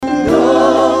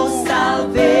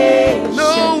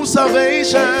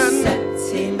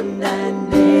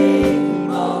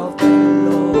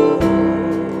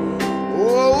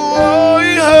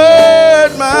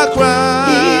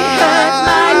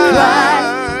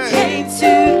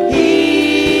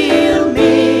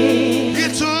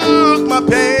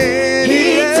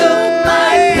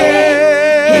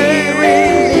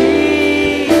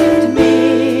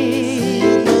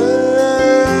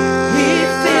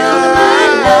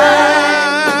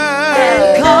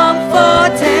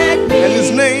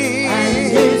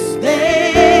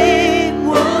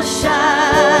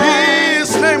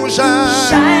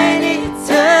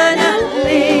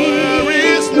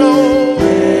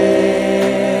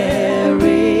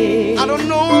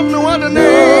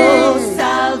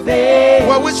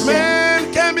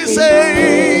man can be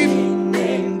saved,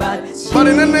 but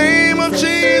in the name of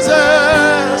Jesus,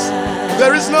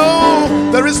 there is no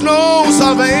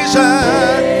salvation.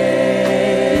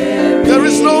 There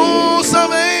is no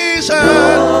salvation.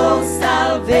 No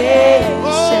salvation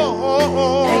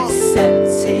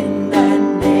except in the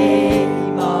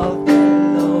name of the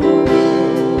Lord.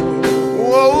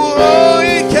 Oh,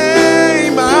 he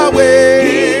came my way.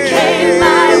 He came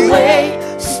my way,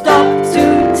 stopped to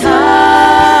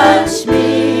touch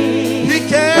me. He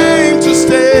came to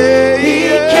stay. He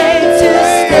came to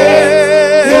stay.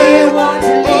 He won't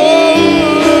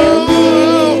leave me.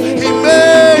 He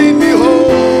made me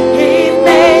whole. He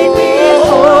made me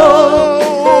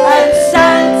whole and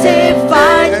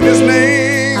sanctified And me. his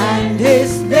name, And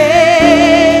his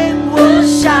name will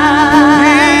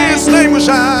shine. his name will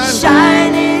shine.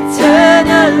 Shine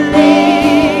eternally.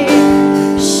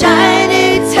 Shine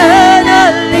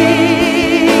eternally.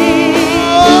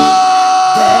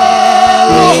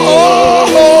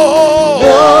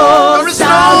 There is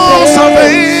no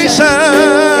salvation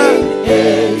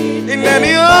in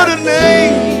any other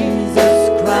name. Jesus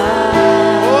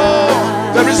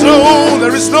Christ. There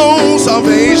is no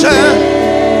salvation.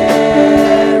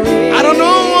 I don't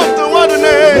know what the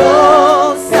name.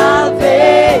 No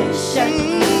salvation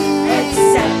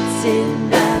except in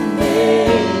the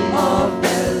name of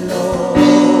the Lord.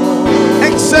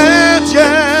 Except,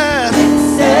 yes.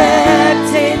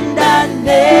 Except in the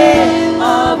name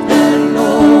of the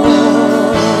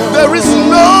Lord. There is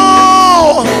no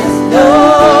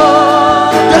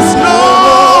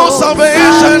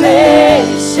salvation.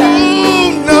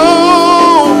 Salvation. No.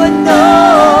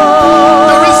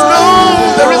 There is no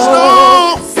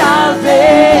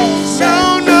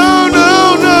salvation.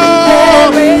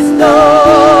 no.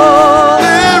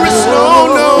 There is no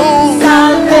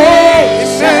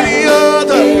salvation Any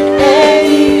other. in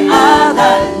any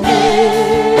other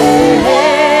name.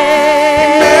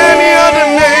 Any other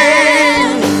name,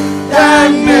 the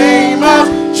name of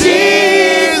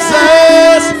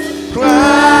Jesus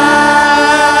Christ.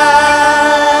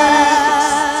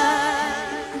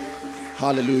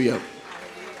 Hallelujah.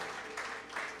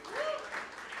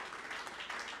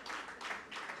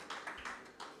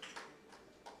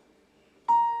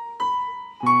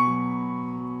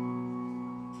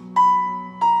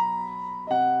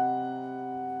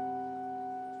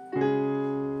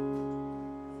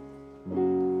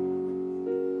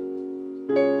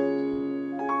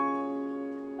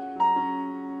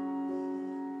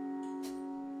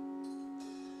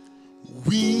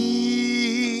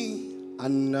 We are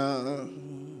not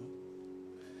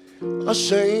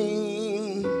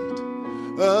ashamed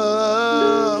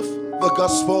of the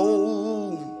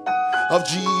gospel of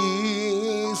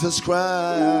Jesus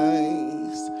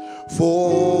Christ,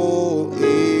 for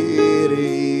it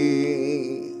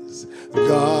is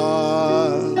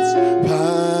God's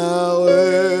power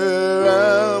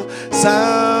of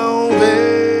salvation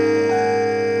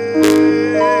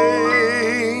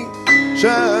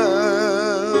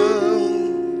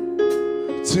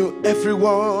to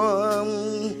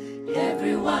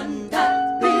Everyone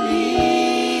that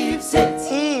believes it.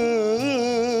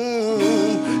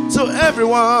 to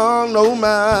everyone, oh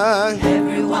my.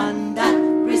 Everyone that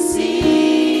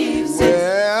receives it.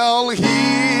 Well,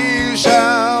 he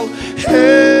shall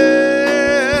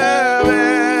have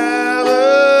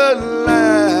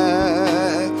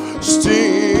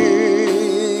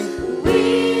everlasting.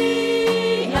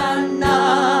 We are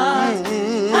not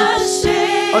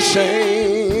ashamed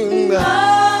Ashamed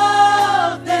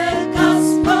of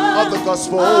the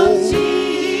gospel of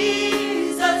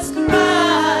Jesus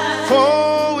Christ.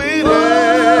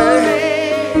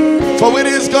 For it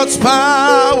is God's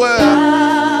power.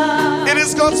 It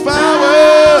is God's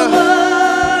power.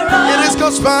 It is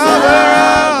God's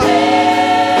power.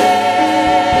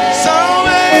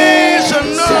 Salvation,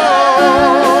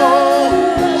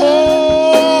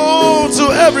 oh, to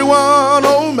everyone,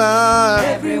 oh my.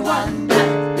 Everyone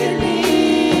that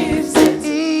believes it.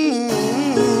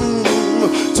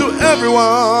 To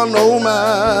everyone, oh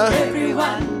my.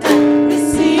 Everyone that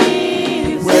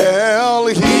receives it. Well,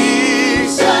 he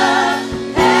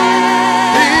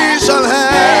shall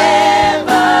have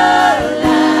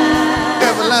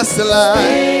everlasting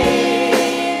life.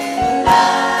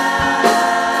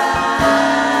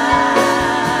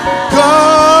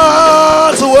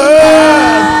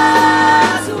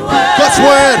 God's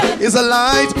word is a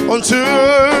light unto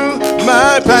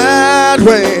my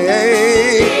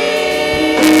pathway.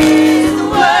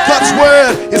 God's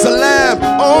word is a lamp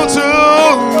unto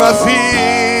my feet.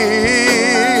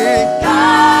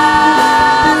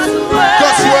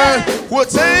 God's word will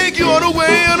take you all the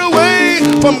way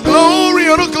from glory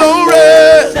unto glory.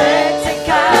 Set the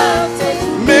captives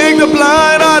Make the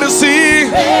blind eye to see.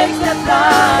 Makes the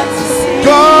blind to see.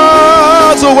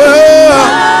 God's word.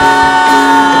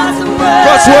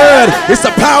 God's word is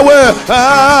the power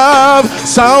of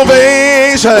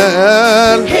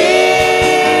salvation.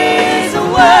 His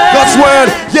word. God's word,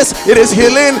 yes, it is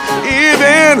healing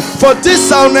even for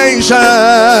this our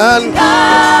nation.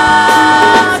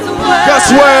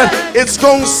 God's word, it's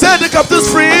gonna set the captives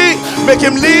free, make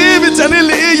him live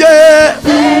eternally, yeah.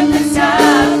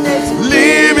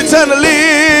 Live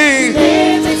eternally.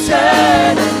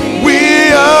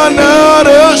 We are not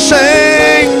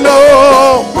ashamed,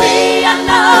 no. We are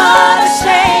not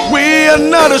ashamed. We are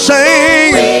not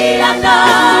ashamed We are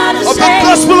not ashamed of the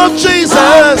gospel of Jesus.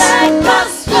 of the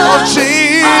gospel Of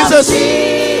Jesus. of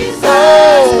Jesus. Oh,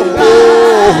 oh,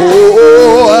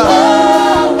 oh,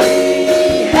 oh. We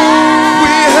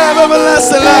have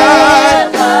everlasting life.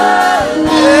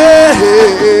 Yeah.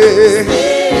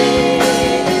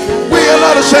 We are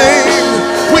not ashamed.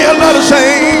 We are not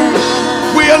ashamed.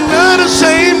 We are not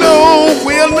ashamed. No.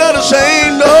 We are not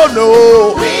ashamed. No,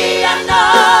 no. We are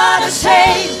not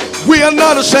ashamed. We are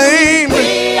not ashamed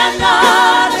We are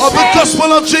not ashamed of the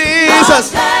gospel of Jesus.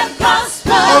 of the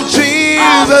gospel Of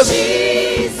Jesus. of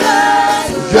Jesus.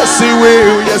 Yes, he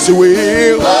will. Yes, he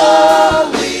will.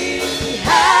 Oh, we We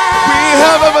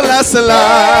have everlasting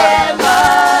life.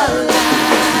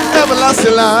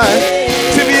 Everlasting life.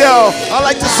 TVL, I'd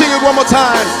like to sing it one more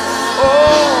time.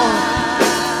 Oh,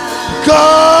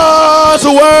 God's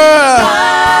word.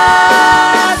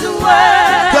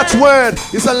 God's word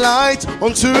is a light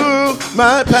unto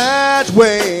my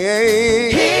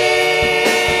pathway.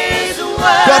 His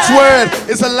word. God's word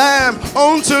is a lamp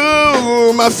unto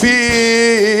my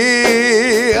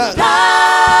feet.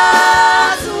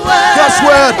 God's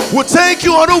word will take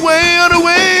you all the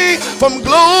way from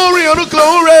glory unto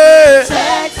glory.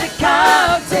 Set the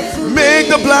captives free. Make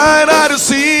the blind eye to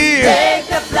see. Make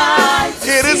the blind to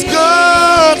It is see.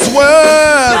 God's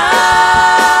word.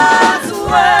 God's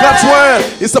word. God's word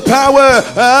is the power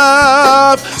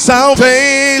of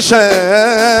salvation.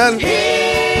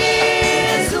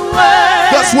 His word.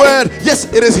 God's word, yes,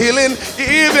 it is healing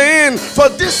even for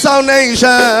this our nation.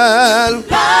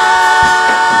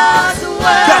 God's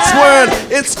word. God's word,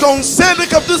 it's gonna set the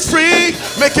captives free,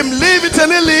 make him live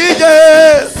eternally,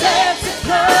 yeah. Set the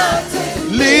captives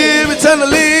Live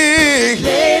eternally.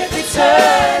 live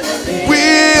eternally.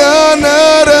 We are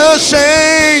not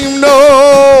ashamed,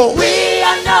 no. We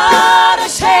are not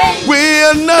ashamed. We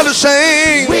are not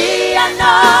ashamed We are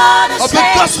not ashamed of the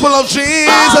gospel of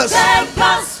Jesus. of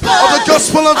the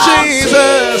gospel of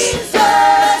Jesus. Jesus.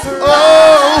 Oh,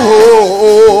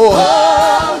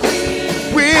 Oh,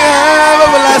 we have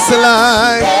everlasting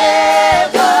life.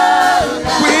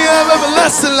 We have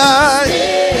everlasting life.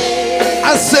 I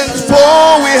said,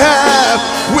 for we have.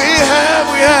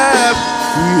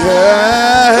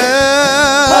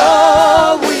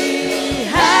 Oh, we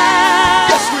have.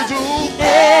 Yes, we do.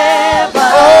 Ever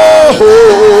Oh,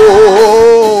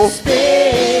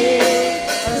 been.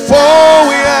 for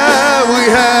we have.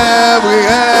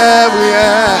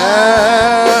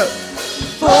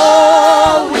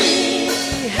 For we have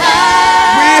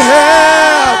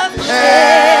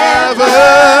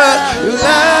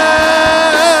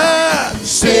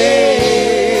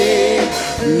Everlasting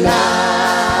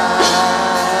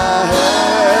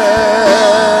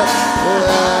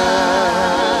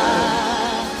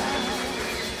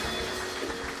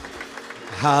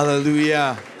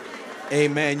Hallelujah.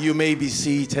 Amen. You may be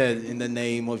seated in the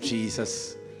name of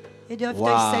Jesus. Ihr dürft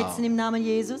Wow. euch setzen im Namen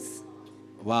Jesus.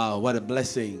 Wow, what a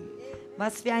blessing.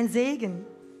 Was für ein Segen.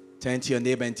 Turn to your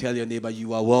neighbor and tell your neighbor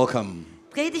you are welcome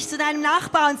Dreh dich zu deinem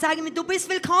Nachbarn und sage ihm, du bist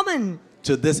willkommen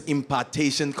to this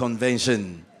impartation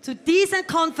convention. zu dieser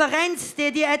Konferenz,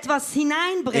 der dir etwas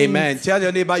hineinbringt. Amen. Tell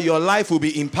your neighbor your life will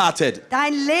be imparted.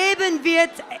 Dein Leben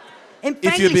wird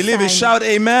If you believe empfänglich it, sein. shout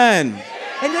amen.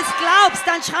 Wenn du es glaubst,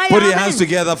 dann schrei Put your Amen. hands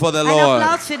together for the Ein Lord.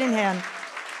 Applaus für den Herrn.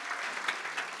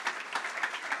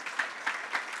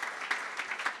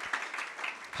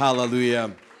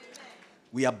 Hallelujah.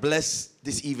 We are blessed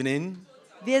this evening.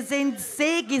 Wir sind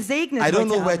sehr gesegnet I don't heute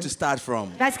know where Abend. to start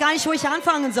from, Ich weiß gar nicht, wo ich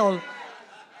anfangen soll.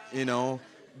 you know.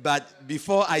 But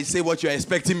before I say what you're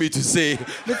expecting me to say,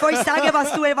 Bevor ich sage,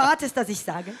 was du erwartest, dass ich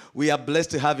sage. we are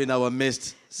blessed to have in our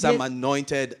midst some Wir-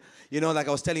 anointed. You know, like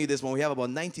I was telling you this one, we have about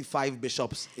 95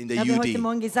 bishops in the Ich habe heute UD.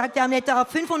 Morgen gesagt, wir haben etwa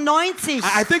 95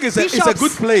 I think it's a Bischofs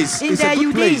good place. in It's der a good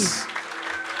UD. place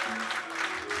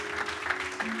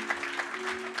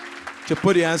to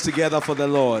put your hands together for the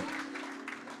Lord.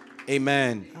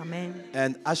 Amen. Amen.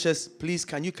 And ushers, please,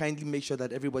 can you kindly make sure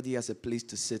that everybody has a place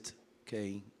to sit?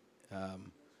 Okay.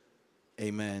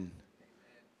 Amen.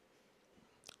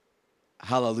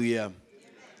 Hallelujah.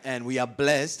 And we are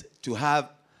blessed to have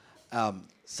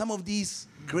some of these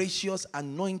gracious,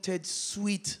 anointed,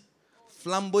 sweet,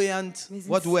 flamboyant.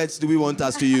 What words do we want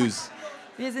us to use?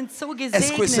 Wir sind so gesegnet,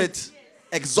 Exquisite, dass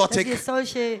exotic, wir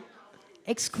solche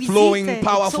exquisite, flowing,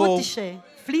 powerful, exotische,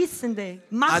 fließende,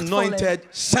 machtvolle, anointed,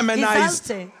 seminized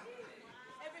gesalbte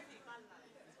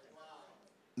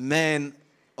men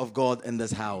of God in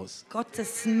this house.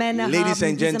 Gottes Männer Ladies haben in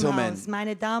and diesem gentlemen, Haus,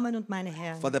 meine Damen und meine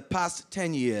Herren. For the past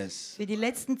 10 years, Für die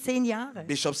letzten 10 Jahre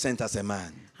Bishop sent us a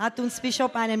man hat uns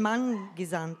Bischof einen Mann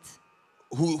gesandt,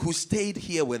 who stayed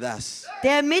here with us,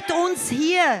 der mit uns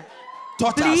hier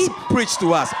taught us, blieb, preached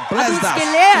to us, hat blessed uns us.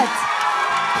 gelehrt.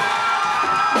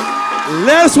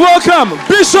 Let's welcome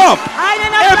Bishop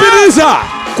Einen Applaus! Ebenezer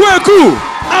Kweku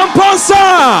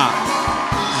Amponsa.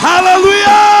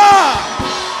 Hallelujah!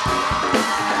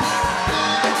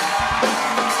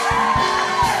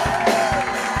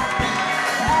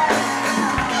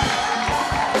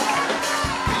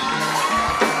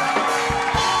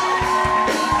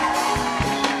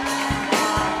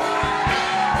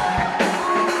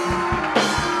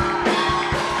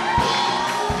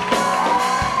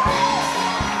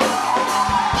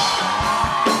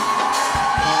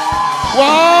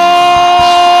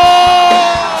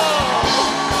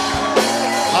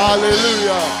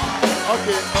 Hallelujah.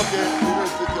 Okay. You may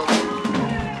take your seat.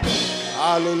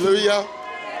 Hallelujah.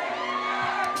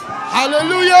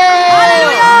 Hallelujah.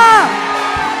 Halleluja!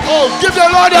 Oh, give the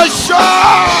Lord a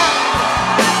shout.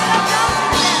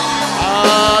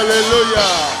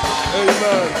 Hallelujah.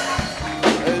 Amen.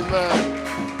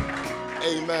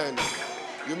 Amen.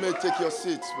 You may take your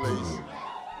seats, please.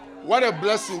 What a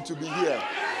blessing to be here.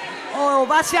 Oh,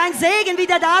 was für ein Segen,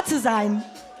 wieder da zu sein.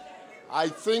 I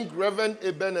think Reverend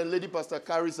Eben and Lady Pastor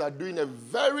Caris are doing a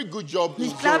very good job. in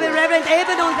Ich glaube, Zorro. Reverend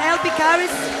Eben und LP Caris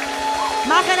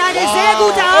machen eine sehr Wow.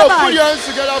 gute Oh, put Arbeit. your hands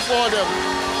together for them.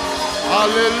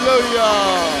 Hallelujah.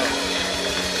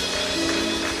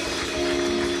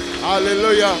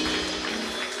 Hallelujah.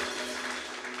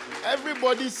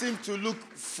 Everybody seems to look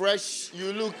fresh.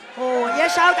 You look Ihr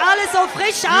schaut alle so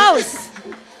frisch aus.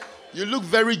 You look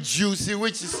very juicy,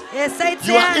 which is Ihr seid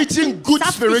you are sehr eating good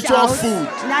saftig spiritual aus. food.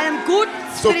 In einem guten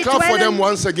So clap for them spirituellen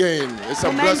once again. It's a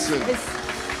Moment. blessing. Es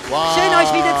ist Wow. schön,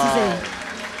 euch wiederzusehen.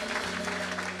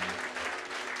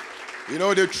 You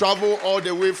know, they travel all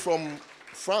the way from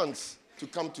France to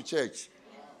come to church.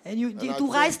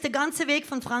 Du reist den ganzen Weg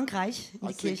von Frankreich in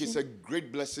I die think it's a Kirche.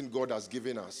 great blessing God has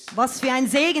given us. Was für ein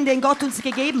Segen, den Gott uns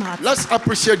gegeben hat. Let's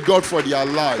appreciate God for their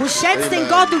lives. Und schätzt den Amen.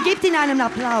 Gott und gibt ihm einen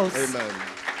Applaus. Amen.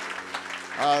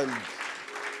 And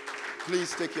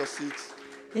please take your seats.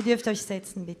 Ihr dürft euch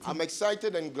setzen, bitte. I'm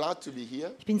excited and glad to be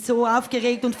here. Ich bin so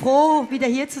aufgeregt und froh, wieder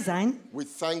hier zu sein. We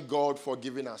thank God for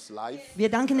giving us life. Wir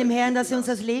danken dem Herrn, dass er uns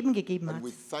das Leben gegeben hat. And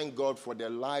we thank God for the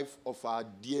life of our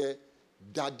dear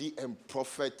daddy and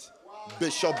prophet,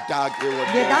 Bishop Doug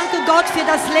Hayward. Wir Mills. danken Gott für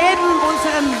das Leben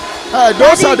unserem Hey,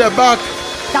 those Daddy. at the back,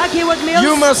 Doug Hayward Mills.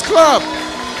 you must clap.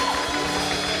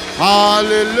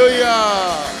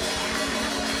 Hallelujah.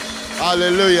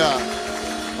 Hallelujah.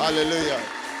 Hallelujah.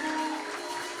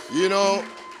 You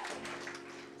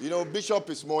know, Bishop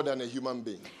is more than a human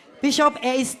being. Bischof,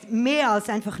 er ist mehr als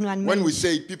einfach nur ein When we Mensch.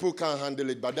 say it, people can't handle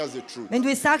it, but that's the truth. Wenn du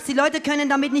es sagst, die Leute können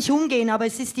damit nicht umgehen, aber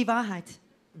es ist die Wahrheit.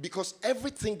 Because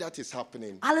everything that is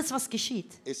happening Alles, was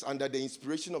geschieht, is under the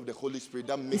inspiration of the Holy Spirit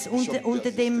that makes ist Bishop unter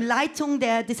just dem exist. Leitung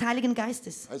des Heiligen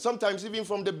Geistes. And sometimes even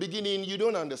from the beginning, you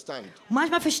don't understand. Und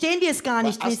manchmal verstehen wir es gar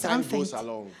But nicht, wie as es time anfängt. goes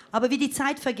along, Aber wie die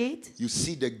Zeit vergeht, you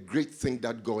see the great thing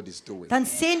that God is doing. dann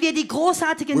sehen wir die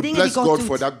großartigen We Dinge, die bless Gott God tut.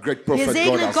 for that great Wir prophet God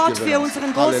segnen has Gott given für us.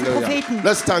 unseren großen Hallelujah. Propheten.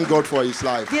 Let's thank God for his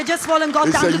life. Wir just wollen Gott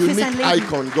It's a danken für unique sein Leben.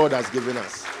 icon God has given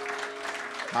us.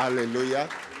 Hallelujah.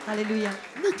 Halleluja.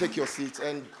 You may take your seats,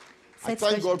 and I Setzt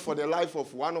thank euch. God for the life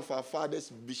of one of our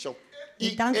fathers, Bishop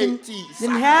Wir danken E.A.T.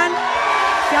 dem Herrn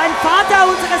für einen Vater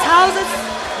unseres Hauses.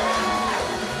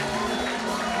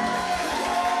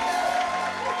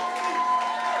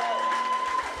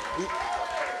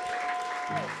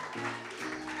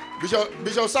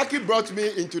 Bishop Saki brought me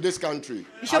into this country.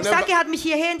 Bischof Saki hat mich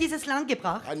hierher in dieses Land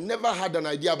gebracht. I never had an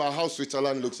idea about how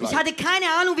Switzerland looks Ich like. hatte keine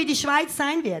Ahnung, wie die Schweiz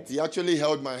sein wird. He actually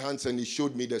held my hands and he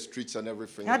showed me the streets and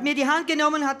everything. Er hat mir die Hand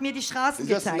genommen und hat mir die Straßen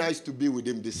It's just gezeigt. nice to be with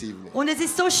him this evening. Und es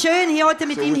ist so schön, hier heute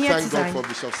mit So ihm we hier zu thank God sein. for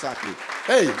Bishop Saki.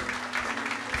 Hey,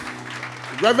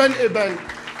 Reverend Eben,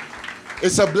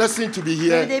 it's a blessing to be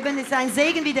here. Eben ist ein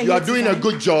Segen, wieder You are hier zu doing a sein.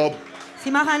 good job. Sie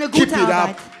machen eine Keep gute it up.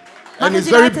 Arbeit. And Machen it's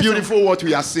Sie very weiter so. beautiful what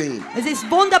we are seeing. Es ist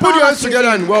wunderbar, Put your hands was wir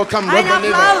together sehen. and welcome Ein Reverend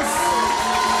Eben. Applaus.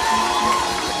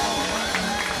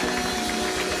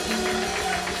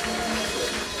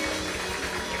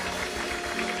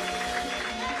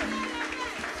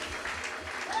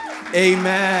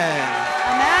 Amen.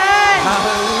 Amen.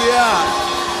 Hallelujah.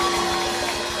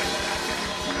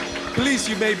 Please,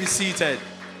 you may be seated.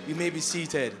 You may be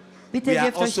seated. Bitte, We are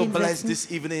dürft euch also blessed hinsetzen.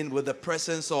 this evening with the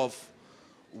presence of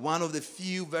one of the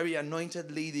few very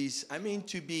anointed ladies,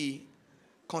 to be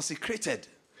consecrated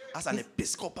as an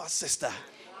Episcopal sister.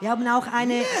 Wir haben auch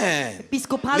eine Man.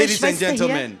 episkopale Ladies and Schwester hier.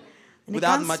 gentlemen, Eine without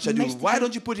ganz much ado, mächtige- why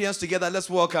don't you put your hands together? Let's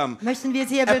welcome Möchten wir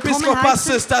Sie hier willkommen Episcopal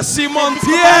heißen. sister Simone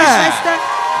Episkopale Pierre Schwester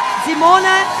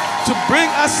Simone. to bring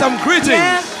us some greetings.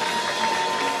 Pierre.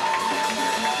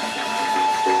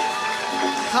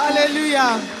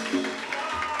 Hallelujah.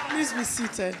 Please be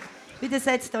seated. Bitte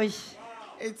setzt euch.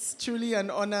 It's truly an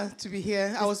honor to be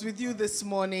here. I was with you this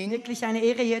morning, Wirklich eine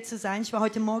Ehre hier zu sein. Ich war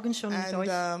heute Morgen schon mit and euch.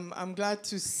 I'm glad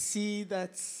to see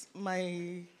that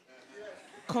my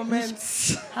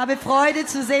comments Habe Freude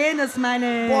zu sehen, dass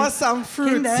meine bore some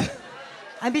fruit. Kinder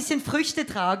ein bisschen Früchte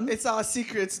tragen. It's our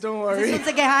secrets, don't Das ist worry.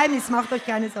 unser Geheimnis, macht euch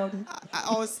keine Sorgen.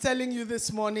 I was telling you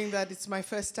this morning that it's my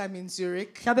first time in Zurich,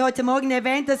 Ich habe heute Morgen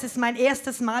erwähnt, dass es mein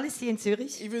erstes Mal ist hier in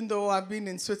Zürich. even though I've been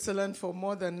in Switzerland for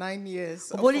more than 9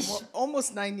 years, Obwohl for ich-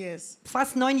 almost 9 years.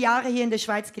 Fast 9 Jahre hier in der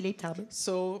Schweiz gelebt habe.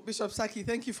 So, Bishop Saki,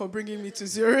 thank you for bringing me to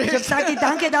Ich Zurich. sage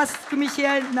danke, dass du mich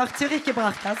hier nach Zürich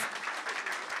gebracht hast.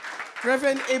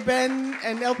 Reverend Eben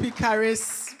and LP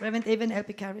Karis, Reverend Evan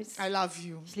L.P. Caris. I love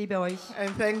you. Ich liebe euch.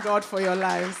 And thank God for your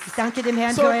lives. Ich danke dem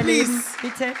Herrn So für euer please, Leben.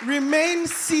 Bitte remain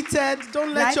seated. Don't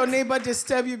let Bleibt your neighbor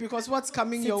disturb you because what's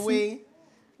coming your sitzen. way,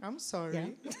 I'm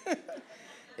sorry,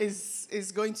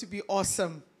 is going to be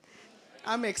awesome.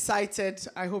 I'm excited.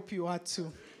 I hope you are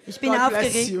too. Ich bin God bless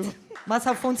aufgeregt, you. was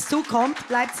auf uns zukommt.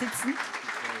 Bleibt sitzen.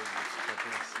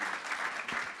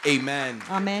 Amen.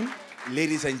 Amen.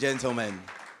 Ladies and gentlemen,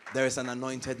 there is an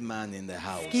anointed man in the Es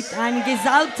house. gibt einen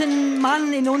gesalbten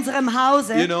Mann in unserem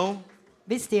Hause. You know,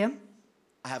 Wisst ihr,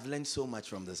 I have learned so much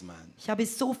from this man. ich habe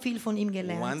so viel von ihm One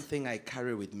gelernt. thing I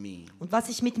carry with me Und was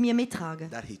ich mit mir mittrage,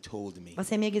 that he told me,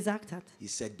 was er mir gesagt hat, he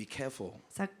said, be careful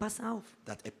sagt, pass auf.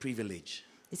 that a privilege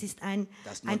Es ist ein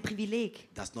That's not-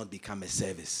 Privileg. does not become a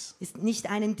service. Ist nicht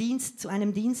einen Dienst zu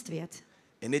einem Dienst wert.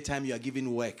 Anytime you are given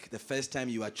work, the first time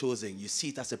you are chosen, you see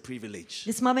it as a privilege.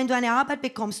 Jedes Mal, wenn du eine Arbeit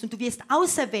bekommst und du wirst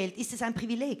auserwählt, ist es ein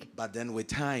Privileg. But then with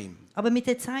time, Aber mit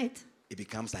der Zeit it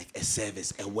becomes like a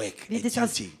service, a work, a wird es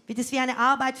duty. wie eine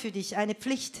Arbeit für dich, eine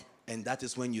Pflicht. And that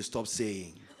is when you stop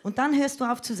saying, Und dann hörst du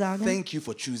auf zu sagen, thank you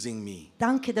for choosing me.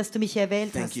 danke, dass du mich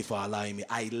erwählt Thank hast. you for allowing me.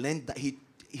 I learned that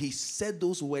he said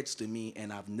those words to me and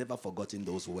I've never forgotten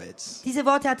those words. Diese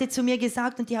Worte hat er zu mir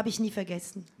gesagt und die habe ich nie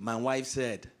vergessen. My wife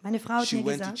said Meine Frau hat she mir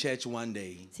went to gesagt, church one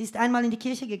day sie ist einmal in die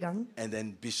Kirche gegangen. and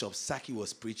then Bishop Saki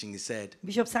was preaching. He said,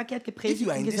 Bischof Saki hat if gepredigt you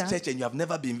are und in this gesagt, church and you have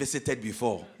never been visited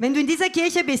before, wenn du in dieser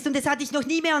Kirche bist und es hat dich noch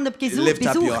nie mehr Lift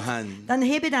up your besucht, hand. dann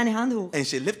hebe deine Hand hoch. and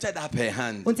she lifted up her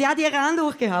hand, Und sie hat ihre Hand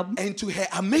hochgehabt. and to her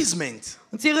amazement,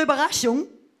 Und zu ihrer Überraschung,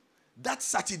 that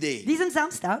Saturday, diesen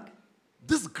Samstag,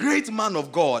 this great man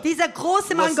of God dieser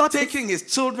große Mann was Gottes taking his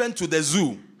children to the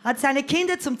zoo, hat seine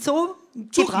Kinder zum Zoo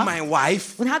took gebracht my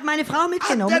wife, und hat meine Frau added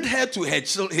mitgenommen her to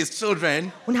his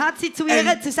children, und hat sie zu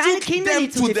and seinen took Kindern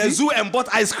them to the hinzugefügt zoo and bought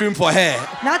ice cream for her.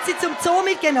 und hat sie zum Zoo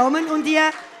mitgenommen und ihr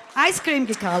Eiscreme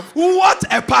gekauft. What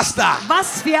a pastor!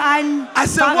 Was für ein I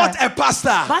said, what Pfarrer. a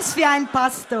pastor! Was für ein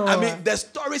Pastor. I mean, the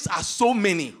stories are so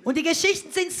many. Und die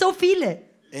Geschichten sind so viele.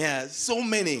 Yeah, so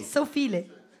many. So viele.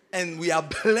 And we are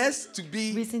blessed to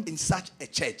be Wir sind- in such a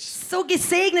church. So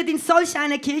gesegnet, in solch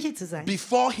einer Kirche zu sein.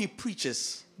 Before he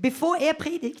preaches, Bevor er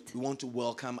predigt, we want to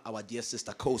welcome our dear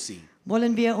sister Kosi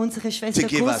wollen wir unsere Schwester to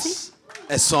give Kosi us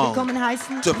a song willkommen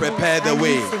heißen. to prepare the und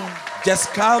way. ein Lied singen.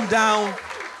 Just calm down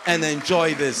and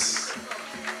enjoy this.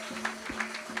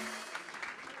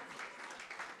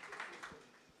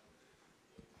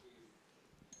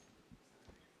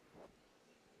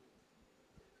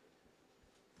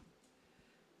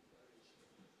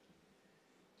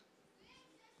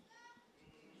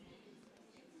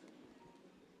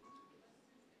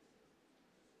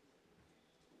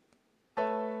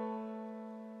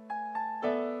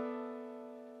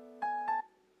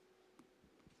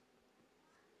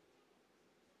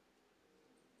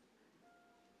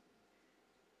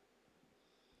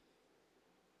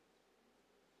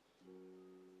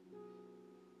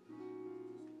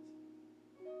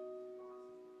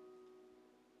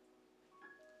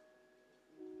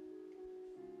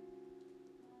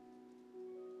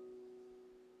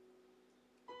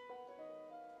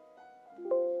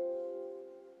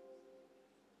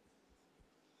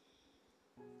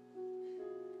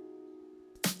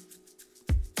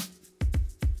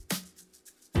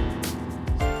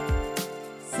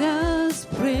 Jesus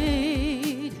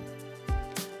prayed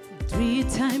 3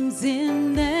 times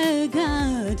in the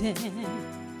garden.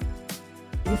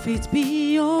 If it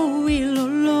be your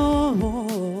will, O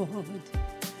Lord,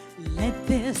 let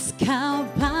this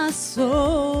cup pass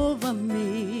over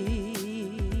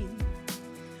me.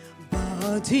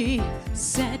 But he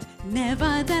said,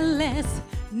 nevertheless,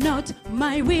 not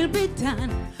my will be done,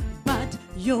 but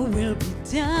your will be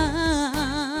done.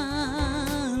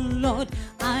 Lord,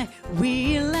 I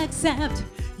will accept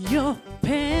your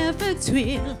perfect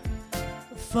will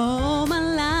for my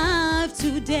life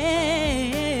today,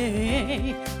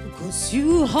 'cause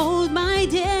you hold my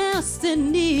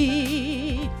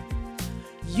destiny.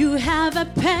 You have a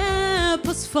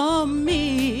purpose for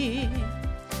me.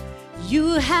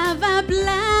 You have a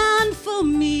plan for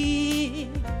me.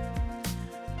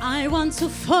 I want to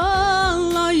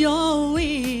follow your will.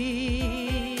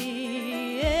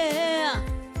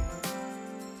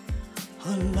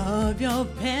 I love your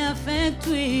perfect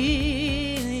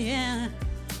will. Yeah.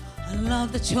 I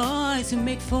love the choice you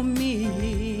make for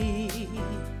me.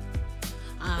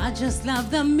 I just love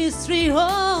the mystery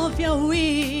of your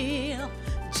will.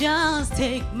 Just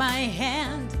take my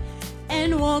hand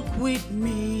and walk with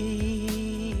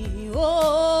me.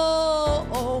 Oh,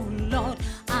 oh Lord,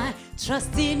 I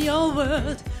trust in your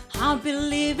word. I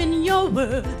believe in your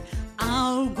word.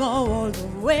 I'll go all the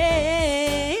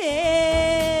way.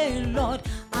 Lord,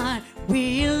 I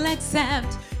will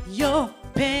accept your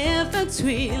perfect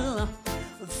will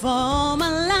for my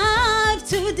life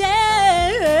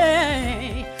today,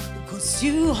 'cause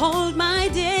you hold my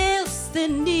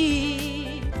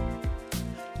destiny.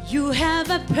 You have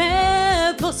a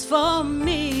purpose for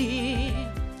me.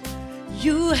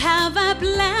 You have a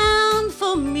plan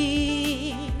for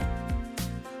me.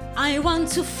 I want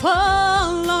to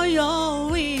follow your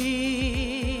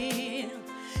will.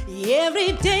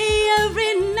 Every day,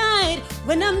 every night,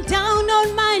 when I'm down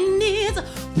on my knees,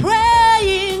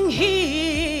 praying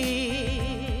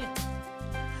here,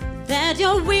 that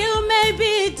your will may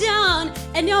be done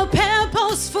and your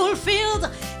purpose fulfilled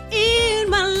in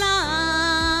my life.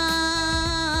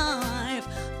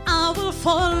 I will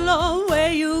follow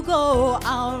where you go.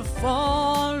 I'll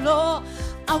follow.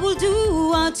 I will do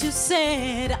what you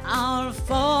said. I'll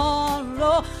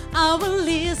follow. I will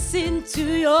listen to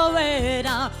your word.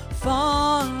 I'll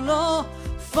follow.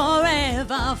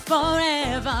 Forever,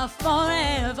 forever,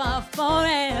 forever,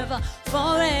 forever,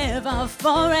 forever,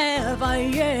 forever,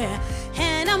 yeah.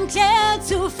 And I'm glad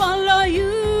to follow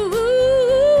you,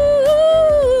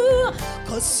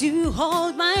 'cause you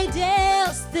hold my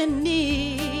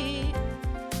destiny.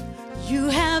 You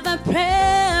have a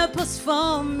purpose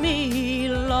for me,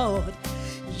 Lord.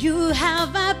 You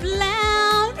have a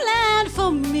plan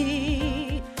for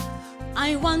me.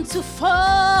 I want to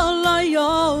follow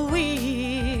your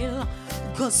will,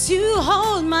 'cause you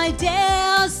hold my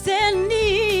destiny.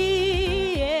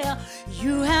 Yeah.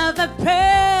 You have a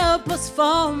purpose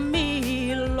for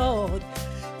me, Lord.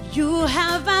 You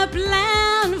have a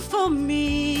plan for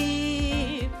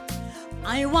me.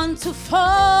 I want to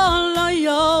follow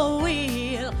your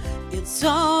will. It's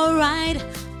alright,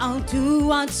 I'll do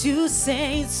what you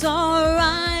say. It's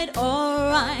alright,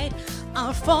 alright,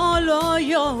 I'll follow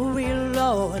your will,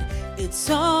 Lord. It's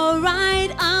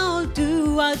alright, I'll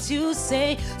do what you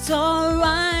say. It's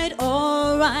alright,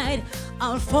 alright,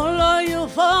 I'll follow your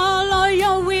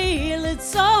will.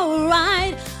 It's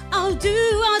alright, I'll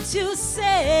do what you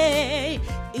say.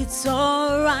 It's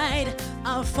alright,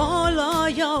 I'll follow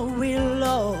your will,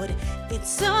 Lord.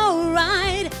 It's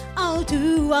alright, I'll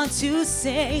do what you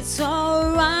say. It's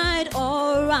alright,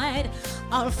 alright,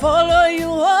 I'll follow you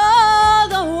all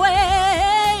the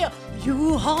way.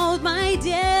 You hold my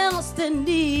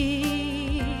destiny.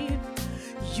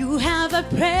 You have a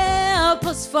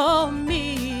purpose for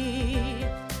me.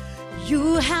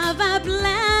 You have a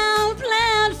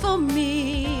plan for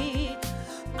me.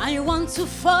 I want to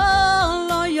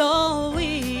follow your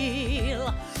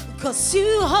will, 'cause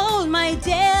you hold my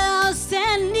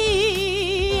destiny.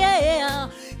 Yeah.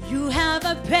 You have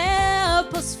a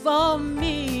purpose for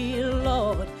me,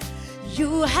 Lord.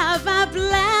 You have a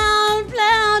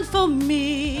plan for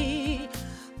me.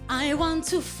 I want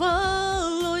to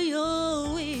follow your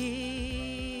will.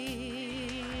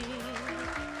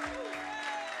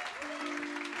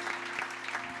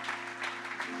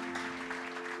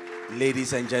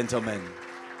 Ladies and gentlemen,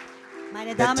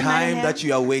 Meine the Damen, meine time Herren, that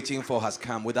you are waiting for has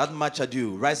come. Without much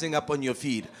ado, rising up on your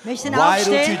feet, Möchten why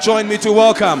don't aufstehen? you join me to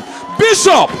welcome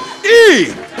Bishop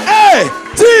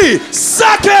E.A.T.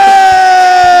 Sake!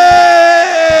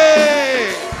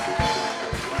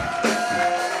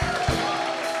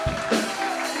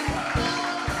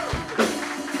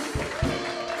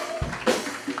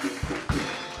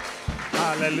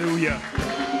 Hallelujah.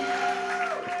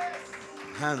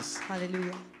 hands.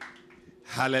 Halleluja.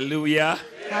 Hallelujah.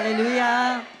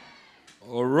 Halleluja.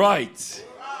 All right.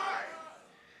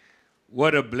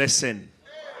 What a blessing.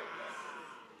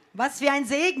 Was für ein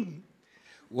Segen.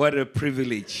 What a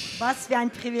privilege. Was für ein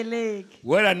Privileg.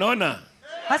 What an honor.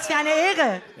 Was für eine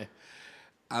Ehre.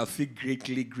 I feel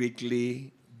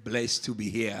greatly blessed to be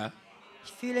here.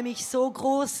 Ich fühle mich so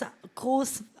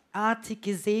großartig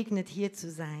gesegnet, hier zu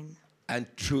sein. And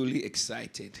truly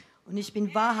excited. Und ich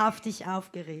bin wahrhaftig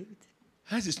aufgeregt.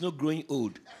 Hans is not growing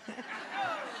old.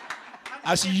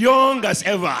 As young as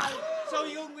ever. So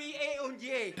jung wie und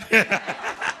je.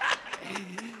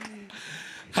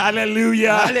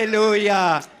 Hallelujah.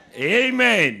 Halleluja.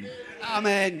 Amen.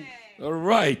 Amen. All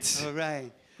right.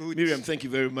 Alright. Gut. Miriam, thank you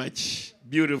very much.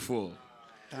 Beautiful.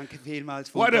 Danke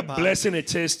vielmals. What a Wunderbar. blessing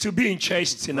it is to be in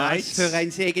church tonight. Was für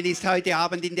ein Segen ist heute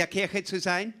Abend in der Kirche zu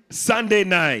sein. Sunday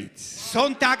night.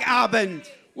 Sonntagabend.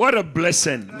 What a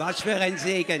blessing Was für ein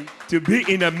Segen. to be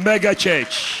in a mega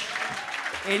church.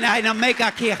 In einer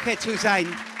Megakirche zu sein.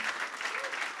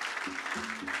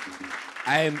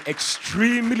 I am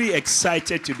extremely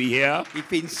excited to be here. Ich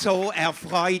bin so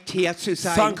erfreut, hier zu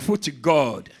sein. Thankful to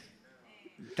God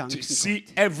Danke to see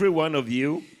every one of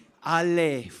you.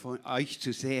 alle von euch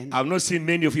zu sehen. I've not seen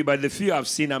many of you, but the few I've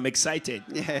seen, I'm excited.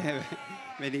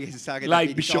 Wenn ich es sage, Like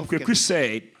dann bin ich Bishop Kweku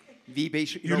said, Wie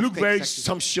Bishop you look very Kweku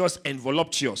sumptuous and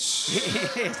voluptuous.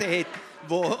 sagt, ihr seht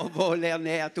wohl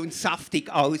ernährt und saftig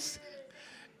aus.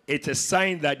 It's a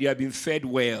sign that you have been fed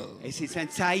well. Es ist ein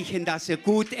Zeichen, dass ihr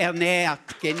gut genährt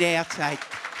seid.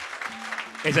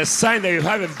 It's a sign that you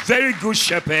have a very good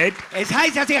shepherd. Es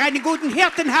heißt, dass ihr einen guten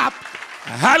Hirten habt.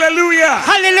 Hallelujah!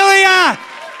 Halleluja!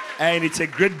 And it's a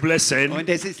great blessing. Und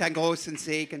es ist ein großer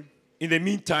Segen. In the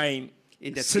meantime,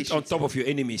 In der sit on Zwischenzeit. top of your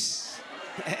enemies.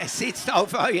 Er sitzt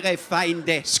auf eure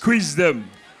Feinde. Squeeze them.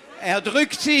 Er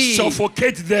drückt sie.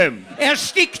 Suffocate them.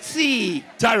 Erstickt sie.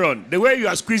 Tyron, the way you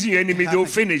are squeezing your enemy, they'll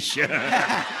finish.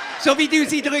 So wie du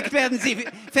sie drückst, werden sie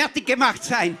fertig gemacht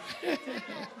sein.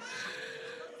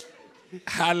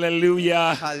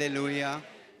 Hallelujah. Halleluja.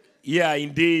 Yeah,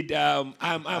 indeed.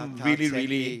 I'm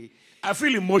really, I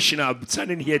feel emotional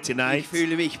standing here Ich tonight,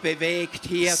 fühle mich bewegt,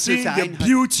 hier zu seeing the sein.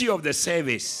 beauty of the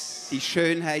service, Die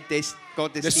Schönheit des the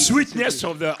Gottesdienstes. sweetness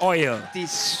of the oil. Die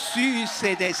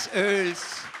Süße des Öls.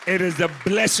 It is the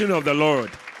blessing of the Lord.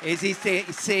 Es ist die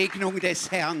Segnung des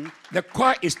Herrn. The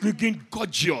choir is looking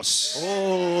gorgeous.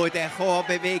 Oh, der Chor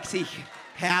bewegt sich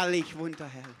herrlich,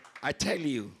 wunderherrlich. I tell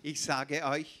you, Ich sage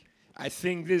euch, I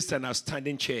think this is an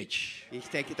outstanding church. ich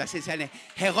denke, das ist eine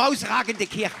herausragende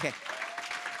Kirche.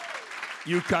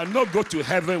 You cannot go to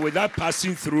heaven without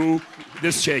passing through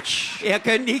this church. Ihr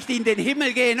könnt nicht in den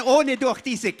Himmel gehen, ohne durch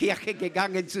diese Kirche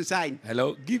gegangen zu sein.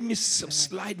 Hello, give me some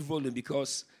slight volume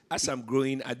because as I'm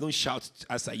growing, I don't shout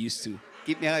as I used to.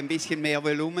 Gib mir ein bisschen mehr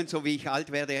Volumen, so wie ich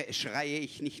alt werde, schreie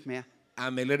ich nicht mehr.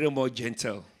 I'm a little more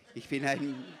gentle. Ich bin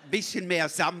ein bisschen mehr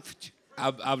sanft.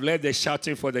 I've left the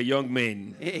shouting for the young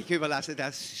men. Ich überlasse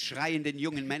das Schreien den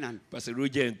jungen Männern. Pastor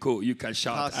Roger and Co., you can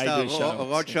shout. I Pastor don't shout.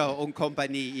 Roger und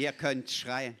Kompanie, ihr könnt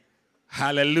schreien.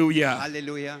 Hallelujah.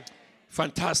 Halleluja.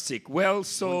 Fantastic. Well,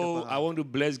 so Wunderbar. I want to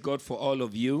bless God for all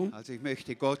of you. Also ich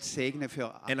möchte Gott segnen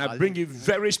für And I alle. bring you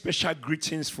very special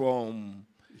greetings from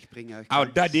Ich bringe euch our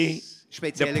ganz daddy,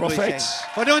 spezielle the prophet. Grüße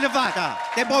von unserem Vater,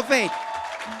 der Prophet.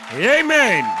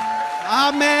 Amen.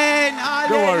 Amen.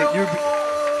 Don't worry. Halleluja.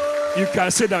 You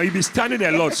can sit down. You'll be standing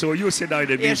a lot, so you sit down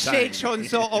in the Ihr steht meantime. schon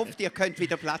so oft, ihr könnt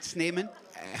wieder Platz nehmen.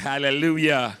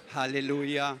 Hallelujah.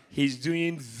 Halleluja. He's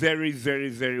doing very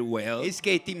well. Es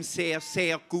geht ihm sehr,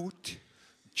 sehr gut.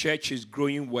 Church is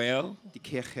growing well. Die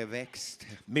Kirche wächst.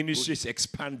 Ministry is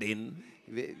expanding.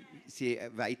 Sie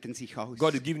weiten sich aus.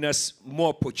 God is giving us more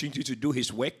opportunity to do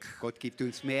His work. Gott gibt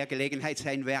uns mehr Gelegenheit,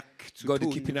 sein Werk zu God is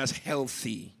tun keeping us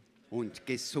healthy. und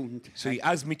gesund. So He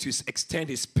asked me to extend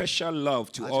His special love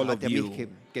to all Also of hat er mich you.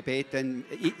 gebeten,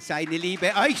 seine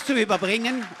Liebe euch zu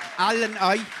überbringen, allen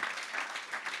euch.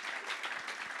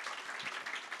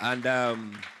 And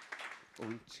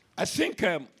Und I think,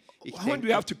 Ich when do we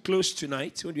denke- have to close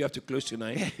tonight? When do we have to close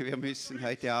tonight? wir müssen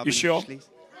heute You Abend sure? schließen.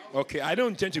 Okay, I don't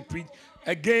intend to preach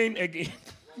again.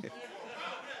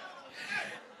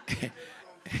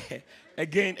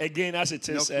 Again, as it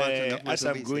is, Nochmal as so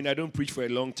I'm wie es going, I don't preach for a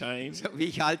long time. So wie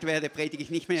ich alt werde, predige ich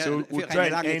nicht mehr So für eine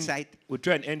lange Zeit. we'll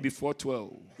try and end before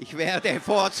 12. Ich werde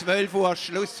vor 12 Uhr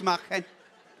Schluss machen,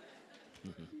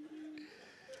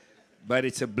 But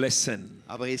it's a blessing.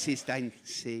 aber es ist ein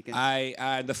Segen.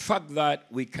 The fact that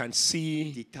we can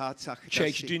see Die Tatsache, dass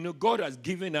church, do you know, God has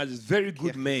given us very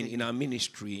good men in our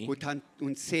ministry, Gott hat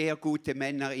uns sehr gute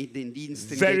Männer in den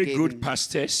Diensten very good gegeben,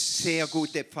 pastors, sehr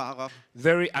gute Pfarrer,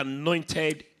 very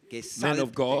anointed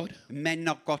of God. gesalbte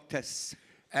Männer Gottes.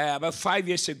 About 5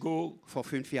 years ago, Vor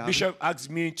 5 Jahren Bishop asked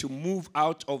me to move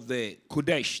out of the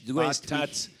Kodesh to go and Bat start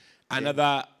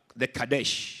mich the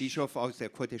Kadesh. Bischof aus der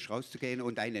Kodesh rauszugehen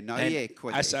und eine And neue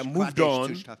as I Kodesh, moved Kodesh on,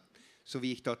 zu starten. So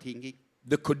wie ich dorthin ging,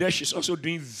 The Kodesh is also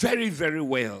doing very, very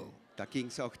well. da ging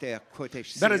es auch der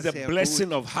Kodesh That sehr, is the sehr blessing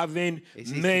gut. of having Es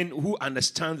ist men who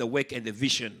understand the work and the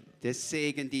vision. Das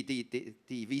Segen,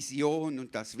 die Vision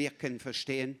und das Wirken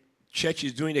verstehen. Church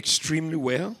is doing extremely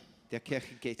well. Der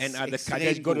Kirche geht And es at the Kadesh,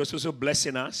 extrem God gut. is also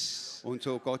blessing us. Und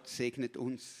so Gott segnet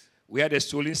uns. We had a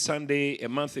Stolen Sunday a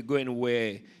month ago and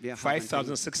we Wir were haben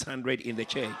 5,600 in the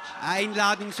church.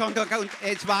 Einladungssonntag und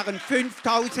es waren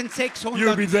 5.600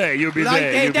 You'll be there, you'll be Leute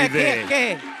there, in you'll der be there.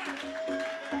 Kirche.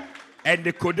 And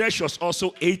the Kodesh was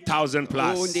also 8,000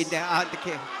 plus. Und in der alten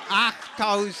Kirche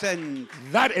 8.000.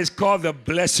 That is called the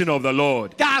blessing of the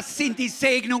Lord. Das sind die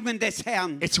Segnungen des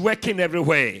Herrn. It's working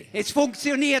everywhere. Es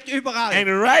funktioniert überall. And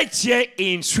right here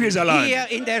in Switzerland, Hier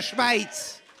in der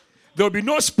Schweiz. there will be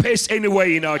no space anywhere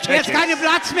in our Wird churches. keinen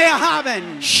Platz mehr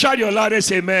haben. Shout your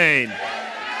loudest amen.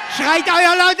 Schreit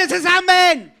euer Leute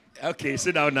zusammen. Okay,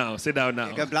 sit down now. Sit down Ihr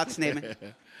now. könnt Platz nehmen.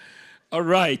 All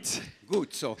right.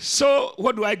 Gut so. So,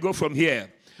 what do I go from here?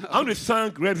 I want to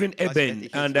thank Reverend Was Eben hätte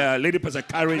ich and jetzt Lady Pastor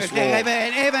Karis Der for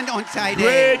Reverend Eben und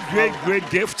seine great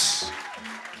gifts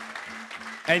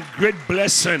and great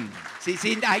blessing. Sie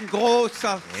sind ein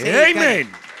großer Segen. Amen.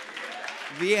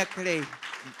 Wirklich.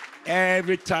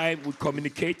 Every time we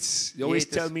communicate, they always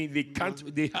Jedes tell me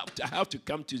I have to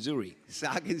come to Zurich.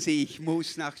 Sagen Sie, ich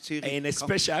muss nach Zürich And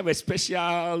kommen. I have a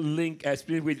special link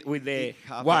with the Ich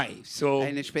habe wife. So,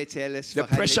 ein spezielles the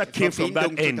pressure came from that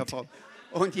Verbindung end. zu der Frau.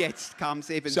 Und jetzt kam es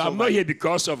eben so so I'm not weit. here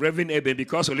because of Reverend Eben,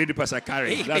 because of Lady Pastor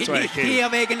Karis. Ich That's bin why I nicht came.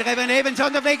 hier wegen Reverend Eben,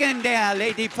 sondern wegen der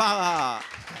Lady Pfarrer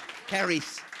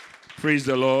Caris. Praise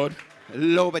the Lord.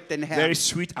 Lobet den Herrn. Very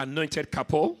sweet, anointed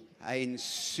couple, Ein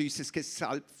süßes,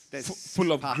 gesalbtes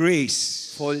full of Paar,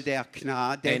 grace. voll der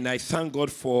Gnade. And I thank God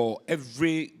for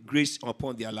every grace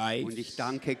upon their Und ich lives.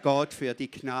 danke Gott für die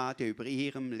Gnade über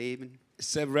ihrem Leben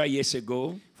Several years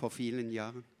ago, vor vielen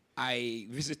Jahren. I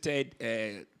visited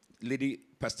Lady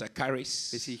Pastor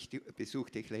Karis.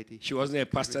 Besuchte ich Lady. She wasn't a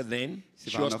pastor then. Sie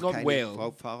She war was noch not keine well.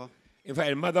 Frau Pfarrer. In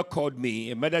fact, a mother called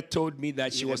me. A mother told me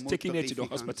that she Ihre was taking her Mutter to the rief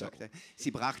mich an und hospital. sagte,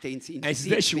 sie brachte ins And she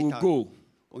said she will Intensivspital. go.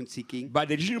 Und sie ging. But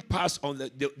they didn't pass on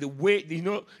the way,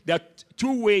 there are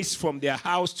two ways from their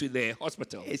house to the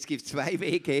hospital. Es gibt zwei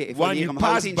Wege One, von you ihrem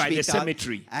pass Haus ins by the Spital.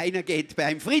 cemetery. Einer geht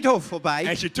beim Friedhof vorbei.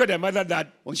 And she told her mother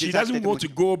that Und she sie sagte doesn't der want to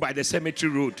go by the cemetery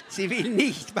road. Sie will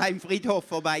nicht beim Friedhof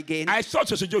vorbeigehen. I thought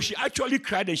it was a joke. She actually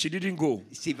cried and she didn't go.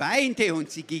 Sie weinte und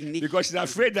sie ging nicht. Because she's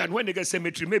afraid that when they get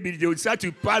cemetery, maybe they will start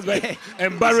to pass by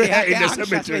and bury Sie her in hatte the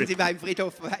Angst, dass wenn sie cemetery. beim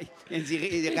Friedhof wenn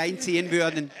sie reinziehen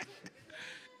würden.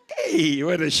 Hey,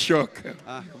 what a shock.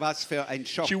 Ach, was für ein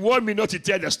Schock. She warned me not to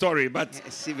tell the story, but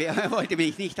Sie wollte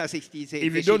mich nicht, dass ich diese if you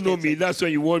Geschichte don't know me, erzähle. that's why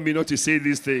you want me not to say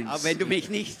these things. Aber wenn du mich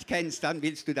nicht kennst, dann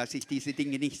willst du, dass ich diese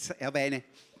Dinge nicht erwähne.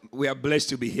 We are blessed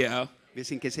to be here. Wir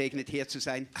sind gesegnet, hier zu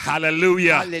sein.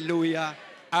 Hallelujah. Halleluja.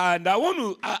 And I want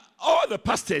to, all the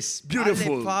pastors, Alle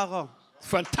beautiful, Pfarrer.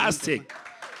 fantastic.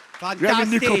 Reverend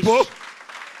Fantastisch. Nikopo,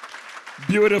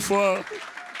 beautiful.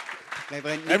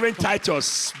 Reverend Reverend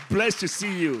Titus, blessed to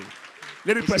see you.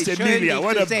 Lady Es Pastor ist schön, Emilia, dich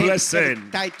what zu a sehen, blessing.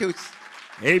 Reverend Titus.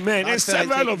 Amen. And Was für ein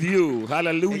several Segen. of you. Es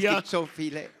Hallelujah. gibt so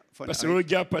viele von Pastor euch.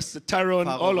 Roger, Pastor Taron,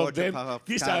 Pfarrer all of Roger, them. Pfarrer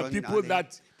These are Taron, people alle.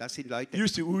 that Das sind Leute,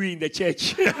 used to woo in the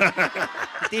church.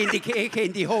 die in die Kirche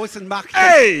in die Hosen machten.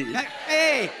 Hey!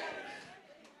 Hey!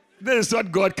 This is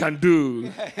what God can do.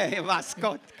 Was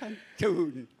Gott kann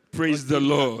tun. Praise the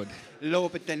Lord.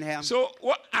 Lobet den Herrn. So,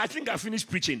 I think I finished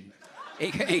preaching.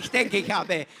 Ich denke, ich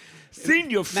habe Seeing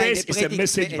your face is a Predigt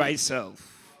message by beendet. itself.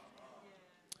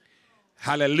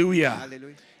 Hallelujah.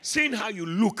 Halleluja. Seeing how you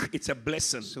look, it's a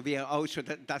blessing. So wie ausschaut,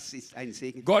 das ist ein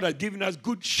Segen. God has given us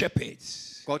good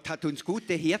shepherds. Gott hat uns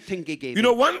gute Hirten gegeben. You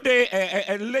know, one day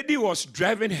a lady was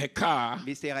driving her car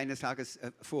Wisst ihr, eines Tages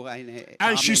fuhr eine Dame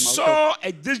and she im Auto saw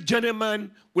this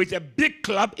gentleman with a big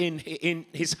club in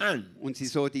his hand. und sie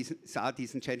sah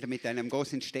diesen Gentleman mit einem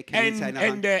großen Stecken in And seiner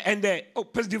Hand. oh,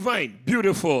 Pastor Divine,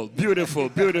 beautiful, beautiful,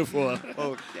 beautiful.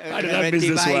 Oh, How did I miss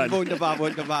this Divine, one? wunderbar,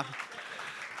 wunderbar.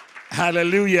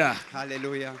 Hallelujah.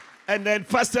 Halleluja. And then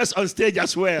pastors on stage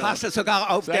as well. Pastor sogar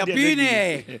auf So der I did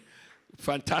Bühne. it.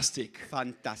 Fantastic.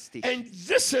 Fantastisch. And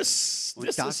this is Und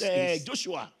das ist-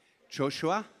 Joshua.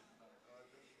 Joshua?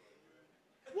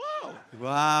 Wow.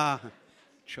 Wow.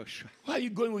 Joshua. Where are you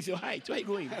going with your height? Where are you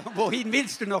going? Wohin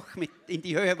willst du noch in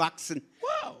die Höhe wachsen?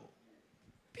 Wow.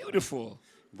 Beautiful.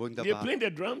 You're Wunderbar. playing the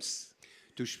drums.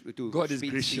 Du God is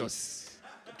spielst gracious.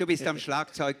 du bist am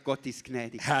Schlagzeug, Gott ist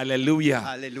gnädig. Hallelujah.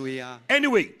 Halleluja.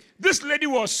 Anyway, this lady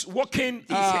was walking,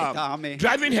 Dame.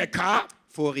 driving her car,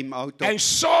 Vor im Auto and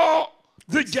saw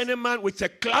the gentleman with a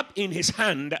club in his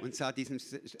hand, und sah diesen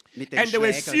mit dem and there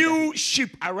were Schläger in der Hand. few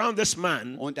sheep around this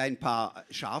man, Und ein paar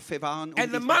Schafe waren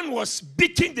and the diesen- man was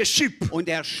beating the sheep, und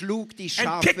er schlug die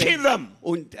and kicking Schafe them.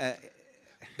 und,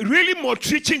 really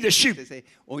maltreating the sheep.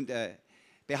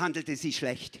 Behandelte sie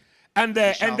schlecht. And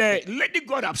the lady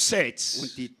got upset.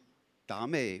 Und die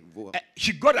Dame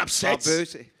She got war upset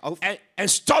böse auf and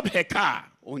stopped her car.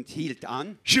 und hielt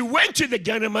an. She went to the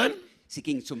gentleman Sie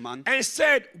ging zum Mann. and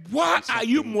said, "Why are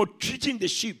you maltreating the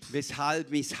sheep? Weshalb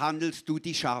misshandelst du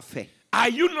die Schafe? Are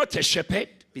you not a shepherd?"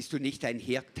 Bist du nicht ein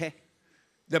Hirte?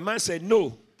 The man said,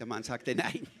 "No, Der Mann sagte,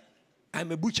 nein,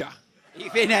 I'm a butcher." ich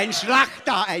bin ein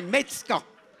Schlachter, ein Metzger.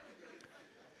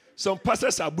 Some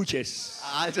pastors are butchers.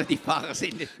 Also die Pfarrer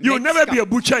sind You'll never Metzger. be a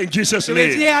butcher in Jesus' Du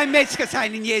willst name. nie ein Metzger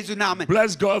sein in Jesu Namen.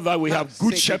 Bless God that we have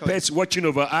good Segne Gott. shepherds watching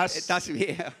over us. Dass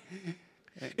wir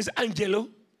It's Angelo.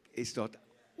 ist dort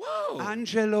Wow,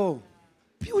 Angelo.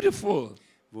 beautiful.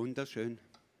 Wunderschön.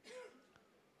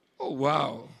 Oh,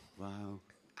 wow. Wow.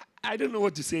 I don't know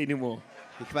what to say anymore.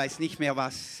 Ich weiß nicht mehr,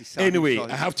 was ich sagen Anyway, soll.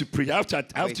 I have to preach. I have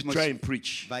Aber to ich muss try and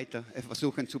preach. weiter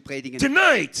versuchen zu predigen.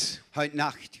 Tonight, Heute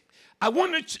Nacht I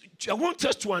want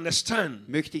us to understand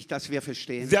möchte ich, dass wir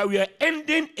verstehen, that we are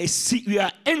entering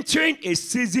a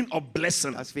season of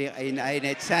blessing. dass wir in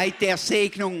eine Zeit der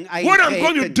Segnung What I'm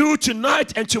going to eintreten. do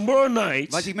tonight and tomorrow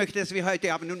night Was ich möchte, dass wir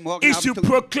heute Abend und morgen is to Abend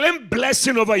tun, proclaim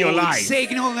blessing over your und life.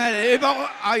 Segnungen über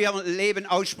euer Leben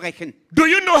aussprechen. Do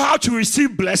you know how to receive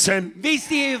blessing? Wisst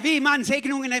ihr, wie man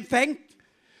Segnungen empfängt?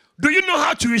 Do you know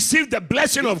how to receive the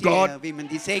blessing of Wisst God? ihr, wie man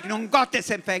die Segnung Gottes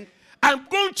empfängt? I'm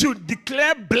going to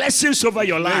declare blessings over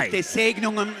your Ich möchte life.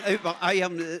 Segnungen über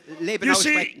eurem Leben You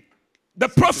aussprechen. see, the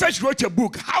prophet wrote a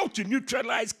book, How to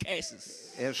Neutralize Curses.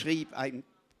 Er schrieb ein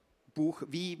Buch,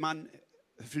 wie man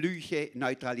Flüche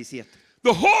neutralisiert.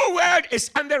 The whole world is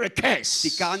under a Die curse.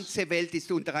 ganze Welt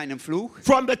ist unter einem Fluch.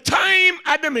 From the time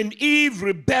Adam and Eve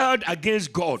rebelled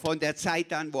against God, Von der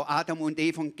Zeit an, wo Adam und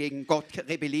Eva gegen Gott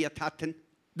rebelliert hatten,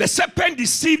 the serpent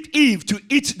deceived Eve to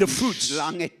eat the fruits.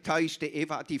 Schlange täuschte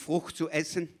Eva, die Frucht zu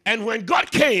essen. And when God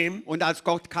came, Und als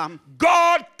Gott kam,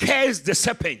 God cursed the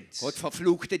serpent. Gott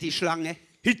verfluchte die Schlange.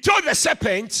 He told the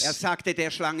serpent, Er sagte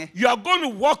der Schlange, you are going to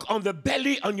walk on the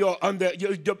belly on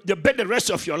the bed the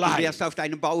rest of your du life. wirst auf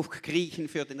deinem Bauch kriechen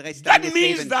für den Rest That deines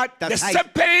means Lebens. that the Das heißt,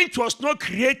 serpent was not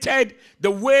created the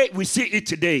way we see it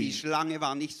die today. Schlange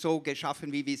war nicht so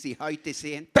geschaffen, wie wir sie heute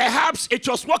sehen. Perhaps it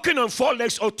was walking on 4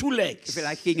 legs or 2 legs.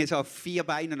 Vielleicht ging es auf 4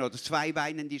 Beinen oder 2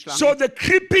 Beinen, die Schlange. So the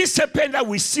creeping serpent that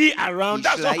we see around,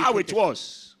 that's not how it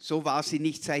was. So war sie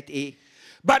nicht seit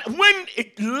But when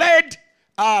it led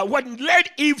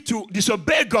Eve to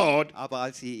disobey God, Aber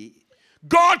als sie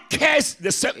God cursed the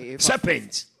Eva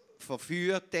serpent.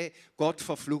 verführte, Gott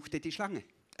verfluchte die Schlange.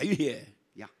 Are you here?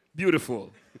 Ja,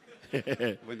 Beautiful.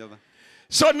 wunderbar.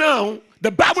 So now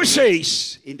the Bible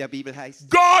says In der Bibel heißt,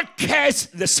 God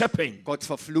cursed the serpent Gott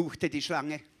verfluchte die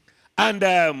Schlange. and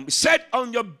said,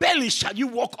 "On your belly shall you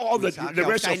walk all the Sagte, auf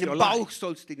rest of your deinem life." Bauch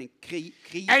sollst du den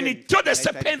kriechen. And he told the Rest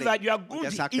deines serpent that Lebens. you are Und going er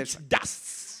to sagte, eat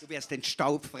dust. du wirst den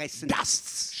Staub fressen.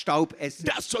 Dust. Staub essen.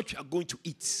 That's what you are going to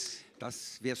eat.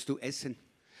 Das wirst du essen.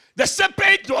 The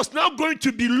serpent was now going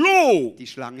to be low. Die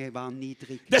Schlange war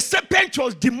niedrig. The serpent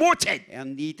was demoted.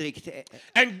 Erniedrigt,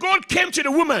 And God came to the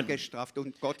woman gestraft.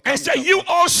 Und Gott kam and said, zur "You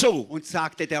Frau also, und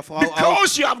sagte der Frau auch,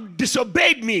 because you have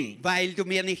disobeyed me, weil du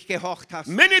mir nicht gehorcht hast,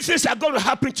 many things are going to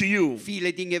happen to you.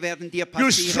 viele Dinge werden dir You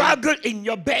passieren. struggle in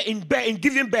your bed in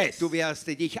giving birth." Du wirst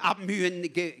dich abmühen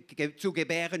zu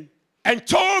gebären. And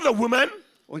told the woman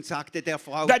Und sagte der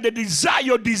Frau, that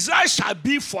your desire shall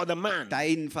be for the man.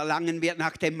 dein Verlangen wird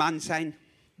nach dem Mann sein.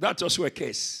 That's also a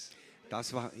case.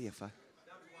 Das war ihr Fall.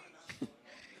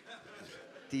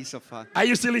 Dieser Fall. Are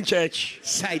you still in church?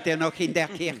 Seid ihr noch in der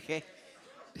Kirche?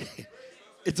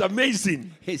 It's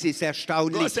amazing. Es ist God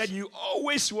erstaunlich. said you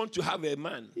always want to have a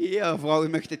man. Ihr Frau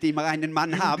möchtet immer einen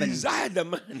Mann You haben. desire the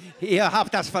man. Ihr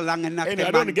habt das Verlangen nach And I dem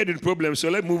don't want to Mann. get in problems, so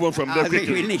let's move on from there Also ich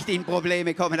will quickly. nicht in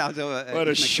Probleme kommen, also What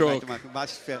a ich möchte shock. weitermachen.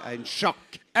 Was für ein Schock.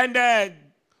 And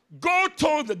God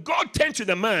turned to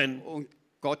the man Und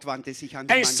Gott wandte sich an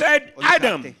den and Mann said, und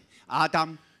Adam, sagte,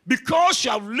 Adam, because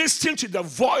you have listened to the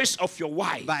voice of your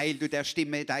wife weil du der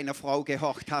Stimme deiner Frau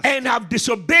gehorcht hast and have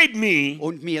disobeyed me,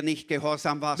 und mir nicht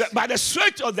gehorsam warst, by the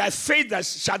sweat of thy face that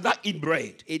shall thou eat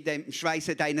bread in dem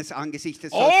Schweiße deines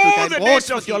Angesichtes sollst all du the dein days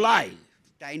Brot of your verdienen, life.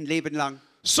 dein Leben lang.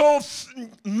 So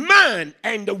man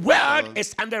and the world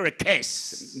is under a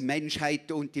curse.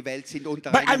 Menschheit und die Welt sind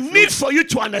unter But I einem need Fluch. for you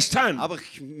to understand. Aber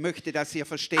ich möchte, dass ihr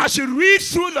versteht, As you read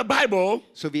through the Bible,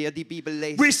 so wie ihr die Bibel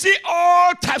lest, we see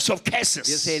all types of wir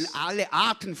curses sehen alle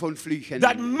Arten von Flüchen,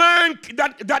 that man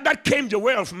that came the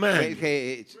way of man.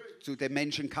 welche zu den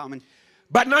Menschen kamen.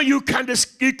 But now you can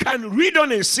read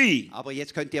on and see Aber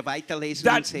jetzt könnt ihr weiterlesen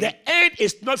that und the sehen, end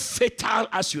is not fatal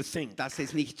as you think. dass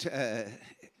es nicht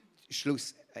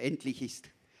schlussendlich ist.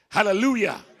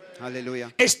 Hallelujah. Halleluja.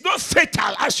 It's not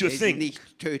fatal as you Es ist think. nicht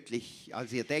tödlich,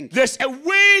 als ihr denkt. There's a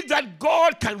way that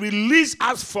God can release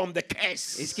us from the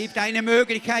curse. Es gibt eine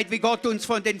Möglichkeit, wie Gott uns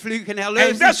von den Flüchen And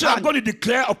erlösen that's what I'm kann. going to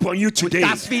declare upon you Und today.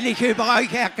 das will ich über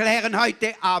euch erklären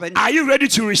heute Abend. Are you ready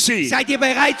to receive? Seid ihr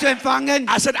bereit zu empfangen?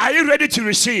 I said, are you ready to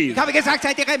receive? Ich habe gesagt,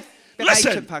 seid ihr bereit Listen.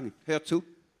 zu empfangen? Hört zu.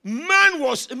 Man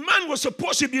was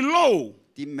supposed to be low.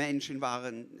 Die Menschen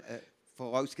waren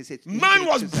vorausgesetzt, Man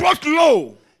was niedrig, zu sein. brought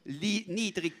low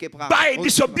Niedrig gebracht by und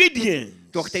disobedience.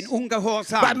 durch den But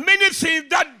Ungehorsam. many things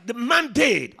that the man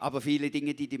did, Aber viele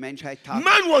Dinge, die die Menschheit tat,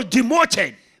 man was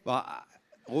demoted. war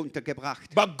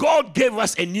runtergebracht. But God gave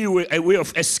us a way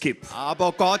of escape.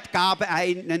 Aber Gott gab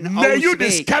einen May you Ausweg.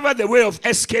 discover the way of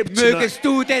escape tonight. Mögest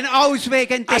du den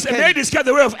Ausweg I said, may you entdecken. discover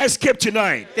the way of escape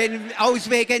tonight. Den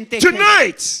Ausweg entdecken.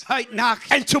 Tonight Heute Nacht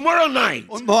and tomorrow night,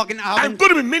 und morgen I'm Abend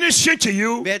going to be ministering to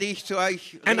you. werde ich zu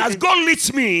euch And as reden. God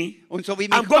leads me, Und so wie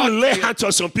mich I'm going to Gott lay führt, hands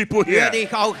on some people here. werde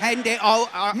ich auch Hände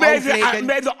May auflegen.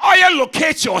 the oil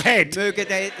locate your head. Möge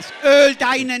das Öl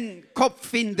deinen Kopf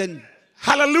finden.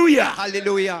 Hallelujah.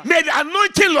 Halleluja. May the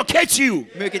anointing locate you.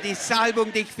 Möge die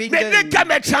Salbung dich May there finden.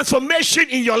 come a transformation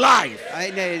in your life.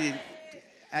 Einen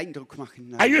Eindruck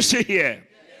machen. Are you still here?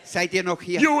 Seid ihr noch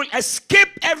hier? You will escape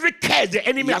every curse the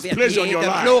enemy Ihr has werdet placed on your jeden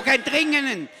life. Fluch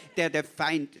entringen, der der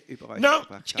Feind über euch Now,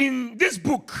 gebracht hat. in this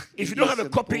book, if you don't have a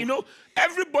diesem copy, you Buch. know,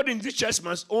 everybody in this church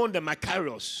must own the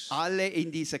Macarius. Alle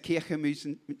in dieser Kirche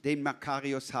müssen den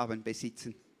Makarios haben,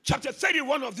 besitzen. Chapter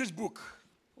 31 of this book.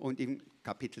 Und im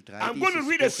Kapitel 3 I'm going to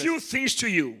read a dieses few Buches, things to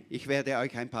you. ich werde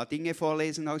euch ein paar Dinge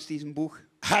vorlesen aus diesem Buch.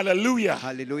 Hallelujah.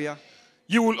 Halleluja.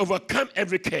 You will overcome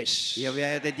every curse. Ihr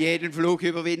werdet jeden Fluch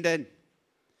überwinden.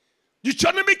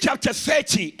 Deuteronomy chapter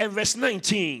 30 and verse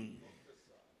 19.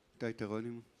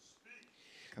 Deuteronomium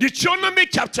Deuteronomy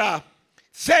chapter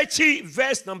 30,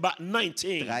 verse number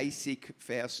 19. 30,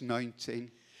 Vers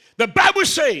 19. The Bible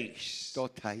says,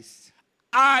 Dort heißt,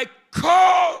 I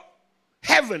call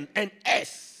heaven and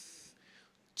earth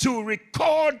to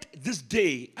record this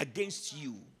day against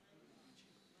you,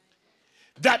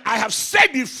 that I have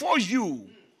set before you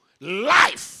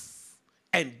life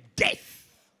and death,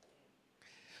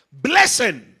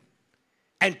 blessing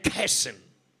and cursing.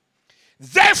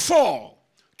 Therefore,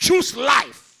 choose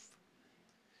life,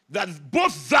 that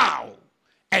both thou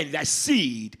and thy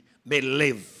seed may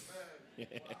live.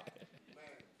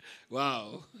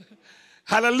 Wow.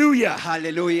 Hallelujah.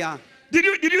 Halleluja.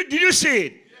 Did you see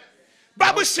it?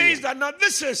 Bible says that now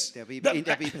this is In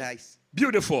der Bibel heißt,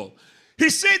 beautiful. He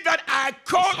said that I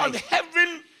call on heißt-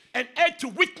 heaven and earth to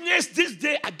witness this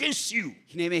day against you.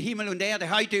 ich nehme Himmel und Erde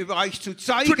heute über euch zu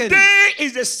zeugen. Today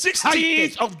is the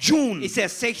 16th of June, Ist der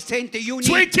 16. Juni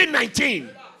 2019.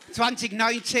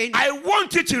 2019. I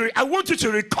want you to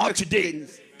record today.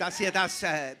 Dass ihr das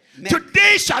merkt.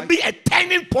 Today shall be a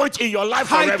turning point in your life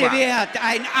Heute forever. wird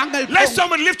ein Let Angelpunkt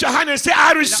someone lift your hand and say,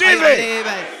 I in receive euer it.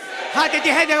 Leben. Haltet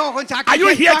die Hände hoch und sagt, Are you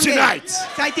ich here empfange. tonight?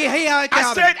 Seid ihr hier heute I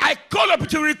Abend? said, I call up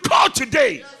to record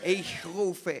today. Ich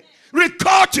rufe,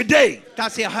 Record today.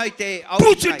 dass ihr heute Put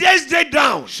aufschreibt. today's date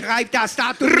down. Schreibt das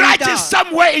Datum Write nieder. it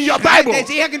somewhere in your Schreibt Bible, es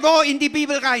irgendwo in die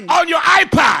Bibel rein. on your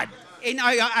iPad. In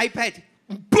euer iPad.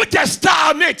 Put a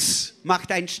star on it.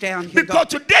 Macht ein Sternchen Because dort.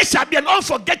 today shall be an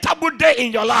unforgettable day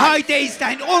in your life. Heute ist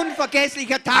ein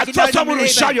unvergesslicher I Tag in thought eurem someone would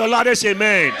shout Leben. your loudest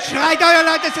amen. Schreit euer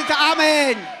Leute zu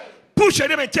Amen. Push your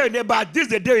neighbor and tell your neighbor, this is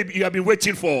the day you have been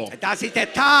waiting for. Das ist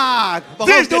der Tag, This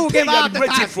worauf is the du day you have been gewartet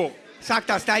waiting hast. for. Sag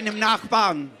das deinem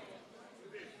Nachbarn.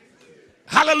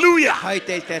 Hallelujah.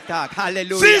 Heute ist der Tag.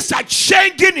 Halleluja. Things are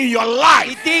changing in your Die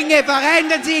life Dinge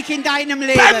verändern sich in deinem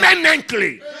Leben.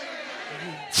 permanently.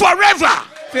 Forever.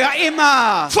 Für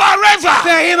immer. Forever.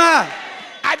 Für immer.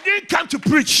 I didn't come to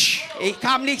preach. Ich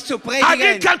kam nicht zu I didn't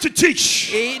predigen, come to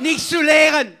teach. nicht zu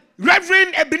lehren.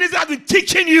 Reverend Ebenezer has been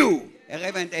teaching you.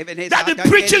 Reverend Ebenezer That hat the euch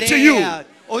preaching to you. gelehrt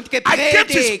und I came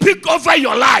to gepredigt. speak over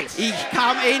your life. Ich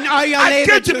kam in euer I came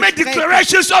Leben to zu make sprechen.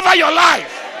 declarations over your life.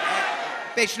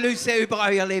 Beschlüsse über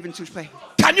euer Leben zu sprechen.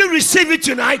 Can you receive it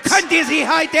tonight? Könnt ihr sie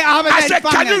heute Abend I said,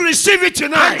 can you empfangen? receive it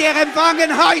Könnt tonight? ihr empfangen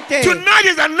heute? Tonight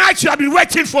is the night you have been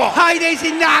waiting for. Heute ist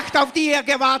die Nacht, auf die ihr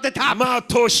gewartet habt.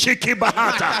 Mato Shiki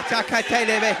Bahata.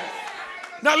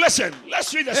 Now listen,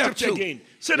 let's read the Hört scripture zu. again.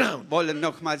 Sit down. Wir wollen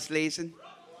nochmals lesen.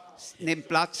 Nehmt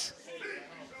Platz.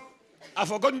 I've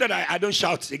forgotten that I don't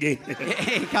shout again.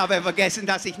 Ich habe vergessen,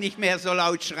 dass ich nicht mehr so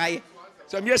laut schreie.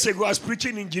 Some years ago, I was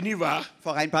preaching in Geneva,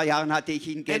 Vor ein paar Jahren hatte ich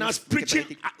in and I was Genf preaching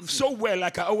gepredigt. so well,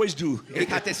 like I always do. Ich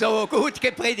hatte so gut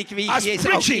gepredigt, wie I was ich es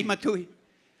auch preaching. immer tue.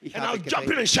 Ich And I habe was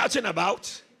jumping and gepredigt. shouting about.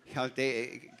 Ich hatte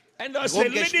And there was a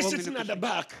lady rumgesprungen sitting at the und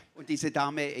back. und diese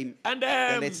Dame in And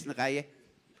der letzten Reihe.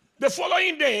 the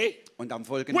following day, Und am when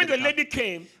folgenden the Tag, lady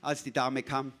came, als die Dame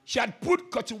kam, she had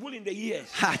put cotton wool in the ears.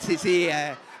 hat sie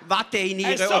Watte in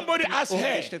And ihre somebody Ohren asked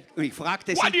her, gesteckt. Und ich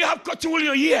fragte Why do sie, you have cotton wool in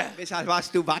your ear? weshalb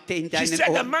hast du Watte in She deinen said,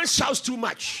 the Ohren? man shouts too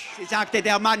much. Sie sagte,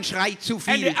 der Mann schreit zu And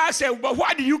they viel. asked her, but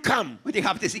why do you come? Und ich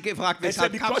habe sie gefragt, They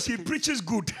said, weshalb because kamst he du? preaches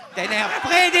good. Denn er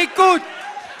predigt gut.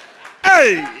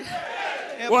 Hey,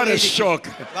 Er what a predigt shock.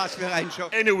 gut. Was für ein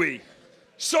Schock. Anyway,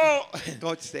 so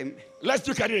Trotzdem, let's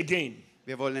look at it again.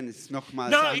 wir wollen es nochmals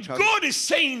Now, anschauen. God is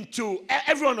saying to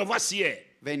every one of us here,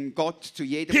 Wenn Gott zu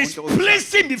jedem He's unter uns sagt,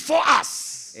 placing before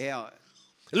us er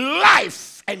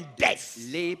life and death,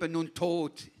 Leben und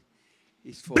Tod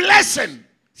ist vor blessing. uns.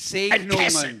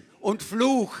 Segnungen und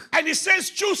Fluch. And He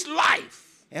says, choose life.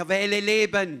 Er wähle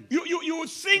Leben. You would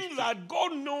think that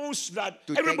God knows that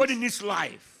Du everybody denkst- needs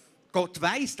life. Gott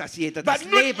weiß, dass jeder But das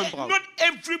Leben braucht. not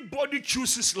everybody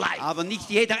chooses life. Aber nicht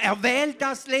jeder erwählt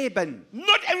das Leben.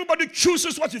 Not everybody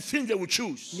chooses what you think they will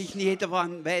choose. Nicht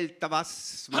jedermann wählt,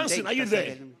 was man Hanson, denkt, are you dass er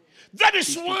there? wählen. That is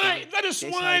Bist du why. da? That is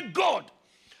why Deshalb- God.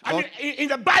 I mean, Gott- in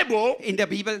the Bible, In der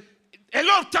Bibel, a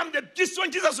lot of times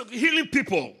when Jesus was healing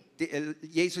people,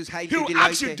 Jesus He heilte will die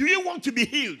ask you, Leute. do you want to be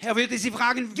healed? Er würde sie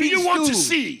fragen, Do you want to willst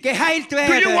see? du geheilt Do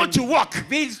you want to werden? walk?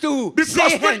 Willst du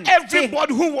Because sehen? not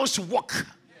everybody who wants to walk.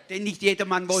 Denn nicht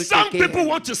jedermann wollte Some people gehen.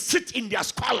 want to sit in their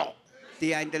squalor.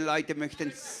 Die einen Leute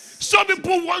möchten, Some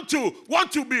people want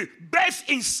to be birthed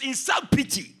in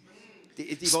self-pity.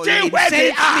 die Stay wollen im where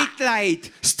they are.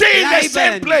 Selbstmitleid Stay in the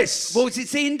same bleiben, place. wo sie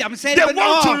sind, am They selben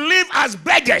want to Ort, live as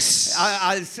beggars.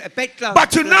 als Bettler.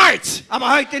 But tonight, Aber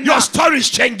heute your Nacht story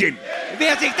is changing.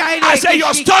 wird sich deine I say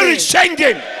your story is Geschichte,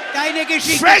 changing. deine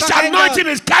Geschichte Fresh verändern. anointing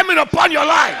is coming upon your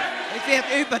life. Es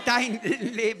wird über dein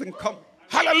Leben kommen.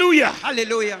 Hallelujah.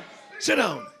 Halleluja. Sit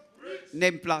down.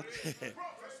 Nimm Platz.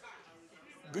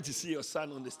 Good to see your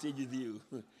son on the stage with you.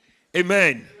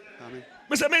 Amen. Amen.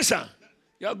 Mr. Mensah,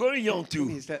 you are going young too.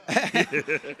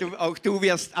 Auch du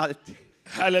wirst alt.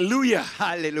 Hallelujah.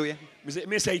 Halleluja. Mr.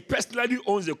 Mensah, he personally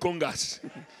owns the congas.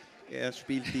 Er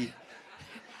spielt die.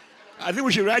 I think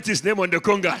we should write his name on the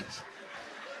congas.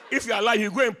 If you are alive,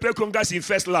 you go and play congas in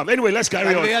First Love. Anyway, let's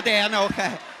carry Dann on. würde er noch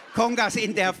Kongas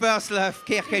in der First Love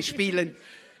Kirche spielen.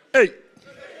 Hey,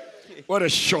 what a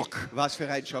shock. Was für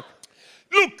ein Schock.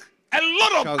 Look, a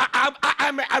lot of Schau.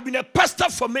 I've been a pastor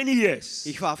for many years.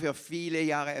 Ich war für viele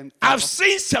Jahre ein I've Pfarrer.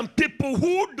 seen some people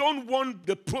who don't want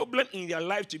the problem in their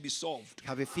life to be solved Ich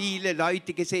habe viele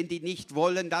Leute gesehen, die nicht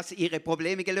wollen, dass ihre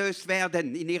Probleme gelöst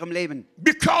werden in ihrem Leben.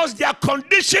 because their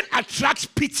condition attracts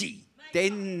pity.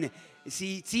 Denn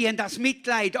sie ziehen das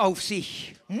Mitleid auf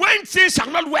sich. When things are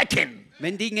not working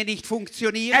Wenn Dinge nicht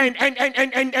funktionieren,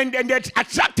 and they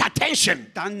attract attention,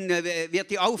 dann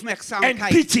wird die Aufmerksamkeit And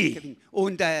pity.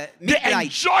 und they Mitleid.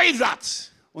 enjoy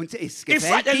that. Und es In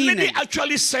fact, gefällt a lady ihnen.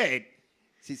 actually said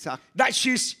Sie sagt, that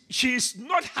she's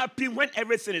not happy when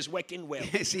everything is working well.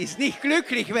 sie ist nicht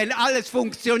glücklich, wenn alles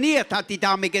funktioniert, hat die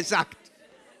Dame gesagt.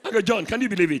 Okay, John, can you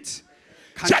believe it?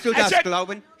 Kannst du I das said,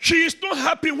 glauben? she is not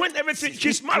happy when everything.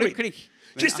 She's nicht married. glücklich.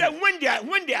 She Wenn said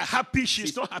when they are happy,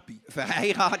 she's not happy.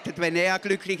 Verheiratet, wenn er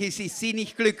glücklich ist, ist sie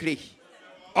nicht glücklich.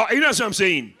 Oh, you know what I'm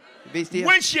saying? Wisst ihr?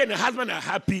 When she and her husband are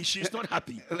happy, she's not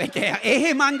happy. Wenn der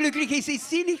Ehemann glücklich ist, ist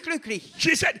sie nicht glücklich.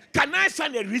 She said, "Can I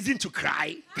find a reason to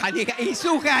cry? Ich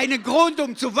suche einen Grund,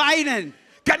 um zu weinen.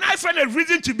 Can I find a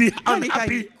reason to be Kann ich einen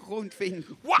unhappy? Grund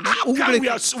finden? How come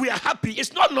Unglücklich. we are happy?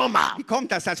 It's not normal." Wie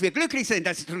kommt das, dass wir glücklich sind?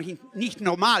 Das ist doch nicht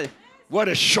normal. What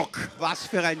a shock! Was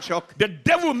für ein Schock. The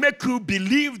devil make you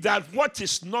believe that what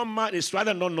is normal is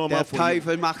rather not normal Der for you.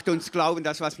 Teufel macht uns glauben,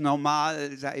 dass was normal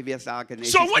sei. Wir sagen,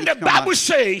 es So ist when nicht the normal. Bible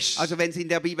says, Also wenn es in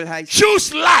der Bibel heißt,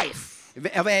 "Choose life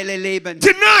erwähle Leben,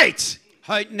 tonight,"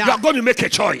 heute you are Nacht, going to make a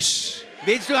choice.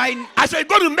 willst du I said, "You're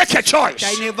going to make a choice.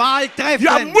 deine Wahl You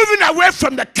are treffen, moving away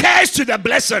from the curse to the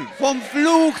blessing. vom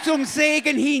Fluch zum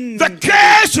Segen hin. The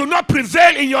curse will not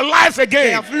prevail in your life Der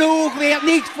again. Fluch wird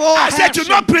nicht I said, "To vorherrschen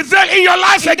not prevail in your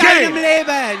life in deinem again."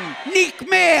 Leben. Nicht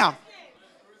mehr.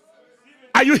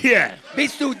 Are you here?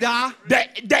 Bist du da?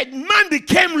 The man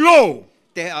became low.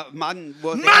 Der Mann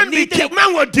wurde Man niedrig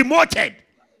was demoted.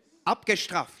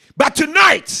 abgestraft. But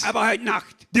tonight, Aber heute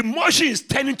Nacht demotion is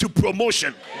turning to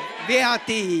promotion. wird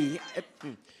die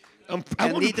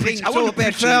I want to preach. Erniedrigung I want zur to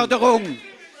preach to you. Beförderung.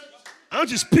 I want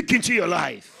to speak into your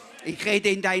life. Ich rede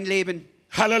in dein Leben.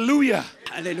 Hallelujah.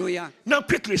 Halleluja. Now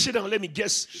quickly sit down. Let me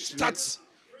just start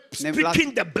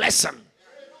speaking the blessing.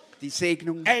 Die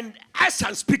Segnung. And as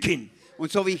I'm speaking,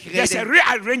 Und so wie ich there's a rede,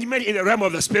 rearrangement in the realm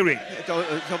of the spirit.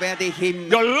 so werde ich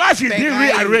im Your life is being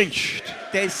Bereich rearranged.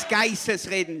 des Geistes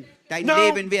reden. Dein Now,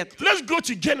 Leben wird let's go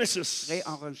to Genesis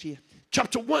rearrangiert.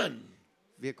 chapter 1.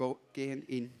 Wir gehen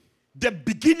in The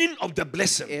beginning of the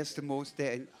blessing. 1. Mose,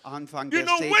 den Anfang You der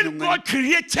know, when Segnungen. God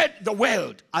created the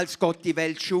world, Als Gott die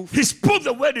Welt schuf, He spoke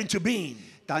the word into being.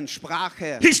 dann sprach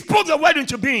er He spoke the word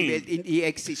into die being. Welt in die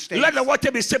Existenz. Let the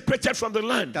water be separated from the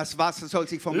land. Das Wasser soll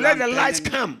sich vom Let Land the lights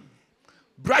trennen. come.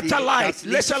 Brighter light, Das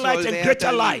Licht lesser soll light, and greater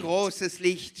werden, light. großes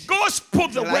Licht. God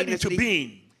spoke the word Kleines into Licht.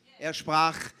 being. Er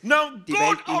sprach, Now, die God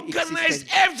Welt in organized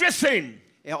Existenz. everything.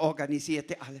 Er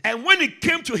organisierte alles. And when it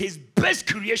came to His best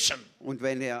creation, Und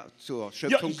wenn er zur yeah,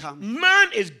 Schöpfung kam,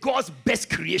 man is God's best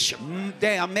creation.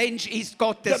 der Mensch ist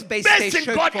Gottes The beste best thing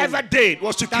God ever Schöpfung. did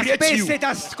was to Das create Beste, you.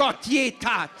 das Gott je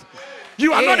tat.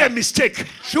 You are not Er a mistake.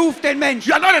 schuf den Menschen.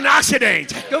 You are not an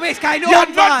accident. Du bist kein You are not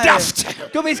Unfall. daft.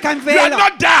 Du bist kein You are Fehler.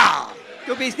 not dull.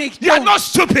 Du bist nicht You are dumm. not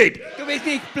stupid. Du bist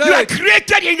nicht You are blöd.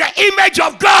 created in the image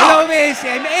of Du God. bist im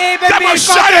Come on, Ebenbild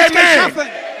shout Gottes amen. geschaffen.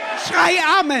 Schrei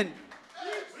Amen.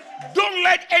 Don't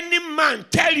let any man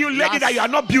tell you, lady, Lass- that you are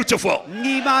not beautiful.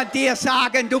 Niemand dir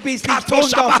sagen, du bist nicht Kato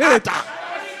wunderhübsch. Shabahata.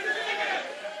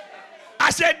 I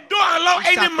said, don't allow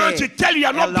Ich any man to sagte, tell you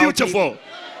are not erlaub beautiful.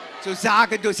 Zu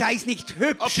sagen, du seist nicht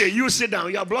hübsch. Okay, you sit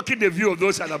down. You are blocking the view of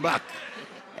those at the back.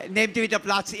 Nehmt wieder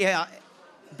Platz, ihr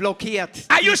blockiert.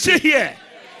 Are you still here?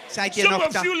 Seid ihr Some noch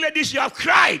of da? you ladies, you have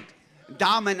cried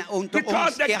Damen unter because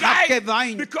uns, the ihr habt guy,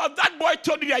 geweint, because that boy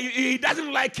told you that he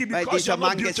doesn't like you weil because dieser you're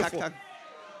not Mann gesagt beautiful. hat,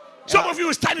 Some of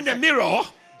you stand in the mirror.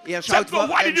 ihr Say, schaut "God,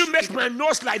 why did you vor, make my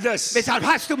nose like this? weshalb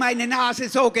hast du meine Nase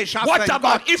so geschaffen, What about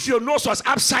Gott? if your nose was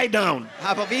upside down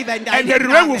Aber wie wenn and deine the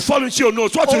rain will Nase fall into your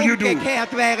nose? What will you do?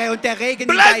 umgekehrt wäre und der Regen in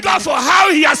Bless deine God for how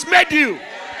He has made you.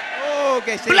 Oh,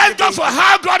 Bless gesegnet God bist, for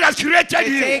how God has created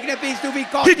you. gesegnet bist du, wie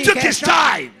Gott He dich took His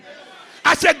erschaffen. time.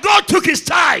 I said, God took His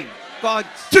time Gott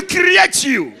to create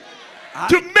you,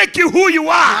 to make you who you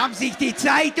are. nahm sich die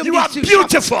Zeit, um You are dich zu schaffen.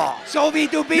 beautiful. So wie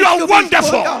du bist, You are du bist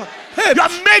wonderful. wunderhübsch. You are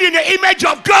made in the image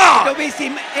of Du God. bist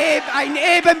ein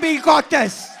Ebenbild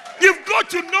Gottes. You've got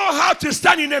to know how to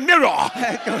stand in the mirror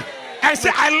Du and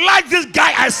say, I like this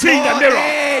guy I see in the vor mirror.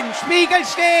 den Spiegel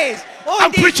stehst. I'm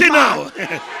Und ich preaching mag now.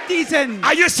 diesen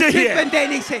Are you still here? Typen,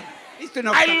 den ich sehe. Bist du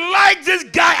noch I da? like this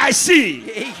guy I see.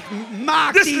 Ich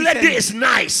mag This lady diesen, is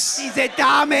nice. diese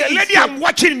Dame. The lady ist I'm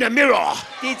watching in the mirror.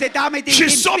 diese Dame, die ich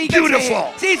She's im so Spiegel beautiful.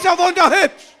 sehe. Sie ist so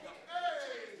wunderhübsch.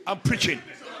 I'm preaching.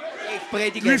 Ich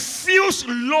predige. Refuse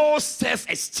low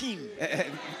self-esteem.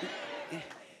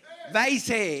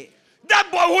 Weise, That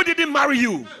boy who didn't marry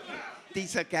you,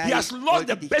 dieser he has Geist. lost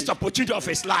the wollte dich best nicht. opportunity of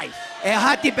his life.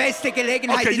 Hat die beste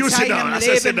Gelegenheit Okay, you in sit down. seinem I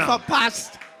said sit Leben down.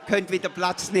 verpasst. Könnt wieder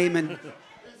Platz nehmen.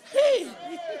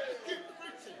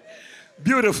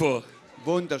 Beautiful.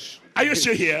 Wunderschön. Are you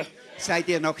still here? Seid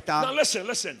ihr noch Now da?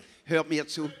 listen. Hört mir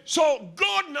zu. So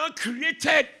God now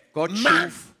created Gott man,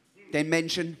 schuf den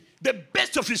Menschen, the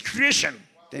best of his creation.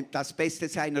 das Beste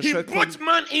seiner He Schöpfung. brought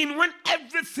man in when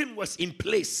everything was in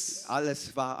place.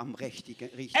 Alles war am richtigen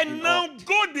And now Ort.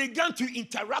 God began to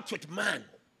interact with man.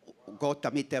 Gott,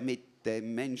 damit mit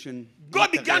dem Menschen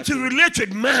God began to interagiert, relate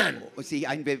with man. sie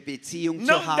eine Beziehung zu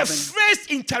Now the haben. first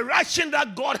interaction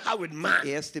that God had with man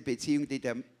Erste Beziehung, die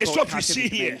der It's Gott what we hatte see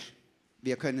mit here. Menschen.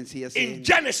 Wir können es hier in sehen.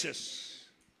 Genesis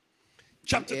Im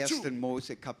chapter 1. 2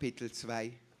 Mose Kapitel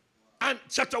 2, and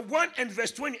chapter 1 and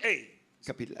verse 28.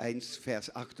 Kapitel 1, Vers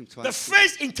The 28.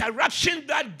 first interaction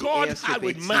that God Erste had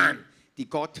with Beziehung, man. die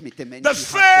Gott mit dem The Menschen hatte.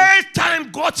 first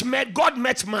time God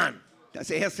met man. Das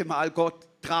erste Mal Gott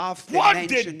traf den What Menschen.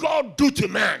 did God do to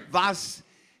man? Was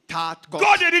tat Gott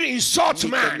God didn't insult mit dem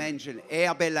man. Menschen?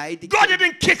 Er beleidigte God ihn.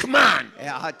 didn't kick man.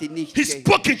 Hat ihn nicht He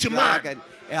spoke into man. geschlagen.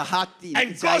 hat ihn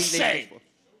And sein God said, Leben.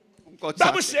 Und Gott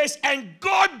Bible sagte, says, and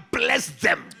God blessed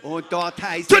them. und dort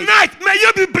heißt es, Tonight, may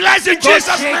you be blessed in Gott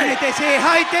Jesus' name. segnete sie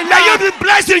heute May you Nacht. be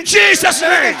blessed in Jesus'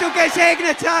 name. Mögest du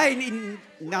gesegnet sein im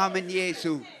Namen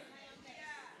Jesu.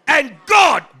 And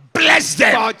God blessed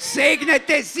them. Gott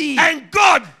segnete sie. And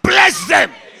God blessed them.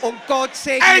 Und Gott And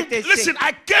segnete listen, sie.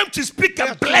 I came to speak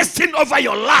a blessing over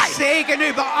your life. Segen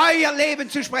über euer Leben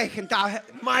zu sprechen.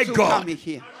 My Dazu God. kam ich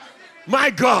hier.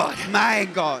 My God.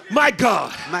 Mein Gott. My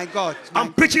God. Mein Gott.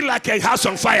 I'm preaching like a house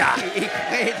on fire. Ich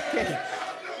predige.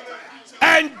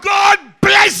 And God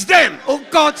blessed them. Und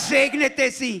Gott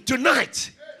segnete sie.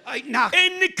 Tonight, Heute Nacht.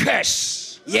 any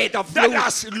curse Jeder that Fluch,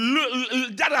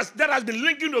 has been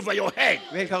linking over your head.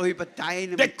 welcher über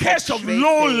deinem The curse of Kopf schwebte,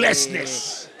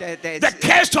 lawlessness. der The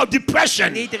curse of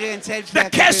depression. niedrigen The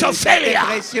curse of Selbstwertgefühls, der failure.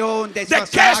 Depression, des The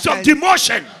curse of Versagens,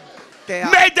 demotion. der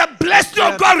May the blessing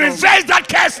of God reverse that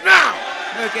curse now.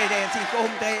 möge der sich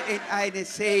umdrehen in eine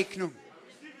Segnung.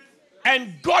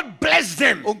 And God blessed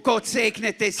them. Und Gott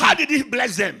segnete sie. How did he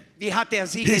bless them? Wie hat er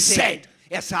sie He gesegnet? said,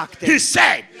 Er sagte, He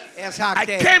said, er I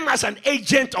sagte, came as an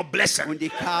agent of blessing. und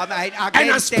ich kam ein And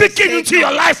I'm Agent der speaking into your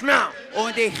Segnung. life now.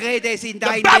 Und ich rede es in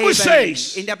dein Bible Leben.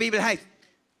 says- In der Bibel heißt,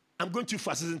 I'm going too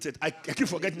fast, isn't it? I keep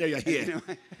forgetting that you're here.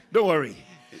 Don't worry.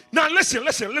 Now listen,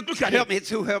 look at hört it. mir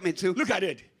zu, hört mir zu. Look at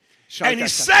it. Schaut And he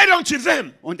das an. said unto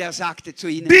them, Und er sagte zu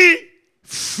ihnen, be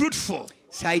fruitful.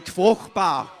 seid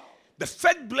fruchtbar. The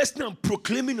first blessing I'm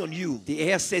proclaiming on you Die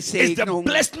erste is the Segnung,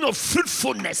 blessing of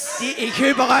fruitfulness. die ich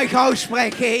über euch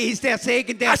ausspreche, ist der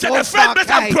Segen der I said the first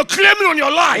blessing I'm Fruchtbarkeit. proclaiming on your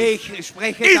life Ich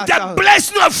spreche is das the aus.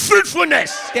 blessing of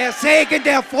fruitfulness. Der Segen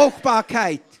der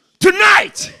Fruchtbarkeit.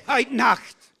 Tonight, Heute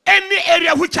Nacht. any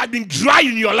area which had been dry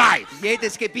in your life,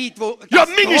 Jedes Gebiet, wo Your das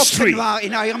ministry, trocken war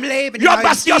in eurem Leben, in your eurem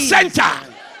your Dienst, center,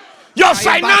 your Euer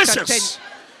finances, Bastard-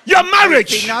 your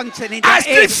marriage, Finanzen in I der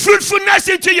speak Ehe. fruitfulness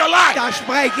into your life. Da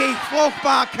spreche ich Be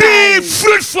Fruchtbarkeit.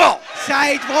 fruitful.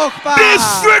 Seid fruchtbar. Be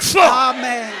fruitful.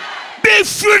 Amen. Be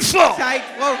fruitful. Seid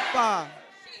fruchtbar.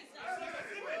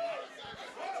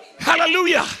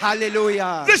 Hallelujah.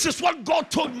 Halleluja. This is what God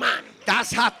told man.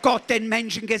 Das hat Gott den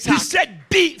Menschen He gesagt. said,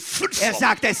 be Er fruitful.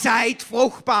 sagte, seid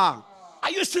fruchtbar. Are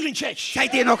you still in church?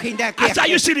 Seid ihr noch in der I said, are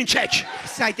you Kirche? still in church?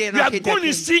 Seid ihr We noch are in der going to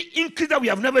Kirche? see increase that we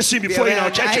have never seen Wir before in our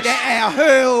werden churches. eine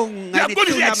Erhöhung, We are eine going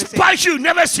to see Zunahme sehen, expansion you've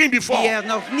never seen die before. ihr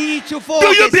noch nie zuvor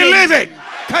Do you gesehen believe habt. it?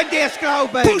 Könnt ihr es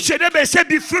glauben? Push your neighbor and say,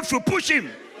 be fruitful. Push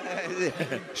him.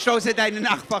 Stoße deinen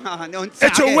Nachbarn an und It will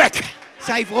sage, work.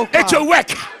 sei fruchtbar. It will work.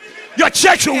 Your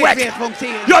church will Es work. wird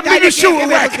funktionieren. Your Deine ministry Kirche will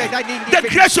wird work. funktionieren. The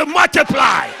grace will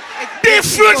multiply. Be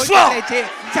fruitful.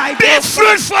 Sei Be fruchtbar.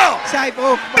 fruitful. Sei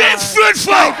fruchtbar. Be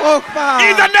fruitful. Sei fruchtbar.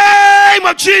 In the name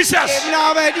of Jesus. Im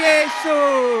Namen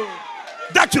Jesu.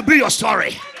 That will be your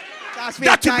story. Das wird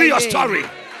That will be your deine- story.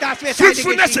 Das wird deine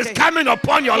Fruitfulness is Geschichte. coming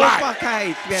upon your life.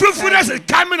 Fruchtbarkeit wird Fruitfulness sein. is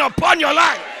coming upon your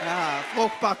life. Ja,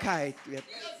 Fruchtbarkeit wird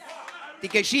die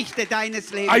Geschichte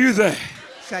deines Are Lebens. you there?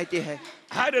 Seid ihr?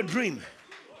 I had a dream.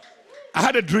 I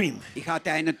had a dream. Ich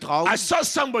hatte einen Traum. I saw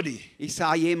somebody Ich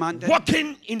sah jemanden,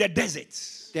 walking in the desert.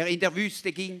 der in der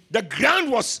Wüste ging. The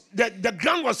ground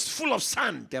was full of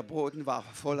sand. Der Boden war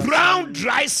voller Brown, Sand,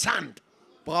 dry sand.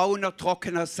 brauner,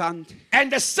 trockener Sand.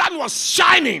 And the sun was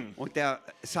shining. Und der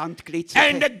Sand And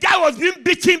glitzerte. the guy was being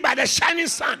beaten by the shining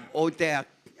sun. Und der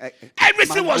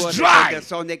Everything Mann was wurde dry. von der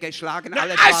Sonne geschlagen. Now,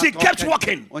 Alles as war he kept trocken.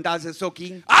 walking, Und als es so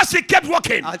ging, as he kept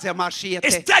walking, als er it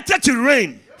marschierte, started to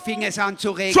rain. fing es an zu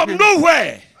From regnen.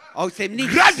 nowhere, Aus dem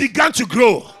Nichts. grass began to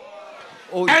grow.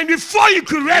 Und And before you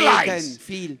could Regen realize,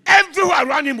 fiel. everywhere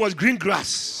around him was green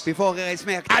grass. Bevor er es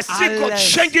merkte, I see God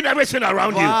alles changing everything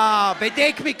around you. war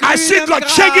bedeckt mit I see grünem God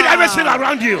Gras. changing everything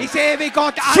around you. Ich sehe, wie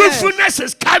Gott alles Fruitfulness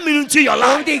is coming into your und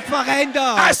life. dich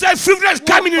verändert. I said, fruitfulness is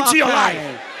coming into your life.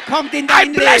 Kommt in I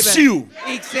dein bless Leben. you.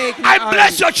 Ich segne I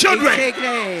bless euch. your children. Ich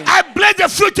segne I bless the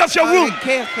fruit of your eure womb.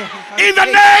 Kirche. In the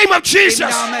name of Im Jesus,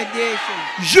 Namen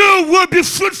Jesu. you will be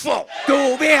fruitful.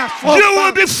 Du wirst You will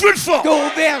fruchtbar. be fruitful.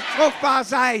 Du wirst fruchtbar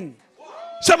sein.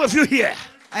 Some of you here,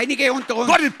 Einige unter uns,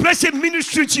 God is placing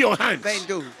ministry into your hands. wenn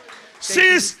du,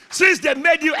 Since they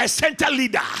made you a center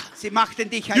leader, sie machten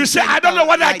dich ein you say, I don't know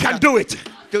whether I can do it.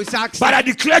 Du sagst, But I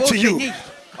declare to wusste you, nicht,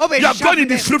 ob ich you are es going to schaffen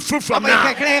be werde. fruitful from Aber ich now.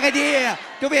 erkläre dir,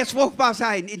 du wirst fruchtbar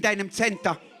sein in deinem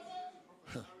Center.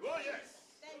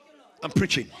 I'm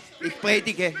preaching. Ich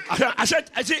predige. I said,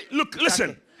 look,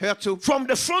 listen. Hör zu, From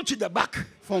the front to the back,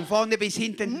 von vorne bis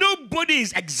hinten. nobody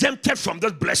is exempted from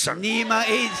this blessing. Niemand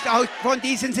ist von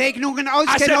diesen Segnungen I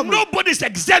said, ausgenommen. nobody is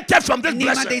exempted from this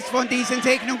Niemand blessing. ist von diesen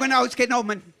Segnungen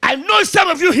ausgenommen. I know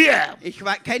some of you here, Ich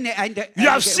kenne einige you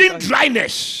have seen unter euch.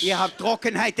 dryness. Ihr habt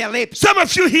Trockenheit erlebt. Some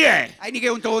of you here,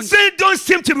 Einige unter uns things don't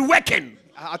seem to be working.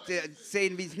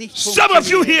 sehen, wie es nicht Some of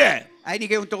you funktioniert. here,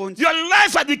 Einige unter uns your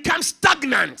life has become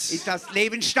stagnant. ist das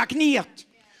Leben stagniert.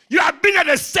 You have been at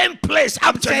the same place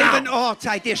up Am to selben now. Ort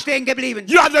seid ihr stehen geblieben.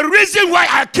 You are the reason why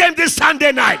I came this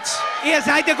Sunday night. Ihr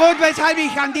seid der Grund, weshalb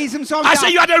ich an diesem I Sonntag,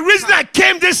 said, you are the reason I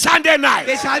came this Sunday night.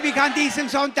 weshalb ich an diesem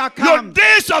Sonntag Your kam.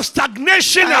 days of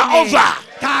stagnation are Deine over.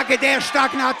 Tage der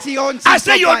Stagnation I sind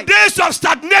said, your vorbei. days of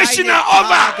stagnation Deine are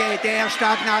over. Tage der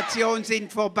Stagnation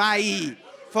sind vorbei.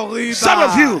 Vorüber. Some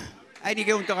of you,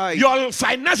 Einige unter euch. your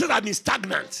finances have been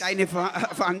stagnant. Deine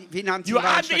Finanzen You waren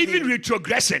are even stagniert.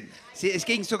 retrogressing. Es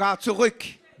ging sogar zurück.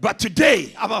 But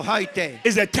today Aber heute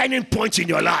is a turning point in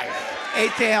your life.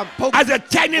 ist der Punkt, as a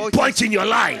turning wo point sich in your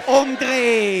life.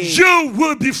 umdreht. You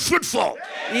will be fruitful.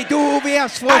 Du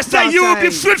wirst I fruchtbar said you will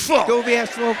be sein. fruitful. Du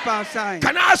wirst fruchtbar sein.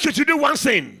 Can I ask you to do one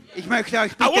thing? Ich möchte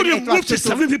euch I want you bitten, to move etwas to zu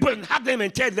tun. 7 people and hug them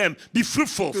and tell them, be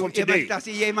fruitful from Ihr today. möchtet, dass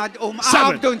ihr jemand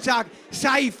umarmt 7. und sagt,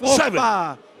 sei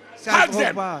fruchtbar. Sei Hug them.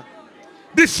 fruchtbar.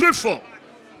 Be fruitful.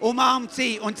 Umarmt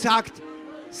sie und sagt,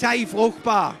 sei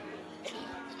fruchtbar.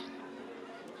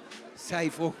 Sei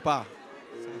fruchtbar.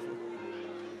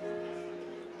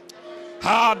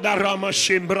 Hadarama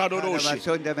Shimbradodoshi.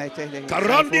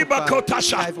 Karandi Sei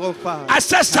Bakotasha. fruchtbar. I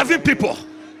said 7 people.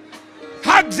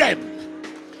 Hug them.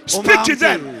 Speak to Umarmt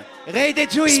them. sie. Rede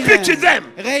zu ihnen. Speak to them.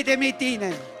 Rede mit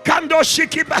ihnen. Kando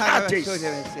Shiki Bahatis.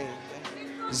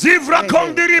 Zivra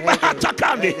Kondiri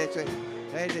Bahatakandi.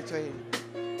 Rede zu ihnen.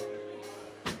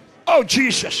 Oh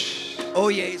Jesus. Oh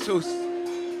Jesus.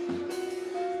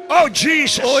 Oh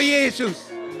Jesus. Oh Jesus.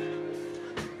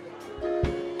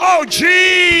 Oh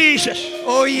Jesus.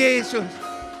 Oh Jesus.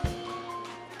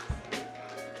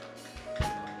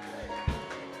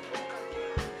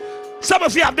 Some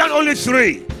of you have done only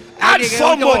 3. Add Einige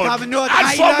 4 unter more. uns haben nur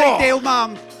Add 3 4 Leute more.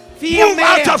 umarmt. 4 Move mehr.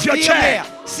 out of your 4 chair. mehr.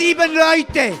 7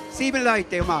 Leute. 7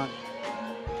 Leute umarmt.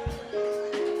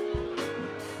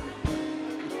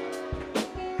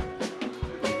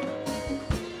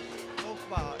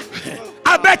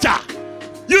 Alberta,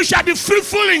 you shall be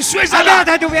fruitful in Switzerland.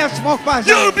 Alberta, du wirst fruchtbar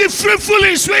You will sein. be fruitful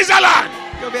in Switzerland.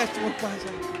 Du wirst fruchtbar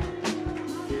sein.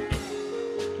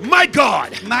 My God.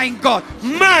 Mein Gott.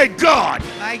 My God.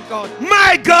 Mein Gott.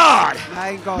 My God.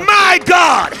 Mein Gott. My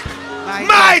God. Mein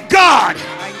My God.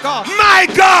 Mein Gott. My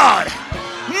God.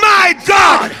 My God.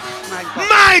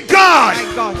 Mein Gott. My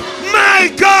God.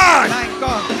 Mein Gott. My God. Mein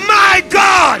Gott. My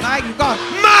God. Mein Gott.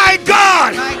 My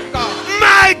God.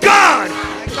 Mein Gott.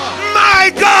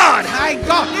 My God. Mein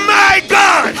Gott. My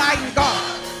God. Mein Gott.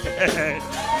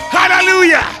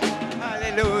 Hallelujah.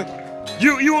 Halleluja.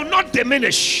 You will not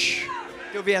diminish.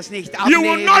 Du wirst nicht You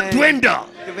will not abnehmen. dwindle.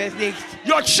 Du wirst nicht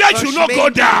Your church will not go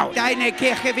verschwinden. down. Deine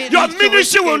Kirche wird Your nicht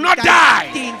ministry will zurückgehen. not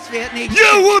Dein die. Dienst wird nicht.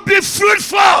 You will be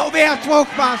fruitful. Du wirst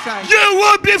fruchtbar sein. You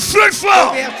will be Du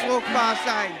fruitful. wirst fruchtbar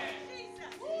sein.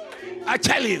 I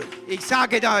tell you, Ich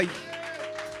sage euch,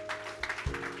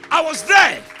 I was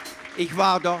there. ich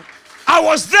war dort. I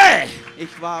was there Ich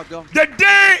war dort. the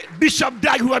day Bishop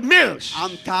Dagwood Mills.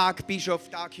 Am Tag Bischof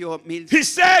Dagwood Mills He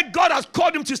said God has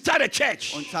called him to start a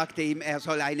church. und sagte ihm, er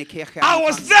soll eine Kirche I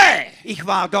was anfangen. there Ich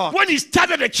war dort, when he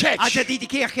started a als church er die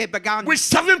Kirche begann with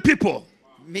 7 people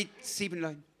mit 7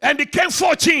 Leuten. and became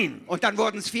 14 Und dann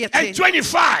wurden es and 14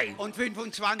 25 und and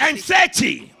 25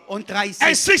 30 und and 30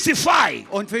 65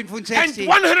 und and 65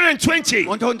 120.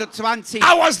 und 120.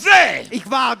 I was there Ich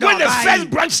war when the dabei, first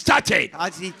branch started.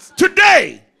 als die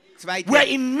Today, zweite. we're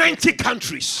in 90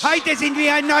 countries. Heute sind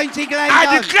wir in 90 I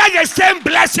Ländern. declare the same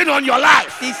blessing on your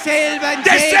life. Dieselben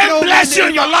The same blessing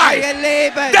in your life. Ihr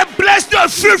Leben. The blessing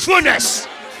of fruitfulness.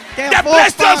 Der The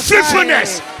blessing of Fruchtbarkeit.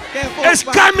 fruitfulness Der is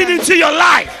coming Fruchtbarkeit into your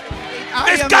life.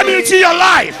 in It's eurem coming Leben. into your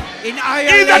life. In eurem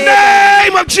In the Leben.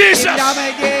 name of Im Jesus.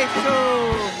 Namen Jesu.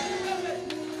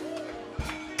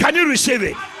 Can you receive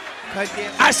it? Könnt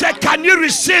ihr, I said, can you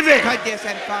receive it? könnt ihr es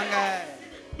empfangen?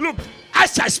 Look,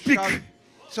 as I speak,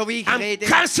 So wie ich I'm rede,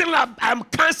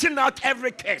 canceling out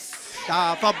every curse.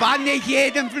 da verbanne ich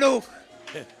jeden Fluch.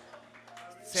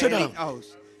 Sit Zähl down. ihn aus.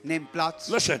 Nimm Platz.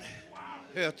 Listen,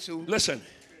 Hör zu. listen.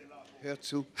 Hör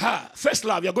zu. First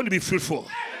love, you're going to be fruitful.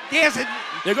 Der sind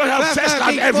You're going to have first love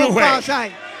wirklich everywhere. fruchtbar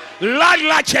sein.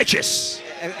 Large churches.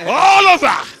 All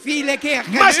over. Viele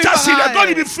Kirchen Master seed, you're going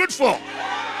to be überall. fruitful.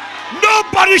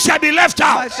 Nobody shall be left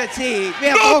out. Master Seed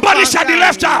wird Nobody fruchtbar shall be sein.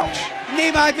 left out.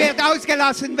 Niemand wird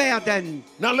ausgelassen werden.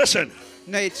 Now listen.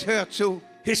 Na, jetzt hör zu.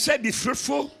 He said, be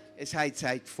fruitful Es heißt,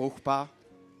 seid fruchtbar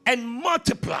and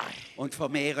multiply. und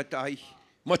vermehret euch.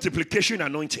 Multiplication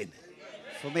anointing.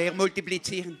 Vermehren,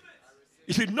 multiplizieren.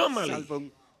 You see, normally,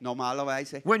 Salbung.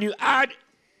 Normalerweise. when you add,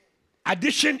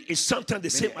 addition is sometimes the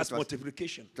same Wenn as etwas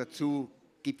multiplication. Dazu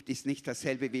gibt es nicht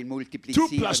dasselbe wie 2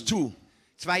 multiplizieren. plus 2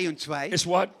 2 und 2 is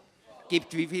what?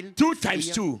 gibt wie viel? 2 times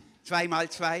 4. 2. 2 mal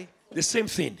 2 The same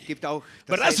thing. gibt auch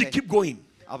But as you dasselbe. keep going,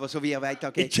 Aber so wie er it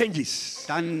weitergeht, changes.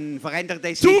 dann verändert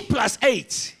es 2 sich. plus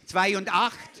 8. 2 und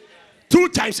 8. 2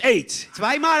 times 8.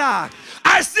 2 mal 8.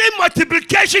 I see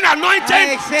multiplication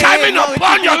anointing Ich sehe coming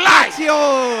upon your life.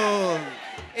 Multiplikation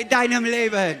in deinem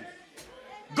Leben.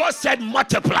 God said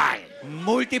multiply.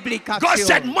 Multiplikation. God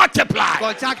said multiply.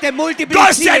 Gott sagte God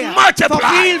multiplizieren. said multiply.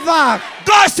 Vervielfach.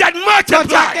 God said Gott sagte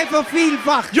multiply.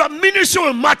 vervielfach. Your ministry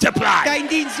will multiply. Dein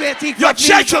Dienst wird sich Your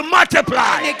church will vervielfachen.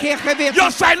 multiply. Deine Kirche wird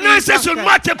Your sich finances will vervielfachen.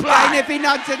 multiply. Deine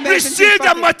Finanzen werden sich Receive the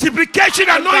vervielfachen. multiplication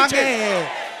anointing. Empfange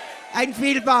Ein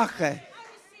Vielfache.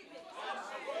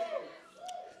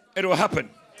 It will happen.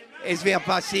 Es wird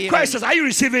passieren. Christ says, are you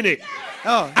receiving it?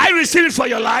 Oh, Are you receiving it for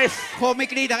your life?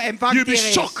 Mitglieder, empfangt You'll be ihr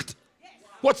es. shocked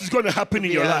what is going to happen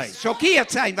in Du your wirst life. schockiert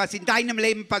sein, was in deinem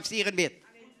Leben passieren wird.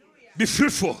 Be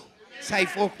fruitful, Sei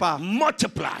fruchtbar.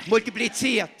 multiply,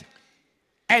 Multipliziert.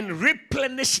 and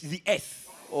replenish the earth.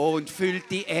 Und füllt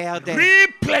die Erde.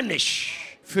 Replenish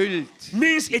Füllt.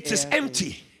 means it is Erde.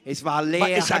 empty. Es war But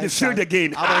leer. it shall be heißt filled das.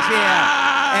 again. Aber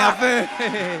es wird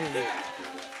erfüllt.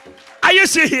 Are you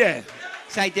still here?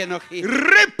 Seid ihr noch hier?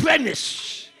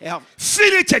 Replenish. Er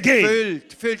Fill it again.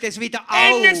 füllt es wieder auf.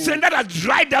 Anything that has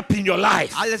dried up in your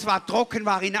life. Alles, was trocken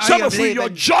war in Some eurem of you, your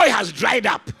Leben. joy has dried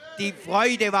up. Die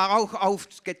Freude war auch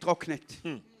aufgetrocknet.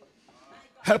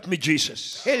 Help me,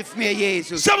 Jesus. Hilf mir,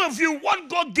 Jesus. Some of you, what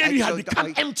God gave you has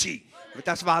become empty.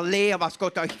 Das war leer, was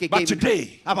Gott euch But gegeben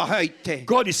today, hat. Aber heute,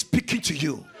 God is speaking to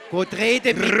you. Gott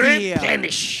redet mit dir.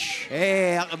 Replenish.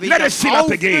 Er Let will it fill up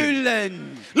again.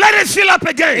 auffüllen. Let it fill up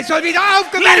again. Es soll wieder Let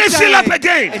aufgefüllt it fill sein. up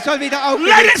again. Es soll wieder Let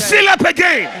aufgefüllt it fill sein. up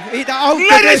again. Wieder Let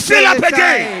aufgefüllt it fill up sein.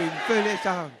 again. Fülle es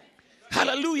auf.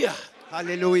 Hallelujah.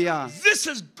 Halleluja. This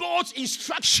is God's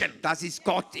instruction. Das ist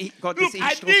Gottes Look,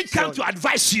 I didn't come to Instruktion.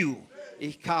 advise you.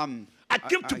 Ich kam I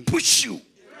came to push you.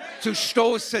 zu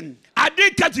stoßen, I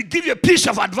didn't come to give you a piece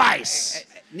of advice.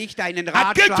 nicht einen I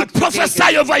came to Ratschlag zu prophesy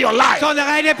geben, over your life. sondern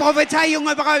eine Prophezeiung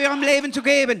über eurem Leben zu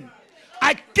geben,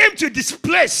 I came to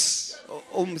displace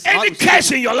um any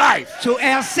curse in your life zu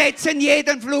ersetzen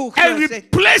jeden Fluch and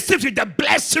replace it with the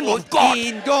blessing of und God.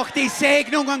 ihn durch die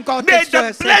Segnungen May Gottes zu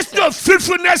the blessing ersetzen. of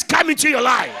fruitfulness come into your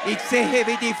life. Ich sehe,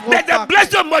 wie die May the Fruchtbarkeit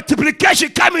blessing of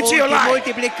multiplication come und into die your life.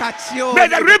 Multiplikation May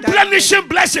the in deinem replenishing Leben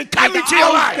blessing come into wieder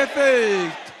your life.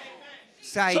 aufgefüllt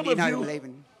sein Some of in eurem you-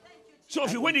 Leben. So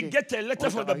if you, when you get a letter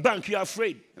from the bank, you're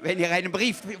afraid. Wenn ihr einen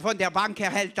Brief von der Bank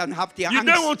erhält, dann habt ihr You don't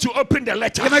Angst. want to open the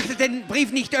letter Ihr möchtet den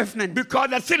Brief nicht öffnen, because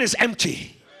the thing is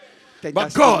empty. denn But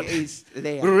das God Ding ist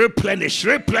leer. replenish,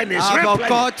 replenish, Aber replenish.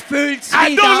 Gott füllt's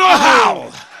I wieder don't know how.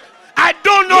 auf. I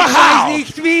don't know Ich weiß how.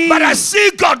 nicht wie. But I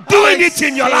see God doing Ich it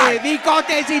in your sehe, life. wie Gott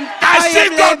es in I see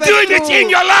deinem God doing Leben it in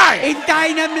tut. your life. In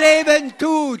deinem Leben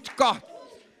tut Gott.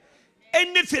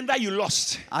 Anything that you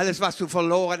lost Alles, was du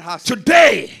verloren hast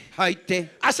today, heute,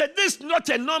 I said, this is not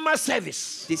a normal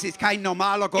service. das ist kein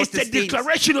normaler It's a Gottesdienst.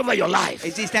 declaration over your life.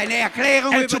 Es ist eine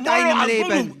Erklärung And über tomorrow deinem I'm Leben.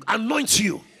 going to anoint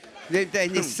you.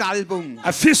 Eine Salbung.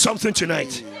 I feel something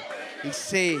tonight. Ich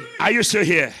sehe. Are you still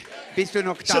here? Bist du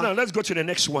noch So now da? let's go to the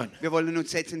next one. Wir wollen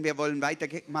uns setzen, wir wollen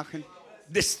weitermachen.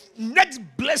 This next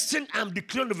blessing I'm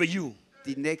declaring over you.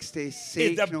 Die nächste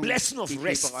the Segnung, blessing of die ich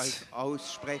rest. über euch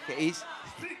ausspreche, ist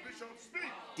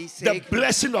die The Segnung,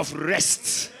 blessing of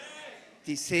rest.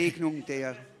 die Segnung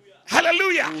der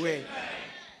Hallelujah. Ruhe.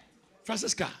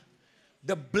 Francisca,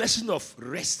 the blessing of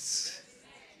rest.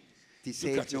 Die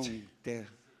Look at Segnung der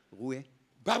Ruhe.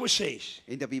 Bible says,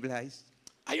 In der Bibel heißt,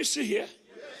 are you still here?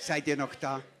 seid ihr noch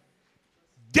da?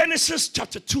 Genesis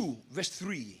chapter 2, verse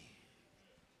 3.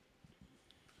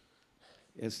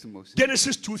 1. Mose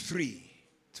Genesis 2, 3.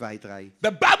 2, 3.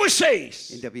 The Bible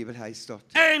says, In der Bibel heißt dort,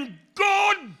 and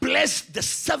God blessed the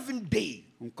seventh day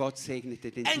und Gott segnete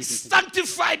den and 7.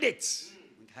 sanctified it,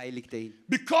 und heiligte ihn.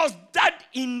 because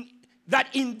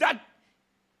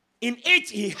in it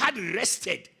he had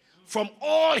rested from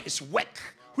all his work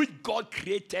which God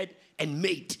created and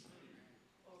made.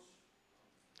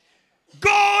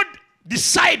 God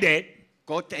decided,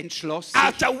 Gott entschloss sich,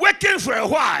 after working for a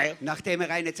while, nachdem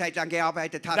eine Zeit lang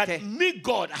gearbeitet that hatte, me,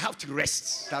 God, I have to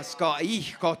rest. dass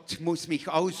Gott muss mich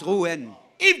ausruhen.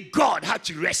 If God had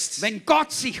to rest, Wenn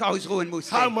Gott sich ausruhen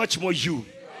musste, how much more you?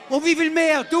 und wie viel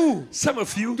mehr du Some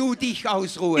of you, dich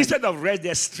ausruhen. instead of rest,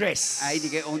 there's stress.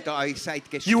 Einige unter euch seid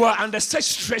gestresst. You are under such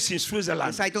stress in Ihr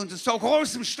Switzerland. seid unter so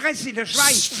großem Stress in der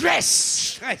Schweiz.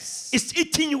 Stress Stress. is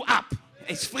eating you up.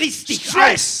 Es frisst dich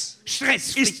Stress auf. Stress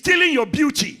is frisst. stealing your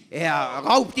beauty. Er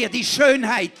raubt dir die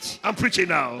Schönheit. I'm preaching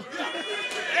now.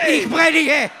 Ich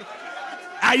predige.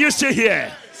 Are you still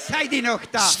here? Seid ihr noch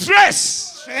da? Stress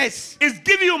Stress is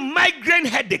giving you migraine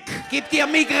headache. gibt dir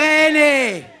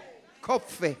Migräne.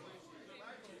 Kopfweh.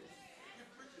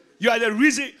 You are the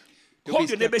reason. Du Hold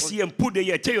bist your der neighbor Grund. here and put the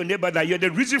here. Tell your neighbor that you're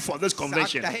the reason for this Sag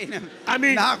convention. deinem I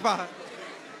mean, Nachbar.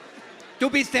 Du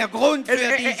bist der Grund Is,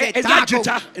 für diese is that Tagung.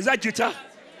 Jutta? Is that Jutta?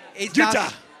 Ist Jutta.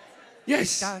 das?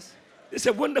 Yes. Das? It's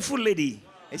a wonderful lady.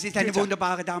 Es ist eine Jutta.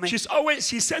 wunderbare Dame.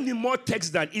 She sent me more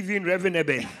texts than even Reverend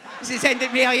Eben. Sie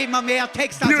sendet mir immer mehr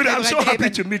Text als Dude, I'm so Reverend happy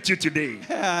Eben. to meet you today.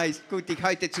 Ja, ist gut, dich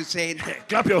heute zu sehen.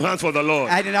 Clap your hands for the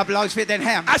Lord. Einen Applaus für den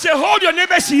Herrn. I said, hold your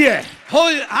neighbors here.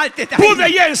 Haltet Pull the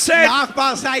deinen ear and say,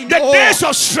 Nachbar sein the Ohr. days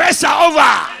of stress are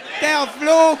over. Der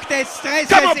Fluch des Stresses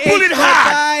Come on, pull it ist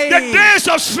hard. The vorbei. days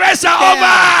of stress are Der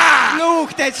over.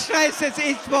 Fluch des Stresses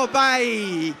ist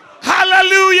vorbei.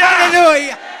 Hallelujah.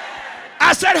 Halleluja.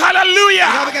 I said Ich habe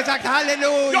hallelujah. gesagt, Your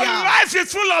Halleluja. life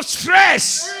is full of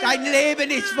stress. Dein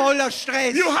Leben ist voller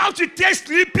Stress. You have to take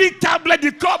sleeping tablet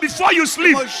before you Du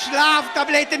sleep. musst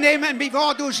Schlaftabletten nehmen,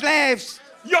 bevor du schläfst.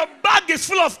 Your bag is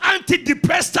full of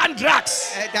antidepressant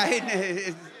drugs.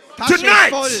 Deine Tasche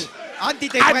Tonight, ist voll. I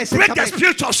break the Antidepressiva.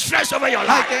 spirit of stress over your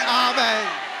life. Heute Abend.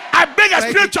 I break the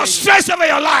spirit of stress over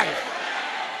your life.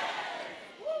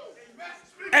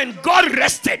 And God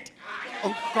rested.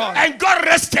 And God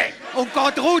rested. Und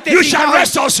Gott ruhte You sich shall aus.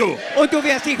 rest also. Und du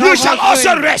wirst dich You auch shall also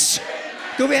ausruhen. rest.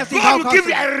 Du wirst dich God auch will give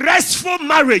you ausruhen. a restful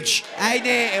marriage.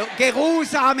 Eine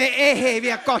geruhsame Ehe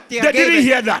wird Gott dir They didn't geben.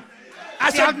 hear that. I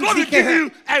Sie said, haben God will nicht give gehört.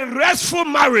 you a restful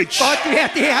marriage. Gott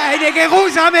wird dir eine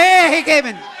geruhsame Ehe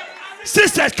geben.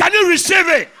 Sisters, can you receive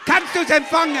it? Kannst du es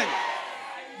empfangen?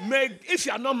 If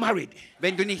you are not married,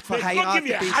 Wenn du nicht may God give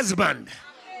you verheiratet a bist, husband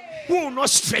who will not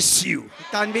stress you.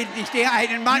 dann will ich dir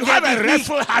einen Mann, You der have a dich nicht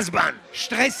restful husband.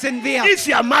 stressen wird. If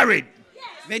you are married,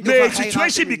 Wenn du the verheiratet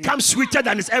situation bist, becomes sweeter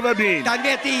than it's ever been. dann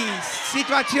wird die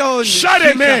Situation Shout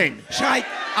sicher. amen. Schreit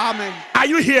Amen. Are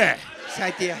you here?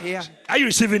 Seid ihr hier? Are you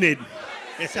receiving it?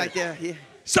 Seid ihr hier?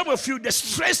 Some of you, the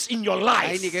stress in your life.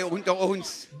 Einige unter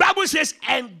uns. Bible says,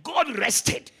 and God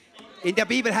rested. In der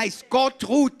Bibel heißt Gott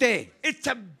ruhte. It's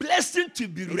a blessing to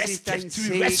be Es ist ein rested, to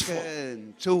be restful.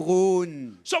 Segen, zu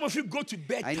ruhen. Some of you go to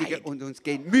bed Einige tired. unter uns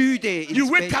gehen müde ins You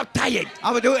wake Bett. up tired.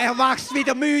 Aber du erwachst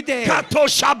wieder müde. Kato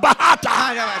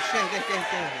Shabahata.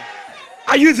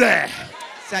 Are you there?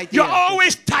 Seid You're ihr?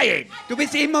 always tired. Du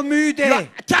bist immer You müde. are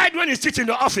tired when you sit in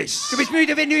the office. Du bist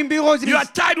müde, wenn du im Büro You are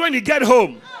sitzt. tired when you get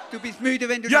home. Du bist müde,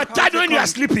 wenn du You are nach tired Hause when you are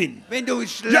kommst. sleeping. Wenn du are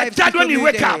schläfst, tired bist when du you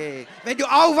wake up. müde. Wenn du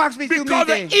aufwachst, bist du Because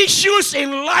müde. the issues in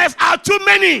life are too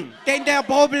many. Denn der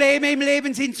Probleme im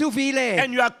Leben sind zu viele.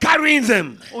 And you are carrying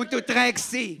them. Und du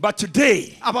trägst sie. But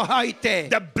today, Aber heute,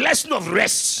 the blessing of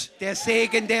rest, der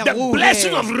Segen der the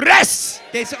blessing of Ruhe, rest,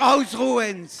 des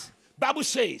Ausruhens. Bible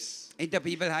says, In der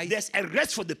Bibel heißt, there's a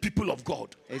rest for the people of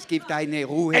God. es gibt eine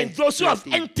Ruhe. And those who für have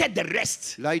die entered the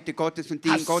rest Leute Gottes und die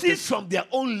have in ceased Gottes from their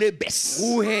own labors.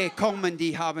 Ruhe kommen,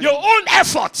 die haben Your own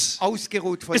efforts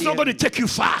ausgeruht von is not going to ihren take you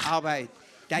far. Arbeit.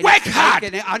 Deine Work hard.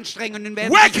 eigenen Anstrengungen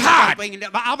werden Work dich hard. bringen.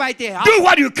 Aber arbeite hart. Do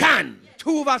what you can.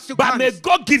 Tu, was du But may kannst.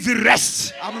 God give you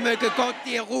rest. Aber möge Gott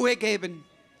dir Ruhe geben.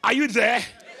 Are you there?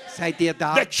 Seid ihr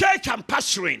da? The church I'm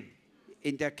pastoring,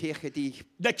 In der Kirche, die ich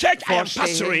the church I am vorstehe,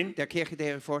 pastoring, der Kirche,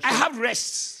 der ich I vorstehe, have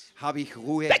rest. habe ich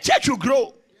Ruhe. The church will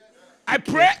grow. I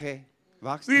pray, Kirche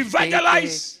wächst. we Ich bete,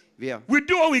 evangelize, wir we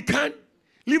do what we can,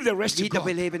 leave the rest to God.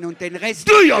 wiederbeleben und den Rest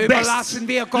Do your best. überlassen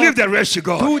wir Leave Gott. the rest to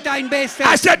God. Tu dein Bestes.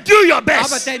 I said, do your Aber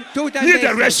best. tu dein Leave the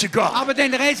Bestes. rest to God. Aber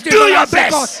den Rest Do your überlasse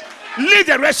best. Gott. Leave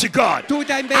the rest to God. Tu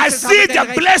dein I Bestes, see aber the den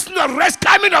Rest. blessing of rest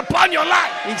coming upon your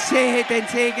life. Ich sehe den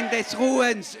Segen des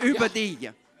Ruhens über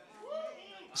dir.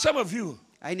 Some of you,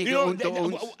 Einige you know, unter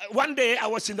uns. one day I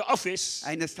was in the office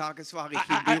Eines Tages war ich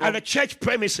at im the Büro church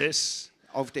premises.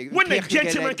 auf dem When the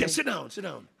gentleman came, Kirchengelände. sit down, sit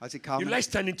down. Als sie You kamen, like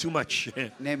standing too much.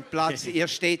 nehmt Platz, ihr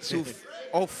steht zu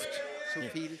oft, zu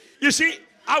viel. You see,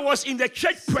 I was in the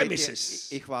church Seht ihr,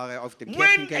 premises. Ich war auf dem When a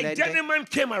Kirchengelände, gentleman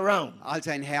came around, als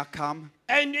ein Herr kam.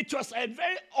 and it was a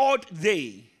very odd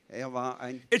day. War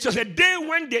ein It was a day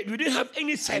when we didn't have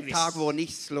any Tag, service. wo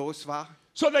nichts los war.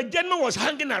 So the gentleman was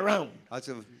hanging around.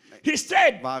 Also He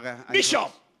said, war er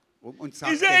Bishop, und is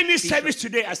sagte, there any Bischof, service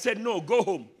today? I said, no, go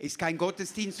home. ist kein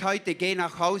Gottesdienst heute, geh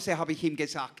nach Hause, habe ich ihm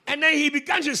gesagt. And then he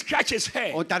began to scratch his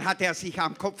head. Und dann hat er sich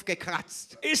am Kopf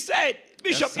gekratzt. He said,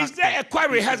 Bishop, sagt is there a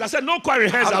choir rehearsal? I said, no choir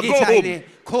rehearsal, Aber go gibt es home. eine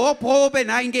Chorprobe?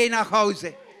 Nein, geh nach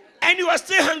Hause. And he was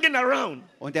still hanging around.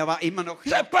 Und er war immer noch He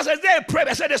da. said, Pastor, is there a prayer?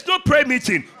 I said, there's no prayer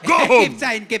meeting. Go Gibt home. es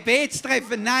ein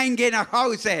Gebetstreffen? Nein, geh nach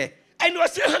Hause. And he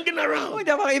was still hanging around. Und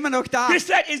er war immer noch da. He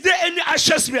said, is there any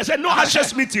ushers meeting? I said, no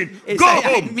ushers meeting. Es Go sei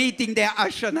ein home. Meeting der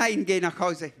Ascher. Nein, geh nach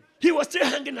Hause. He was still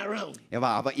hanging around. Er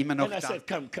war aber immer noch And I da. said,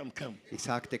 come, come, come. Ich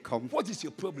sagte, komm, What is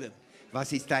your problem?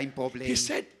 was ist dein Problem? He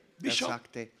said, Er Bishop,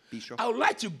 sagte, Bischof, I would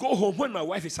like to go home when my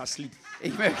wife is asleep.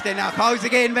 ich möchte nach Hause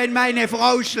gehen, wenn meine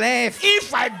Frau schläft.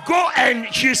 If I go and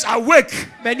she's awake,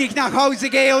 Wenn ich nach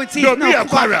Hause gehe und sie there'll ist be a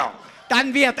noch wach, quarrel.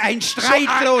 dann wird ein So Streit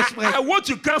I losbrechen. want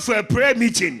to come for a prayer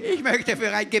meeting. Ich möchte für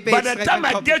ein By the Gebetstreffen time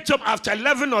I kommen. get up after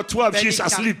 11 or 12, Wenn she's ich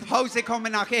asleep. nach Hause komme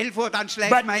nach 11 Uhr, dann schläft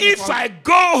But meine if Frau. I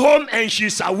go home and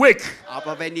she's awake,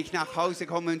 Aber wenn ich nach Hause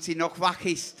komme und sie noch wach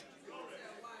ist,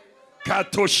 dann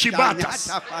Katoshibatas.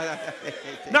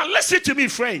 Now listen to me,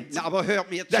 friends. Na, aber hört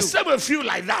mir There's zu. some of you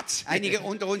like that. Einige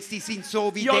unter uns, die sind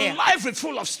so wie Your der. life is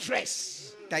full of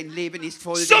stress. Dein Leben ist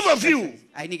voll des Some of Stresses. you,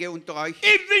 Einige unter euch,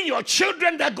 even your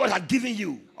children that God has given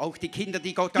you, auch die Kinder,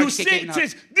 die Gott you euch say gegeben hat,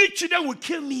 things, these children will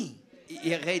kill me.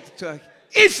 ihr redet zu euch,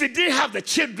 If you didn't have the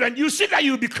children, you see that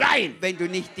you'll be crying. wenn du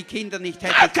nicht die Kinder nicht How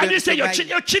hättest, can you würdest say du your, weinen.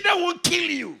 your children won't kill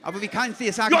you? Aber wie kannst du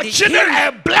dir sagen, Your children are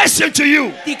a blessing to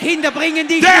you. die Kinder bringen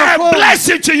dich They are nur a vor.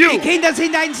 blessing to Die you. Kinder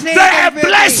sind ein Segen They are a für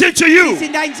blessing dich. to you. Sie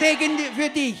sind ein Segen für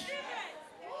dich.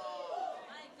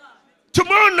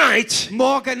 Tomorrow night,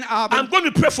 Morgen I'm Abend going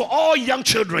to pray for all young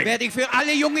children. werde ich für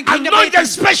alle jungen Kinder Anoint them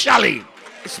beten.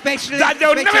 specially that there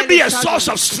will never be a source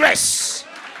of stress,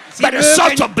 Sie but a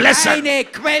source mögen of blessing. keine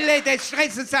Quelle des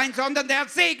Stresses sein, sondern der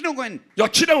Segnungen. Your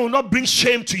children will not bring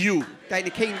shame to you. Deine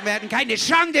Kinder werden keine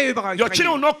Schande über euch Your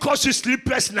children will bringen. not cause you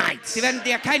sleepless nights. Sie werden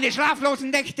dir keine schlaflosen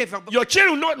Nächte verursachen. Your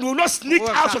children will not sneak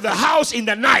out of the house in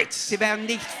the night. Sie werden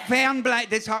nicht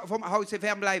vom Hause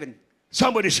fernbleiben.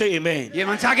 Somebody say amen.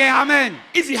 Jemand sage Amen.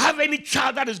 If you have any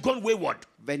child that has gone wayward,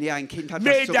 Wenn ihr ein Kind habt,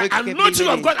 may das the anointing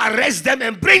of zurückgeblieben God ist, arrest them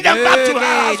and bring them back to the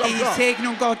house möge of die God.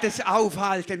 Segnung Gottes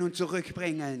aufhalten und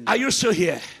zurückbringen. Are you still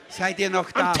here? Seid ihr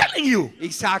noch da? I'm telling you,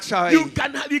 Ich sag's euch. you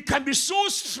can be so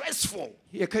stressful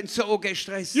Ihr könnt so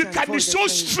gestresst You sein. can voll be so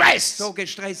gestresst. stressed So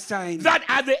gestresst sein, that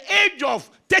at the age of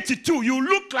 32, you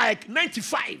look like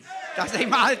 95. dass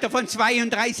im Alter von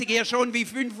 32 ihr schon wie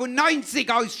 95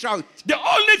 ausschaut. The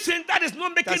only thing that is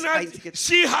not making Das us Einzige-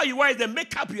 see how you are is the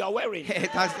makeup you are wearing.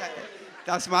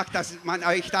 Das macht, dass man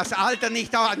euch das Alter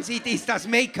nicht ansieht, ist das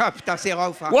Make-up, das ihr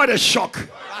aufhabt. What a shock.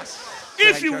 Was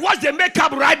If für you ein watch the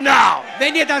makeup right now,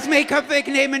 Wenn ihr das Make-up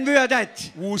wegnehmen würdet,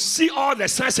 we'll see all the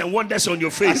signs and wonders on your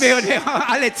dann face. würden wir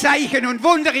alle Zeichen und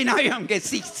Wunder in eurem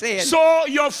Gesicht sehen. So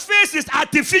your face is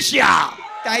artificial.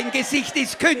 Dein Gesicht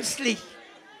ist künstlich.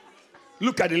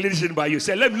 Look at the lady sitting by you.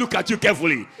 Say, let me look at you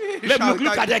carefully. Let me Shout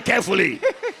look out. at her carefully.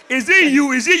 Is it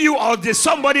you? Is it you or there's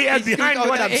somebody else behind what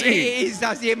Oder I'm saying? ist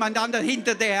das jemand anderer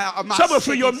hinter der Some of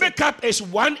you, your Maske? makeup is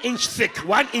 1 inch thick.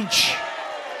 1 inch.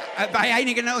 Bei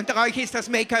einigen unter euch ist das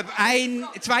Make-up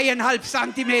 2,5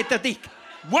 Zentimeter dick.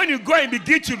 When you go and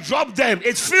begin to drop them,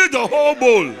 it fills the whole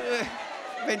bowl.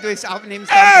 Wenn du es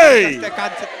aufnimmst, Hey! dann ist das der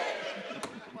ganze...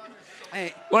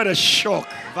 Hey, What a shock.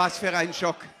 was für ein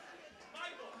Schock.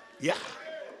 Yeah.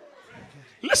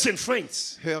 Listen,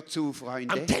 friends. Hört zu, I'm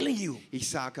Freunde. telling you, Ich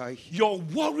sage euch, your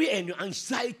worry and your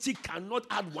anxiety cannot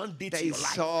add one day to die your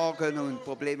life. Sorgen und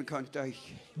Probleme könnt euch...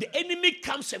 The enemy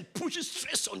comes and pushes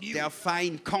stress on you. Der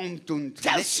Feind kommt und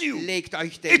Tells you. legt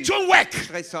euch den It won't work.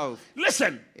 Stress auf.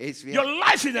 Listen, Es wird your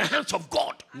life in the hands of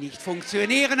God. nicht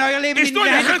funktionieren, euer Leben It's in not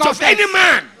den in the Händen hands of Gottes. any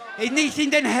man. Nicht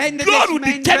in den Händen God des will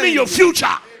Menschen. determine your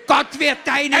future. Gott wird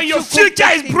deine And your Zukunft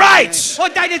future is bestimmen. bright.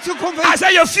 Und deine Zukunft I ist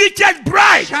said your future is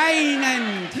bright.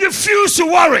 scheinend. Refuse to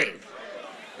worry.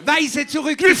 Weise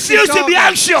zurück Refuse to be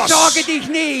anxious. Sorge dich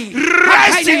nicht.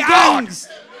 Rest Hab in keine God. Angst.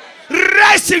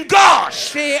 Rest in God.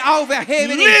 Steh auf,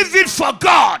 erhebe dich. Live it for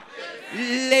God.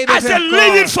 Lebe I für said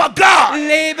live it Gott. for God.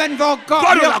 Leben vor Gott.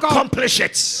 God will Für Gott. accomplish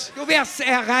it. Du wirst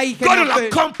erreichen. God will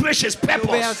erfüllen. accomplish His Du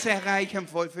purpose. wirst erreichen,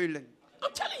 vollfüllen.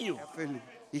 I'm telling you, Erfüllen.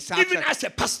 Ich sage even euch, as a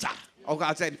pastor, auch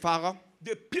als ein Pfarrer,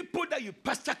 the people that you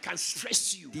pastor can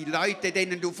stress you. die Leute,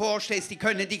 denen du vorstehst, die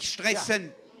können dich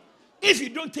stressen. If you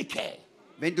don't take care,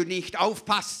 Wenn du nicht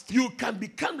aufpasst, you can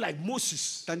become like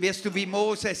Moses, dann wirst du wie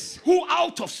Moses, who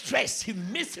out of stress, he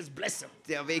missed his blessing.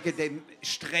 der wegen dem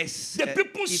Stress The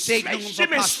people die Segnungen stressed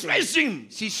him and verpasste. stressed him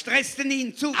Sie stressten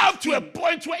ihn zu, up to a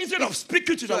point where instead of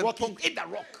speaking to the rock, he hit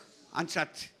the rock. anstatt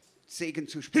Segen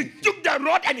zu He sprechen. took the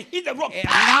rod and he hit the rock. Er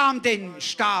nahm den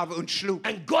Stab und schlug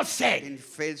And God said, den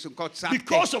Fels und Gott sagte,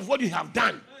 because of what you have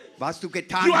done, was du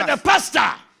getan you are the hast,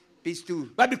 pastor, bist du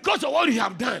but because of what you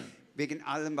have done, wegen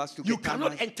allem, was du you getan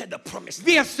cannot hast, enter the promised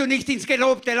land. wirst du nicht ins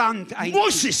gelobte Land einziehen.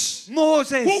 Moses,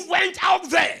 Moses, who went out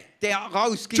there der to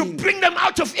rausging, bring them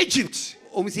out of Egypt,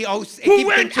 um sie aus who Ägypten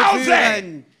went zu out there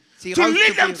führen, sie to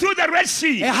lead them rauszuführen. through the Red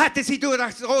Sea, Er hatte sie durch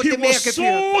das he Rote Meer was geführt.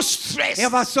 so stressed,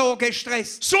 Er war so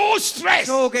gestresst, so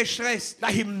so gestresst,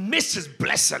 that he missed his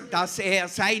blessing. dass er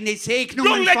seine Don't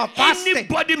Segnungen let verpasste.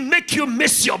 anybody make you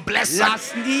miss your blessing.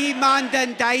 Lass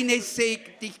niemanden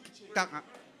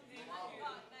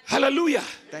Hallelujah.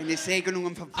 deine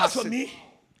Segnungen As for verpassen. me,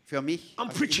 Für mich, I'm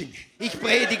preaching. ich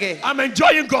predige. I'm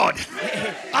enjoying God.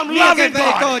 I'm Mir loving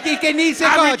gefällt God. Gott, ich genieße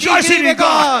I'm Gott, ich rejoicing liebe in God.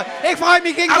 Gott, ich freue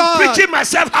mich in I'm Gott. preaching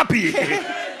myself happy.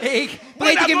 Ich When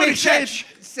I predige go to mich church,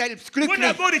 selbst when I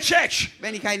glücklich. go to church,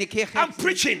 Wenn ich eine Kirche I'm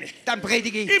preaching. dann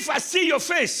predige ich. If I see your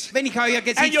face Wenn ich euer and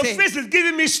Gesicht your sehe face is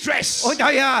giving me stress, und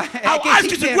euer I'll ask you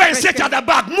Gesicht to go and sehr sit at stressig, the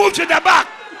back. Move to the back.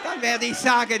 dann werde ich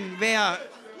sagen, wer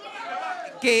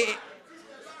geht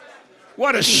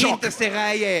What a die shock. hinterste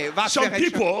Reihe. Was Some für ein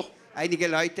Schock. people, Einige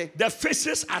Leute, their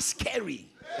faces are scary.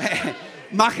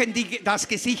 Das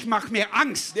Gesicht macht mir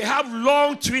Angst. They have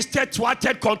long, twisted,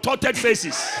 twatted, contorted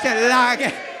faces. Der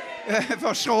Lage,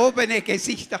 verschrobene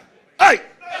Gesichter. Hey!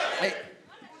 Hey,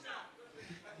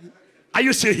 Are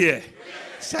you still here?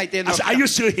 seid ihr I noch said, da? are you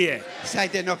still here?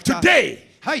 Seid ihr noch da? Today,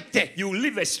 Heute. you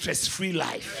live a stress-free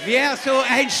life. Wer so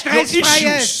ein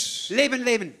stressfreies Leben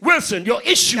leben. Wilson, your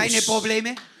Deine issues,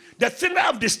 Probleme, the thing that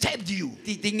have disturbed you,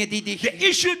 die Dinge, die dich the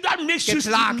issue that makes you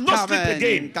geplagt not sleep haben,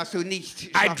 again, dass du nicht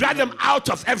I drive them out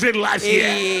of every life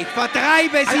here. Ich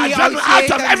vertreibe I sie drive them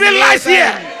out of aus every jedem life Leben.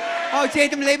 here. Aus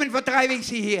jedem Leben vertreibe ich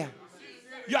sie hier.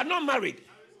 You are not married,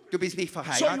 Du bist nicht so you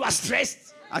are verheiratet. stressed.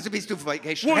 Also bist du Will your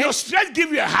gestresst. stress give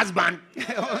you a husband?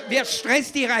 Wird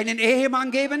Stress dir einen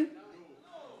Ehemann geben?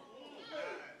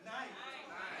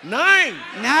 Nein.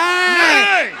 Nein!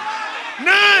 Nein.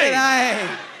 Nein. Nein!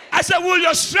 I said, will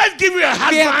your stress give you a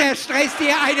Wird der husband? Stress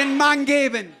dir einen Mann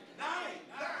geben?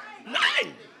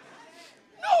 Nein.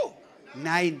 No.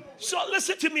 Nein. So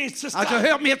listen to me, sister. Also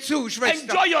hör mir zu,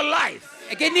 Schwester. Enjoy your life.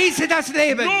 Genieße das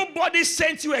Leben. Nobody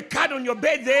sent you a card on your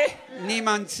birthday.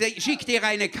 Niemand schickt dir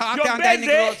eine Karte Your an deinen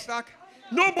birthday. Geburtstag.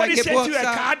 Nobody Dein sent you a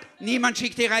Geburtstag. card. Niemand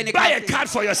schickt dir eine Buy a Karte. card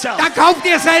for yourself. Dann kauf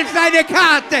dir selbst eine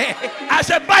Karte. I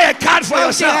said, buy a card for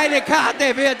Kauf dir yourself. eine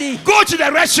Karte für dich. Go to the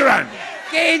restaurant.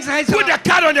 Geh ins Put Restaurant. the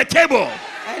card on the table.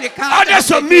 Eine Karte. Order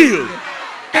some meal.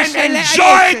 And Bestelle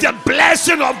enjoy Essen. the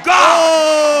blessing of God.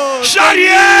 Oh, Shout genieße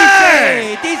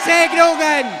yeah! die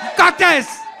Segnungen Gottes.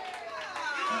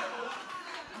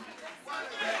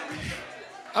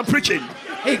 I'm preaching.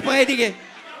 Ich predige.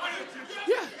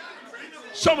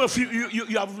 Some of you,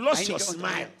 you have lost your Einige unter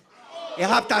smile. Ihr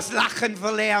habt das Lachen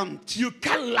verlernt. You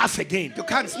can't laugh again. Du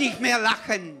kannst nicht mehr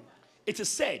lachen. It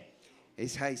is said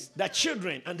Es heißt, that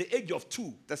children at the age of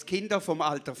 2, dass Kinder vom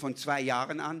Alter von 2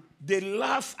 Jahren an, they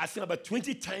laugh, I think, about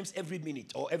 20 times every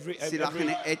minute or sie lachen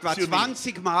etwa few minutes.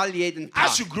 20 Mal jeden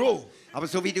As Tag. you grow, Aber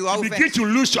so wie du you begin aufwächst, to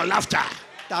lose your laughter.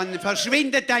 dann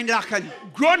verschwindet dein Lachen.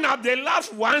 Grown up, they laugh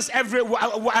once every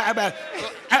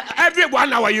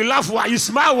 1 hour. You laugh once, you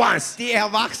smile once. Die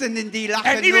Erwachsenen, die lachen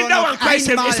And even nur that one noch quite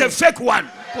einmal is a fake one.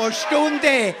 pro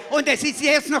Stunde. Und es ist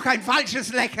jetzt noch ein falsches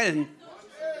Lächeln.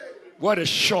 What a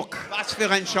shock. Was für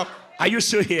ein Schock. Are you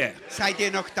still here? Seid ihr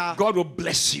noch da? God will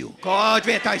bless you Gott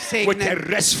wird euch with a segnen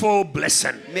restful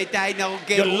blessing. mit einer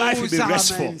Your life will be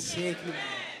restful. geruhsamen Segnung.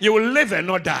 You will live and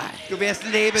not die. Du wirst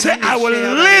leben Say, und nicht I will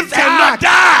sterben. live and Sag, not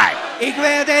die. ich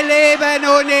werde leben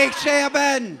und nicht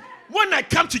sterben. When I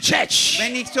come to church,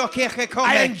 Wenn ich zur Kirche I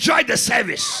komme, enjoy the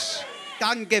service.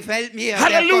 dann gefällt mir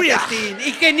Hallelujah. der Gottesdienst.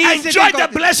 Ich I genieße enjoy den the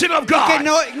Gottesdienst. blessing of God.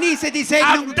 Genieße die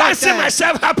Segnung I'm dancing Gottes.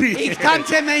 myself happy. Ich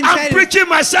tanze mich I'm selbst. preaching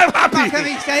myself Mache happy.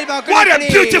 mich selber What a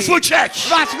glücklich. beautiful church.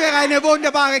 Was für eine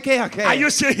wunderbare Kirche. Are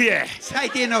you still here?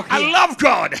 Seid ihr noch I hier? love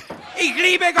God. Ich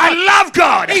liebe I Gott. love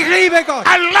God. Ich liebe Gott.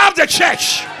 I love the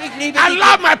church. Ich liebe I die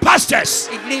love Kirche. my pastors.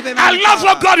 Ich liebe I meine love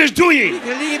what Pfarrer. God is doing.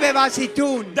 Ich liebe, was sie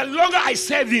tun. The longer I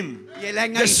serve Him, Je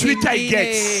länger the ich ihm sweeter it diene,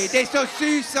 gets. desto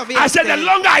süßer wird I said, the es.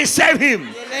 longer I serve Him,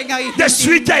 Je länger ich the ihm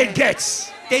sweeter diene, it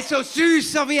gets. desto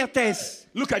süßer wird es.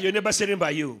 Look at your neighbor sitting by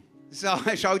you. So,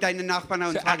 schau deinen Nachbarn an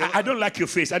und I frage, don't like your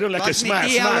face. I don't like your was mit smile.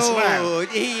 dir Smile, smile. los?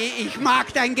 Ich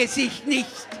mag dein Gesicht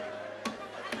nicht.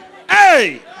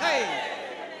 Hey, Hey,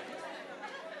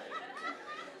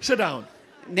 sit down.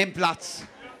 nimm Platz.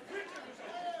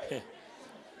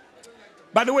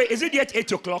 By the way, is it yet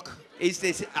 8 o'clock? Ist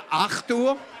es 8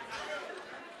 Uhr?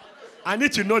 I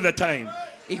need to know the time.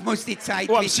 Ich muss die Zeit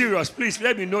Oh, I'm wissen. serious. Please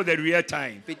let me know the real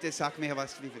time. Bitte sag mir,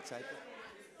 wie viel Zeit.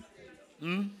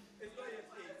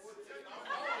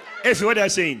 If what I'm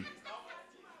saying,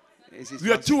 Es ist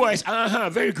we are fast- 2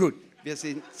 hours. Very good. Wir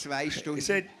sind 2 He Stunden.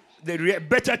 said the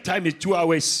better time is 2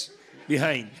 hours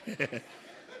behind.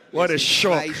 What a Wir sind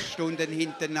shock. 2 Stunden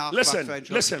hinten nach. Was für Listen, ein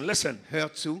Schock. listen.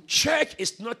 Hört zu. Church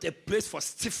is not a place for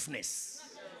stiffness.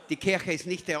 Die Kirche ist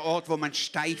nicht der Ort, wo man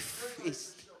steif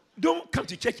ist. Don't come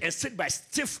to church and sit by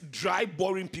stiff, dry,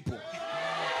 boring people.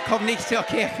 Komm nicht zur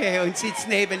Kirche und sitz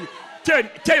neben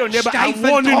Tell your neighbor, I'm steifen,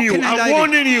 warning you. trockenen I'm Leuten.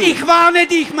 warning you. Ich warne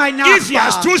dich, mein If you are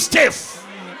Nachbar. too stiff,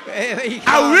 Ich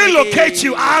I'll warne relocate dich.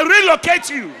 you. I'll relocate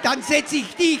you. Dann setze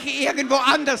ich dich irgendwo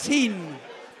anders hin,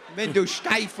 wenn du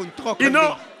steif und trocken You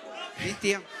know- bist. Wisst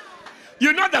ihr,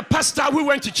 You know the pastor who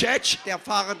went to church? der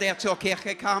Pfarrer, der zur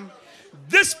Kirche kam,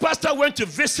 This pastor went to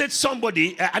visit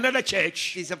somebody, another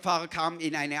church, dieser Pfarrer kam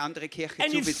in eine andere Kirche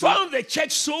and zu he Besuch found the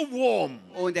church so warm.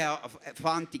 und er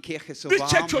fand die Kirche so This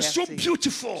church was so warmherzig,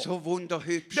 beautiful. so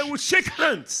wunderhübsch. They would shake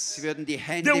hands. Sie würden die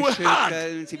Hände They were hard.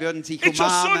 schütteln, sie würden sich It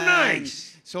was so umarmen. nice.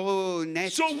 So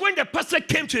nett. So when the pastor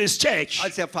came to his church,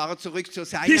 Als der Pfarrer zurück zu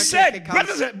seiner he Kirche said, kam,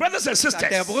 brothers and sagte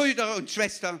er, sisters, Brüder und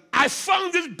Schwestern, I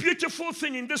found this beautiful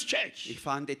thing in this church. ich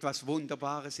fand etwas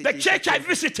Wunderbares in The dieser church I Kirche.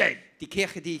 visited, Die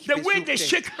Kirche, die ich the way they besuchte,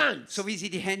 shake hands, so wie sie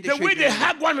die Hände the way they schütteln,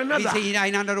 hug one wie another, sie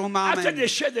einander after umarmen, they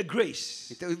share the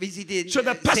grace. wie sie den So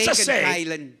the pastor Segen said-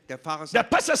 teilen. Der Pfarrer The sagte,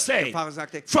 pastor said, Pfarrer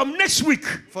sagte, from next week,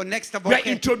 von nächster we are Woche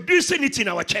introducing it in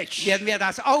our church. werden wir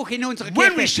das auch in unserer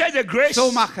When we Kirche share the grace,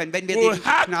 so machen. Wenn wir we'll die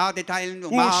hug, Gnade teilen, we'll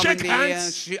umarmen shake wir,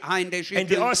 hands, Hände and they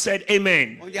schütteln. all said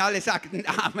amen. Und die alle sagten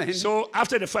Amen. So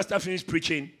after the pastor finished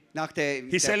preaching, Nach der, he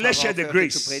der said, let's share the Pfarrer aufhörte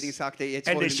grace. zu predigen, sagte, jetzt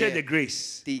And they wollen shared the wir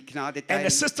grace. die Gnade And teilen.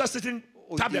 the sister sitting,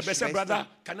 Und tapped die the person, Schwester- brother,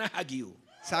 can I hug you?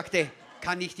 Sagte,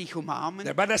 kann ich dich umarmen?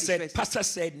 The brother Die said, Schwester. pastor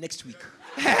said next week.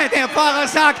 Der Pfarrer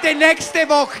sagte, nächste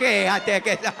Woche, hat er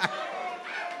gesagt.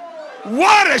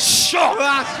 What a shock!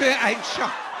 Was für ein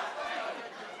Schock.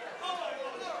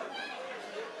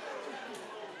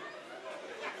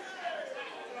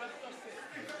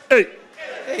 Hey,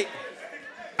 Hey,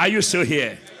 are you still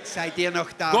here? seid ihr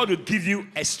noch da? God will give you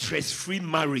a stress-free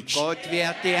marriage. Gott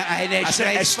wird dir eine I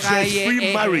said a stressfreie stress-free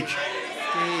Ehe marriage.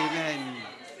 geben.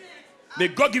 May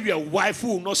God give you a wife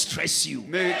who will not stress you.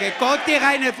 Möge Gott dir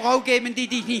eine Frau geben, die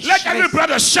dich nicht Let every stresst.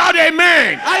 brother shout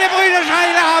amen. Alle Brüder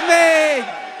schreien Amen.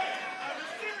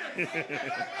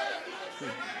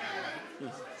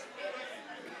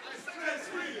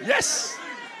 Yes.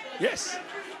 Yes.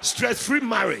 Stress-free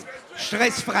marriage.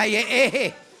 Stressfreie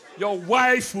Ehe. Your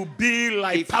wife will be Die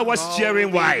like power Frau steering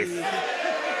will- wife.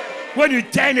 When you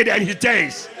turn it and she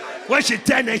turns. When she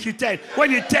turns and she turns.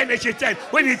 When you turn and she turns.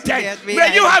 When you turn. wird wie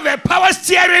May you ein- have a power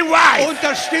steering wife.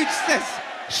 Unterstütztes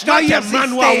Not a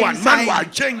manual one. Steuersystem Manual.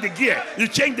 sein. Change the gear. You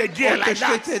change the gear like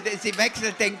that. Unterstütze, sie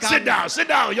wechselt den Sit Gang.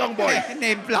 down, young boy.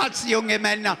 Nehmt Platz, junge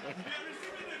Männer.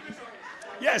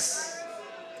 Yes.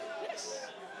 Yes.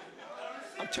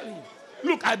 I'm telling you.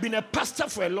 Look, I've been a pastor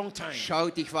for a long time.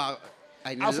 Schaut, ich war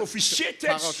ein I've officiated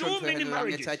Pfarrer so schon für many eine lange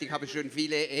marriages. Zeit. Ich habe schon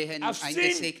viele Ehen I've seen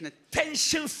eingesegnet.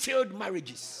 tension-filled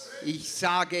marriages. Ich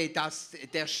sage, dass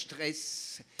der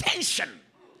Stress Tension.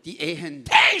 die Ehen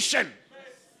Tension.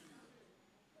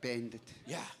 beendet.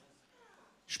 Yeah.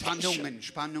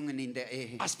 Spannungen in der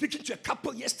Ehe. I was speaking to a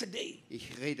couple yesterday. Ich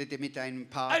redete mit einem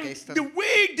Paar And the gestern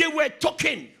way they were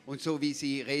talking, und so wie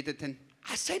sie redeten,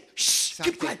 I said, shh, Sagte-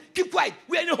 keep quiet, keep quiet.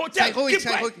 We're in a hotel. sei ruhig, Keep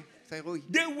sei ruhig, quiet. sei ruhig.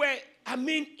 They were,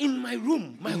 in my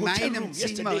room, my In hotel meinem room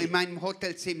Zimmer, yesterday in meinem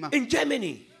Hotelzimmer in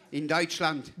Germany. in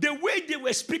Deutschland. The way they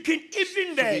were speaking,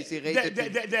 even wie sie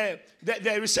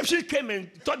the receptionist came and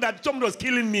thought that someone was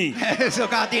killing me.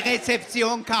 Sogar die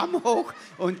Rezeption kam hoch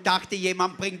und dachte,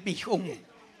 jemand bringt mich um.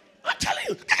 I'm telling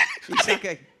you. Ich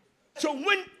sage, So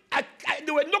when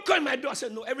they were knocking on my door, I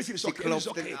said, no, everything is sie okay. Everything's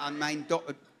klopften okay. an meine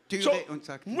Türe So und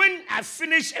sagten, when I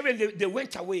finished everything, they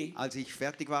went away. als ich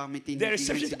fertig war mit ihnen, The gingen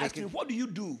sie receptionist asked me, weg. what do you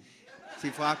do?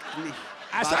 Sie fragten mich,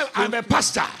 I was said, I'm a tust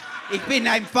pastor. du? Ich bin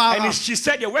ein And Pfarrer. she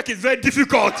said, your work is very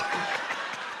difficult.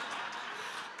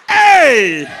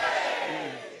 Hey!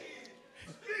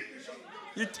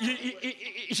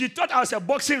 She thought I was a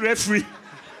boxing referee,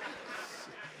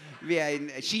 Wie ein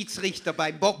Schiedsrichter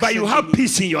beim Boxen. but you have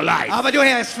peace in your life. Aber du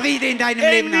wirst Friede in deinem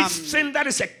Leben haben. Anything that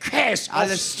is a curse of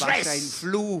Alles, was ein stress,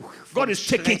 Fluch God von is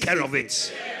taking Stress care of ist.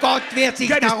 it. Gott wird sich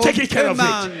God is darum taking care of it.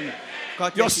 kümmern.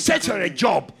 Gott Your wird sich search for darum a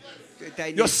job,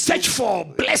 Deine your search for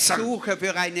blessing, Suche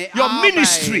für eine your Arbeit,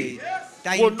 ministry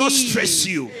dein will not Dienst, stress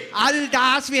you. all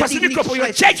das wird dich Pacific nicht Couple, your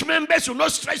stressen. church members will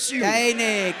not stress you.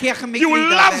 Deine Kirchenmitglieder You will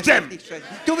love werden them. dich nicht stressen.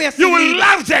 Du wirst You sie will lieben.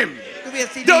 love them. Du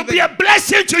wirst sie They'll be a lieben.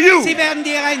 blessing to Sie you. werden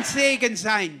dir ein Segen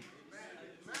sein.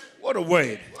 What a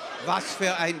word. Was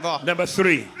für ein Wort. Number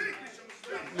 3.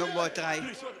 Nummer 3.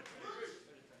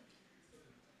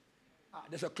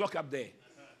 There's a clock up there.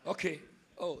 Okay.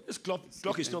 Oh, this clock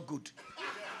is not good.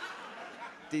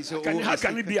 Diese How Uhr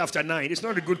can it ist, be after 9? It's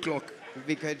not a good clock.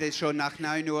 wie könnte es schon nach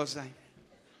 9 Uhr sein?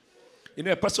 You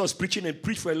know, a pastor was preaching and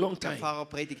preached for a long Der time. Pfarrer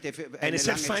predigte für he eine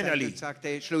said, lange Zeit finally. und sagte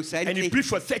And he schlussendlich. preached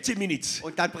for 30 minutes.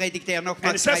 Und dann predigte er And he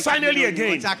nochmals said, 30 finally Minuten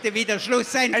again. und sagte wieder And he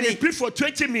schlussendlich. preached for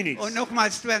 20 minutes. Und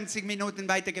nochmals 20 Minuten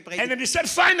weiter And gepredigt. then he said,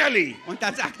 finally. Und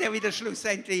dann sagt er wieder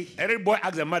schlussendlich. Every boy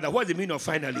asked the mother, what's the meaning of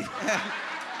finally?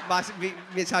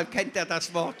 Weshalb kennt er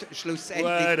das Wort schlussendlich?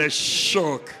 What a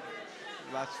shock.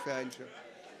 Was für ein Schock.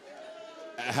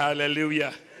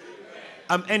 Hallelujah.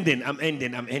 I'm ending.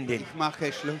 Ich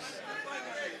mache Schluss.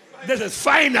 This is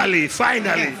finally.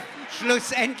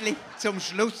 Schlussendlich, zum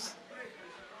Schluss.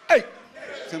 Hey,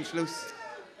 Zum Schluss.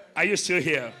 are you still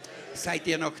here? Seid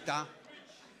ihr noch da?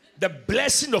 The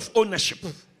blessing of ownership.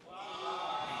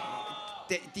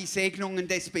 Die Segnungen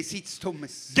des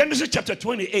Besitztums. Genesis chapter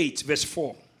 28, verse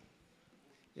 4.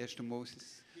 1.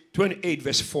 Moses. 28,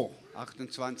 verse 4.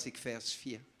 28, Vers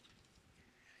 4.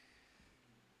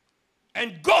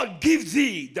 And God give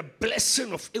thee the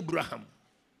blessing of Abraham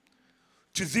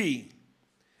to thee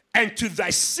and to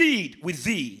thy seed with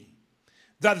thee,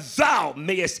 that thou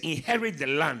mayest inherit the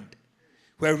land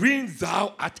wherein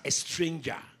thou art a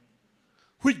stranger,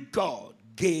 which God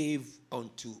gave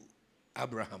unto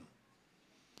Abraham.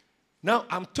 Now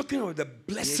I'm talking about the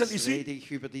blessing. You Jetzt see, rede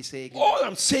ich über die Segen. all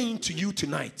I'm saying to you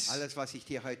tonight Alles, was ich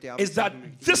dir heute is Abend that sagen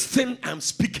möchte, this thing I'm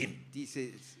speaking,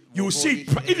 dieses, you wovon see, ich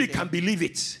if you rede, can believe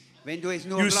it, wenn du es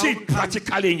nur you see glauben it kannst,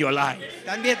 practically in your life.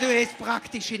 dann wirst du es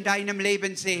praktisch in deinem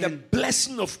Leben The sehen.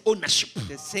 blessing of ownership.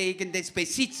 Der Segen des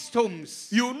Besitztums.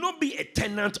 You will not be a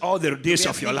tenant all the Du days wirst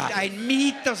of your nicht life. ein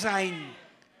Mieter sein,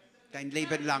 dein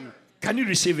Leben lang. Can you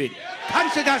receive it?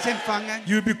 Kannst du das empfangen?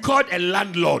 You'll be called a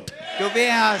landlord. Du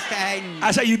wirst ein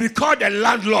I said you'll be called a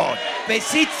landlord.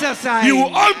 Besitzer sein, You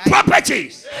will own ein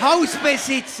properties.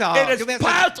 Hausbesitzer. It Du is wirst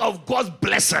part of God's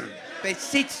blessing.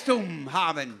 Besitztum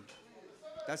haben.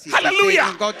 Das ist Halleluja. der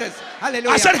Segen Gottes.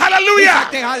 Halleluja. I said Ich hallelujah.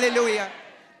 sagte Halleluja.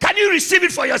 Can you receive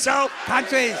it for yourself?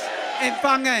 Kannst du es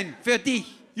empfangen für dich?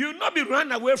 You will not be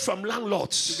run away from Du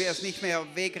landlords. wirst nicht mehr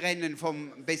wegrennen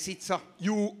vom Besitzer.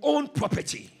 You own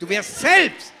property. Du wirst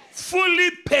selbst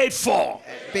Fully paid for.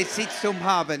 Besitztum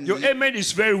haben. Your amen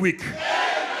is very weak.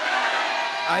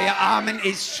 Euer Amen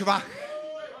ist schwach.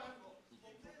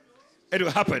 It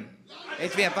will happen.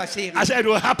 Es wird passieren. I said it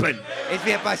will happen. Es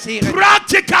wird passieren.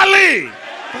 Practically.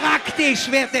 Praktisch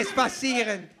wird es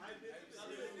passieren.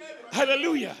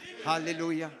 Hallelujah.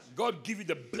 Halleluja. God give you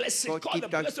the blessing Gott called the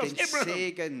gibt uns blessing of den Abraham.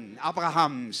 Segen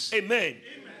Abrahams, Amen.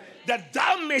 That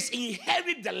thou mayst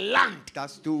inherit the land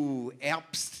dass du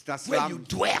erbst das where you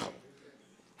Land, dwell.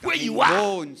 Where darin you are.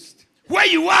 wohnst. Where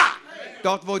you are.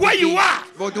 Dort, wo du Where you bist. are.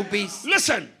 Wo du bist.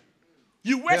 Listen.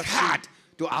 You work Hörst du? hard.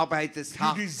 Du arbeitest You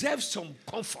hart. deserve some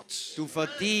comforts. Du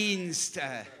verdienst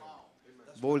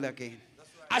Wohlergehen.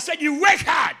 I said you work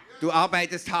hard. Du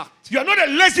arbeitest hart. You are not a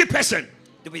lazy person.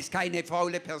 Du bist keine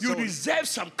faule You Person. deserve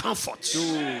some comforts. Du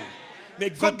May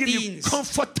God give you verdienst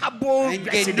comfortable ein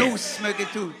residence. Genuss, möge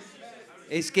du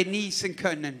es genießen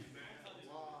können.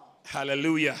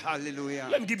 Hallelujah. Halleluja.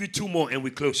 Let me give you two more and we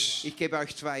close. Ich gebe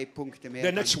euch 2 Punkte mehr.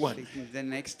 The next one. Der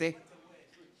nächste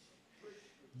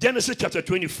Genesis chapter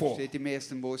 24. steht im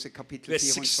 1. Mose Kapitel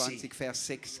Vers 24, Vers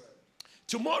 6.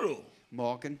 Tomorrow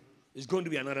Morgen is going to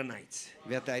be another night.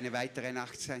 wird eine weitere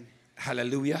Nacht sein.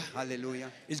 Hallelujah.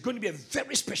 Halleluja. It's going to be a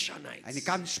very special night. Eine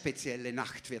ganz spezielle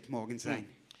Nacht wird morgen sein.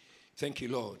 Thank you,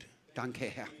 Lord. Danke,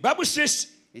 Herr. Bible says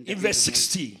In der in verse Bibel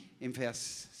 60. Im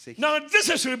Vers 6. Now this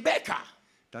is Rebecca,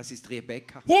 Das ist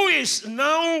Rebekka. who is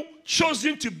now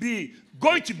chosen to be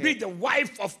going to be the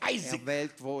wife of Isaac.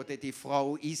 Erwählt wurde, die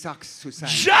Frau Isaaks zu sein.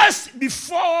 Just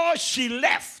before she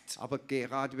left, Aber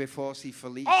gerade bevor sie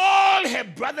verließ, all her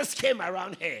brothers came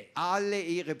around her alle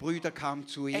ihre Brüder kamen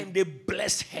zu ihr and they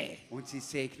blessed her. und sie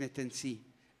segneten sie.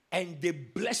 And they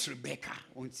blessed Rebecca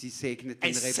Und sie segneten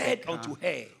and said Rebekka unto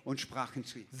her, und sprachen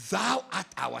zu ihr, Thou art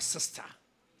our sister.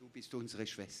 du bist unsere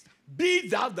Schwester. Be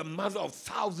thou the mother of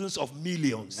thousands of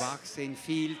millions. Wachse in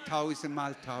viel,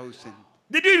 tausendmal tausend.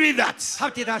 Did you read that?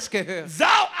 Habt ihr das gehört?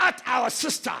 Thou art our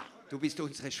sister. Du bist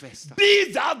unsere Schwester.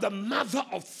 Be thou the mother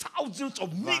of thousands of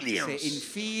Wachse in millions.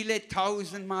 viele,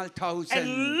 tausendmal tausend.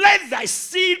 And let thy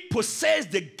seed possess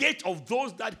the gate of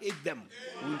those that hate them.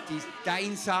 Und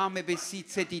dein Same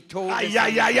besitze die Tore. Ay,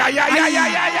 ay, ay, ay, ay, ay, ay,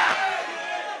 ay, ay.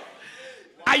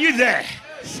 Are you there?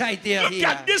 Seid ihr Look hier?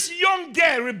 at this young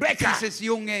girl, Rebecca. Dieses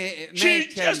junge She's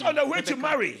Mädchen. just on the way to Rebekka.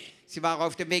 marry. Sie war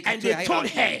auf dem Weg And zu they told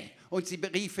heiraten. her, Und sie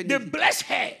beriefen they ihn. blessed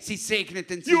her. Sie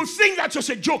segneten sie. You think that was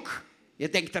a joke? Ihr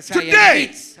denkt, das sei Today, ein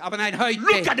Witz. Aber nein,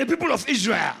 Look heute. at the people of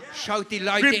Israel. Schaut die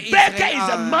Leute Rebecca Israel is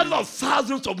the an. mother of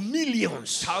thousands of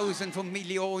millions. Tausend von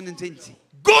Millionen sind sie.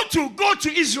 Go to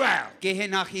Israel. Gehe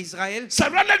nach Israel.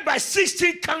 Surrounded by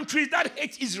 16 countries that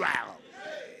hate Israel.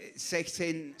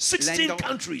 16 16 Länder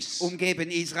countries umgeben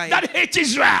Israel. that hate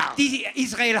Israel. Die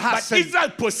Israel But hassen. Israel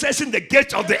possessing the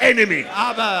gate of the enemy.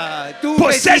 Aber du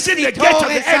Possessing besitzt die the gate of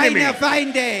Tore the enemy. seiner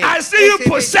Feinde. I see you Ich sehe,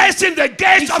 possessing the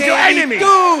gate ich of your sehe, wie enemy.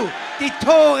 du die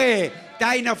Tore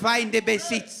deiner Feinde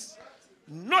besitzt.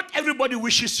 Not everybody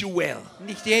wishes you well,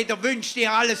 Nicht jeder wünscht dir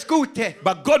alles Gute.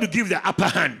 but God will give the upper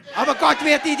hand. Aber Gott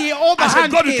wird dir die I said,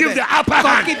 Oberhand God will give geben. the upper Gott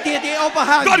hand. gibt dir die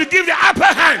Oberhand. God will give the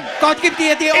upper hand. Gott gibt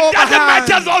dir die It doesn't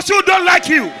matter Oberhand. those who don't like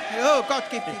you. Oh, Gott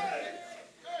gibt dir.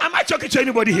 Am I talking to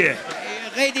anybody here?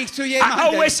 rede ich zu I jemandem.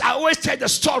 always tell the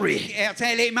story. Ich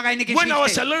erzähle immer eine When I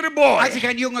was a Geschichte. little boy, Als ich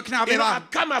ein junger Knabe you know, I war,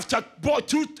 come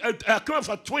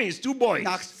after twins, 2 boys.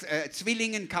 nach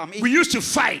Zwillingen kam ich, We used to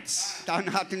fight.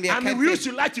 dann hatten wir I mean, we used Kämpfe.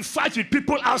 to like to fight with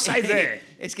people outside there.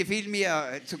 Es gefiel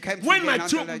mir zu kämpfen. When my gegen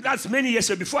two, andere Leute. that's many years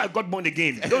ago before I got born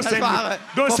again. Don't Das send war me,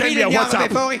 don't vor send me a vielen Jahren, WhatsApp.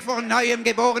 bevor ich von Neuem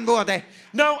geboren wurde.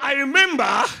 Now I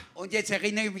remember Und jetzt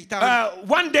erinnere ich mich daran,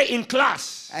 one day in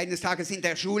class, eines Tages in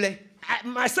der Schule,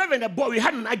 myself and the boy, we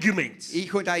had an argument.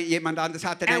 ich und jemand anderes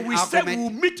hatten And ein we said we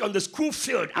Argument. will meet on the school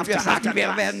field Und wir after sagten, wir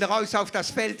class. werden raus auf das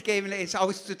Feld gehen, es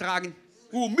auszutragen.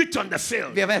 We will meet on the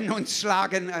field. Wir werden uns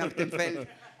schlagen auf dem Feld.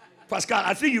 Pascal,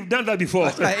 I think you've done that before.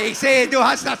 Ich sehe, du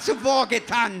hast das zuvor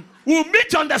getan. We will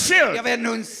meet on the Wir field. werden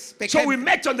uns So we bekämpfen.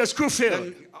 met on the school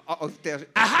field. Auf der,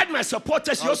 I had my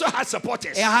supporters, he also had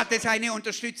supporters. hatte seine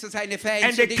Unterstützer, seine Fans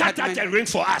And they und ich cut hatte out a meine, ring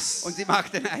for us. und sie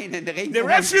machten einen Ring. The um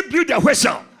uns. referee blew the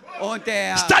whistle. Und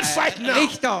der Start fight now.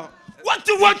 Richter. 1,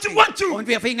 2, 1, 2, 1, 2. Und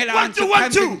wir fingen 1, an 2, zu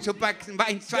 1, 2. kämpfen, zu boxen.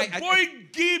 The boy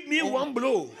gave me one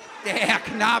blow. Der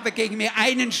Knabe gegen mir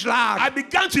einen Schlag. I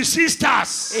began to see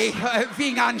stars. Ich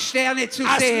fing an, Sterne zu I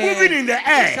was sehen. moving in the Ich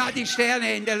air. sah die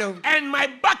Sterne in der Luft. And my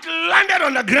back landed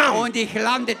on the ground. Und ich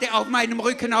landete auf meinem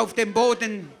Rücken auf dem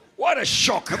Boden. What a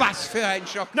shock. Was für ein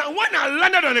Schock. Now, when I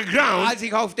landed on the ground, Als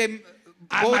ich auf dem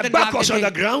and my Boden back was on the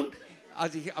landete, ground,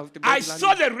 als ich auf dem I Boden saw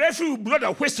landete, the referee blow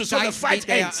the whistle so sah the ich, wie fight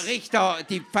der ends. Richter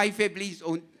die Pfeife blies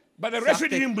und But the referee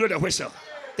sagte, didn't blow the whistle.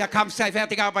 der Kampf sei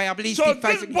fertig, aber er blies So die this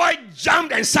Pfeife. boy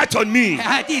jumped and sat on me.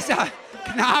 Dieser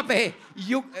Knabe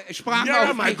sprang Nearer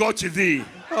auf my mich. God to thee.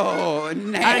 Oh, I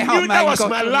nein, knew that mein was Gott.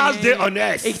 my last day on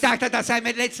earth. Ich dachte, das sei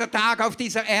mein letzter Tag auf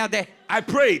dieser Erde. I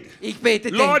prayed, Ich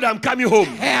betete, Lord, I'm coming home.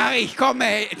 Herr, ich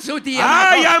komme zu dir.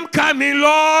 I am coming,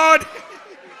 Lord.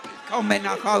 Ich komme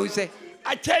nach Hause.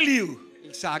 I tell you,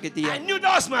 Ich sage I dir, knew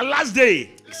that was my last day.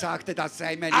 ich sagte, das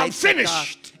sei mein I'm letzter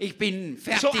finished. Tag. Ich bin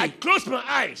So I fertig. closed my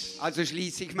eyes, Also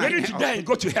schließe ich ready meine to die and Augen.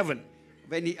 go to heaven.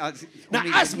 Wenn ich, Now,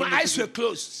 as my eyes were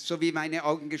closed, so wie meine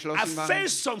Augen I geschlossen waren, felt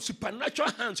some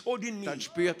supernatural hands holding me. dann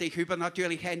spürte ich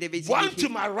übernatürliche Hände, wie sie One mich to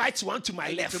my right, one to my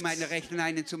einen left. zu meiner rechten,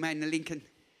 einen zu meiner linken.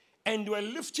 And they were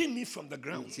lifting me from the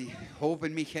ground. Sie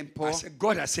hoben mich I empor. said,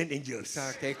 God has sent angels.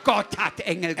 Sagte, Gott hat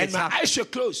Engel And my gesagt. eyes were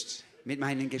closed. Mit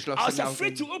meinen I was geschlossenen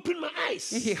afraid to Augen. open my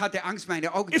eyes. Ich hatte Angst,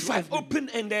 meine Augen If zu I öffnen. open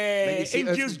and Wenn the ich sie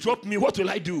angels öffne. drop me, what will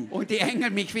I do? Und die Engel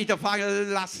mich wieder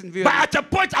fallen lassen würden. But at a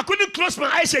point, I couldn't close my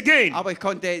eyes again. Aber ich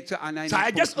konnte an einem So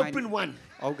I just Punkt opened meine one.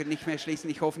 Augen nicht mehr schließen.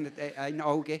 Ich öffnete ein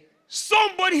Auge.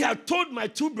 Somebody had told my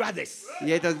 2 brothers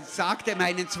Jeder sagte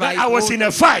meinen zwei that I was in Brüdern,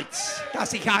 a fight.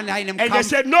 dass ich an einem And they Kampf...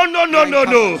 said, no, no, no, no,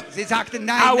 no. Sie sagten,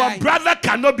 nein, Our nein. brother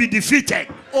cannot be defeated.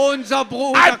 Unser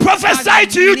Bruder I prophesy kann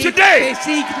to you nicht today.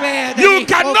 besiegt werden. You Ich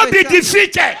cannot be prophesei-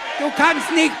 defeated. Du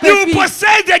kannst nicht You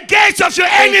possess the gates of your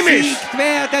enemies. besiegt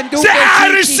werden. Du Say, I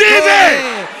besiegst die receive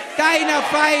Tore deiner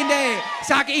Feinde.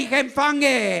 Sag, ich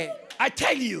empfange. I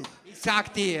tell you. Ich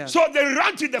sag dir. So they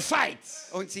ran to the fight.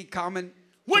 Und sie kamen,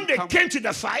 When zum they Kampf. came to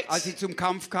the fight, Als sie zum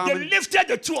Kampf they kamen, lifted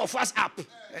the 2 of us up.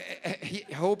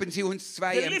 hoben sie uns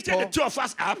zwei They lifted the empor. 2 of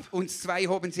us up. Uns zwei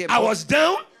hoben sie I empor. was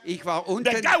down. Ich war The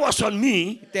unten. guy was on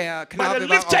me. Der But they Knabe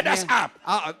war lifted auf us mir. up.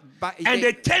 And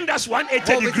they turned us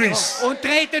 180 hoben sie degrees. hoch und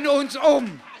drehten uns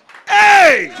um.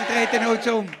 Hey! Sie drehten uns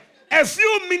um. A few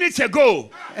minutes ago,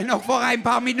 Noch vor ein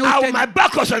paar my Minuten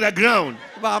back was on the ground.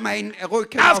 war mein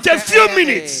Rücken After auf a der few Erde.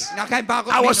 minutes, Nach ein paar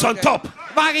I was on Minuten top.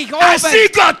 war ich I oben. see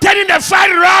God turning the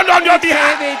fight around on your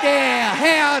behalf. Wie der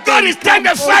Herr God den is turning the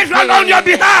Kampf fight around on your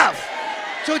behalf.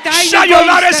 Zu Shout deinen your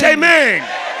loudest Gunsten. amen.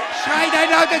 Schrei dein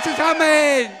lautes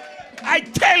zusammen. I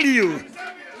tell you.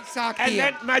 Ich sag And dir,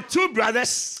 then my 2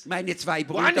 brothers, meine zwei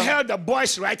one Brüder, held the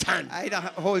boy's right hand.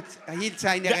 einer hielt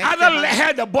seine The rechte other Hand,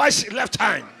 held the boy's left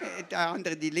hand. der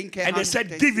andere die linke And they Hand.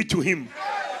 said, give it to him.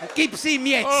 Gib's ihm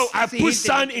jetzt. Oh, I Sie put hielt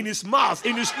sand in his mouth,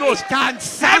 in his nose. Dann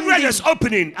Sand Everywhere in- is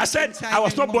opening. I said, I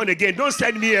was not born again. Don't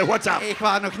send me a WhatsApp. Ich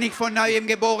war noch nicht von Neuem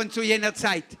geboren zu jener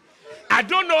Zeit. I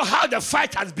don't know how the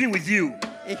fight has been with you.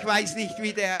 Ich weiß nicht,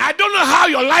 wie der I don't know how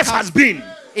your life has been.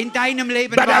 in deinem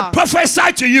Leben But I war.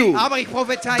 prophesy to you. Aber ich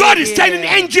prophezeie God is sending dir,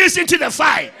 angels into the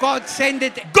fight. Gott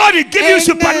sendet God is giving you Engel,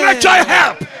 supernatural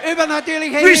help.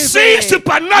 Übernatürliche Receive Hilfe.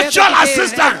 supernatural Wirkliche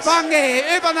assistance. Empfange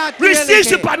Receive übernatürliche,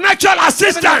 supernatural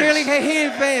assistance. übernatürliche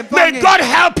Hilfe. May Empfange. God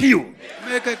help you.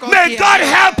 Möge Gott May dir, God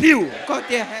help you. Gott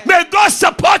dir helfen, May God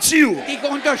support you. dich May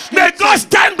God unterstützen.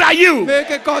 stand by you.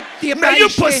 Möge Gott dir May you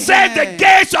possess the beistehen,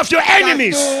 gates of your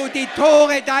enemies. dass du die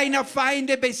Tore deiner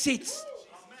Feinde besitzt.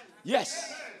 Yes.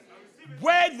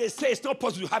 Where they say it's not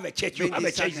possible to have a church, you Wenn have die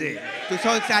a church sagen, there. du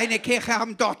sollst eine Kirche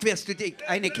haben, dort wirst du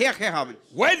eine Kirche haben.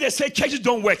 Where they say churches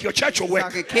don't work, your church will Ich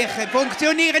work. sage, Kirche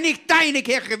funktionieren nicht, deine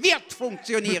Kirche wird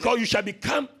funktionieren. Because you shall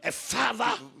become a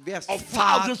father Wirst of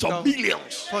thousands Vater of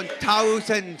millions. von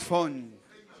tausend von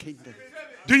Kindern.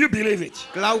 Do you believe it?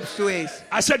 Glaubst du es?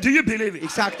 I said, do you believe it?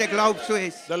 Ich sagte, glaubst du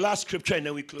es? The last scripture and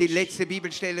then we Die close. letzte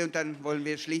Bibelstelle und dann wollen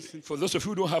wir schließen. For those of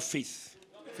you who don't have faith,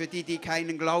 Für die, die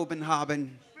keinen Glauben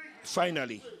haben,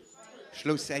 finally,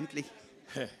 schlussendlich.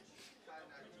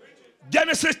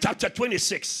 Genesis chapter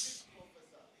 26.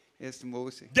 1.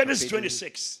 Mose. Genesis Kapitel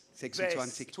 26, 26.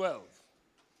 verse 12.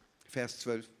 Vers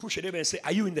 12. Push your neighbor and say,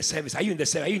 are you in the service? Are you in the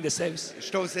service? Are you in the service?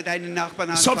 Stoße deinen Nachbarn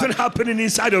an. Something happening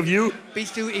inside of you.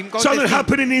 Bist du im Something Gottesdienst?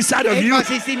 happening inside of you. Etwas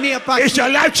ist in mir Is passiert. your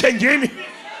life changing?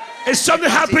 Is something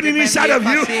Was ist happening in inside mir of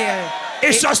you? passiert?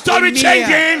 Is your In story mir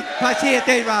changing? passiert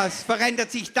etwas.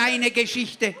 Verändert sich deine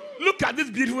Geschichte. Look at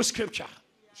this beautiful scripture.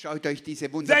 Schaut euch diese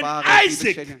Then wunderbare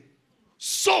Isaac Bibelstelle an.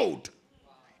 sowed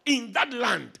in that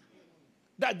land,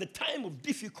 that the time of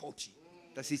difficulty,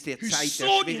 Das ist die He Zeit der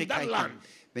sowed in that Schwierigkeiten. land.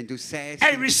 Wenn du säst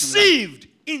and in diesem Land, received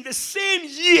in the same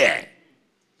year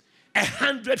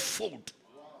 100-fold.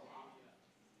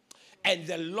 And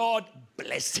the Lord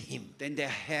blessed him. denn der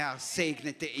Herr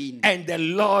segnete ihn. And the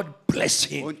Lord blessed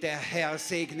him. Und der Herr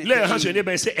segnete Lay your hands on your ihn.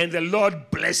 neighbor and say, and the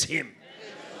Lord blessed him.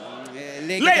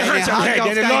 Lege Lay your deine hands on Hand him, auf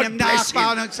and the Lord deinem bless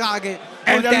Nachbarn und sage,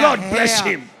 And und the der Lord Herr, bless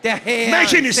him. Der Herr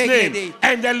Mention his segne name. dich.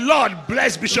 And the Lord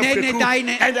bless Bishop Nenne Kweku.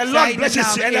 deine- And the Lord seinen bless his,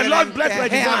 Namen, and the ihren Lord Namen. bless Der my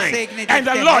Herr divine. segne dich, And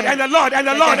the der Lord, Herr. and the Lord, and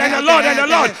the Der Lord, Herr, and the der Lord, Herr, and the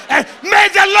der Lord. Herr. And may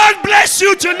the Lord bless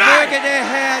you tonight. Möge der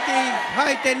Herr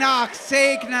dich heute Nacht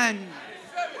segnen.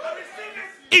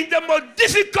 In the most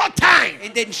difficult time.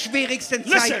 In den schwierigsten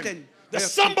Listen, Zeiten.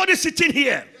 there's somebody sitting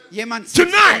here. Jemand sitzt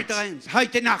Tonight. unter uns,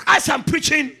 heute Nacht, As I'm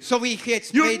preaching, so wie ich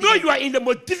jetzt you predige. know you are in the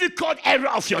most difficult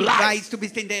area of your Ich life. weiß, du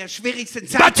bist in der schwierigsten But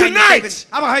Zeit deines tonight, Lebens.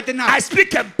 Aber heute I Nacht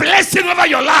speak a blessing over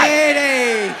your life.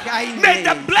 rede ich ein May the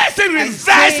Leben. blessing Ein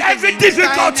reverse Segen every in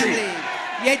difficulty. deinem Leben.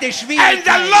 Jede And Schwierigkeit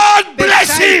the Lord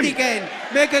bless him. beseitigen.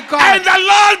 Möge Gott And the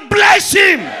Lord bless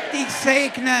him. dich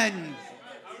segnen.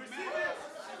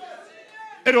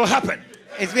 It will happen.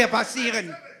 Es wird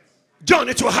passieren. John,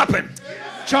 it will happen.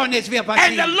 Schon, es wird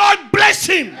And the passieren. Lord bless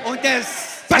him. Und der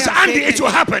Pastor Herr Andy, segnet it will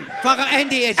dich. happen. Pfarrer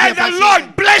Andy, es And wird the passieren.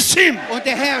 Lord bless him. Und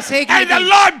der Herr And segnet the ihn.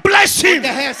 Lord bless Und him.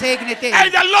 der Herr segnete ihn.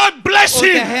 And the Lord bless Und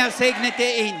der him. Herr segnete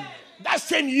ihn. That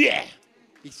same year,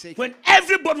 Ich segne. when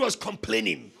everybody was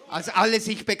complaining, Als alle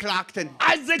sich beklagten,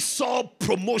 Isaac saw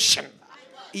promotion.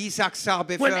 Isaac sah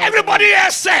When Beförderung. everybody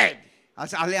else said,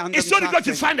 Als alle anderen it's only going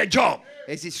to sagten, find a job,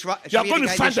 es ist you are going to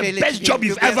schwierig, find eine the Stelle best zu job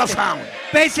finden. you've Du wirst ever die found.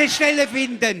 beste Stelle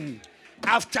finden.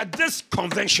 After this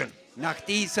convention, Nach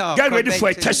dieser get ready for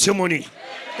a Konvention. testimony.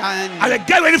 Dann And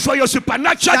get ready for your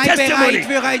supernatural sei bereit testimony.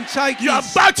 für ein Zeugnis. You're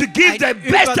about to give Ein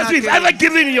the best that you've ever übernatürliches.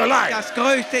 given in your life. Das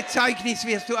größte Zeugnis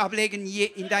wirst du ablegen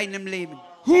in deinem Leben.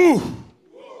 Whew.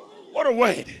 What a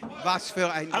word. Was für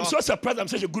ein I'm Wort. so surprised I'm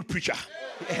such a good preacher.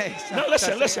 No,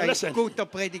 listen, listen, listen. Guter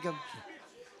Prediger.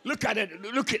 Look at it.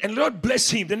 Look at and Lord bless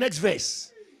him. The next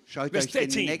verse. Schaut Verse euch den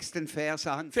 13. nächsten Vers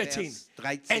an. 13. Vers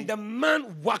 13. And the man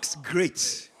waxed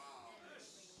great.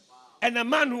 And the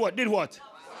man what did what?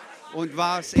 Und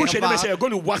was Push er him and say, war, you're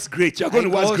going to wax great. You're going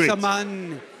ein to wax großer great.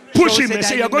 Mann. Push him Stoße and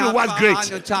say, deinen you're going to wax Nachbarn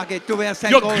great. an und sage, du wirst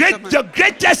ein Your großer Mann. your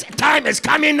greatest time is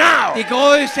coming now. Die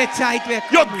größte Zeit wird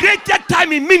Your kommen. greatest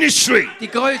time in ministry, Die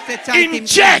größte Zeit in im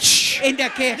church, in der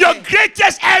Kirche. your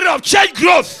greatest area of church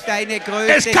growth. Deine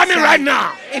größte It's coming Zeit right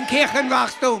now. im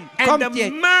Kirchenwachstum And kommt the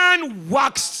jetzt. man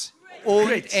waxed Und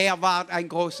great er war ein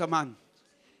großer Mann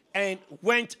and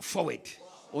went forward.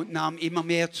 und nahm immer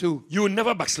mehr zu. You will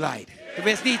never backslide. Du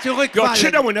wirst nie Your children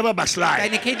zurückfallen. will never backslide.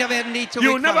 Deine Kinder werden nie You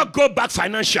will never zurückfallen. go back Du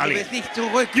financially. wirst nicht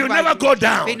zurückfallen. You never go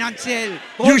down. Finanziell.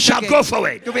 You shall runtergehen. go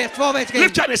forward. Du wirst vorwärts gehen.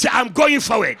 Lift your hand and say, I'm going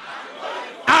forward.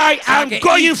 I am Sage,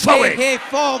 going ich forward. gehe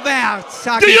vorwärts.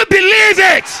 Sag Do you ich, believe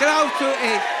it? glaubst du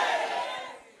es?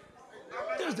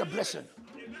 This is the blessing.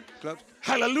 Glaubst?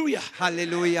 Hallelujah.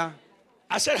 Halleluja.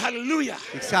 I said hallelujah.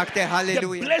 Ich sagte The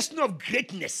Halleluja. blessing of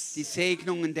greatness. Die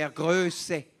Segnungen der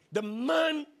Größe. The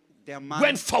man Der Mann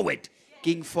went forward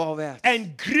ging vorwärts.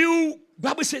 and grew.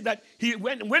 Bible said that he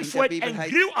went der forward Bibel and heißt-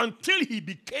 grew until he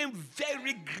became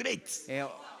very great. Er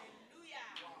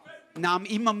nahm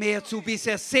immer mehr zu, bis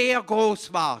er sehr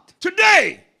groß war.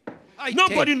 Today, Heute,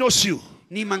 nobody knows you,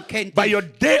 niemand kennt but dich, your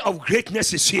day of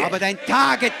greatness is here. aber dein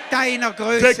Tage deiner They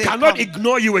Größe cannot kommt.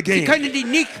 ignore you Sie again. können dich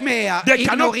nicht mehr They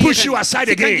cannot ignorieren. push you aside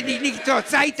Sie können again. dich nicht zur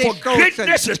Seite For stoßen.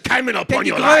 greatness is coming Denn upon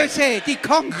die your life. Größe, die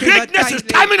kommt über Greatness dein is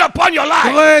Leben. coming upon your life.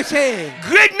 Größe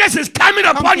Greatness is coming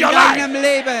kommt upon in your life. deinem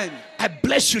Leben. I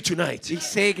bless you tonight. Ich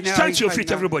segne Stand euch to your heute feet,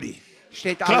 Nacht. everybody.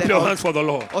 Steht Clap alle your auf. hands for the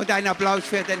Lord. Und ein Applaus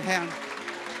für den Herrn.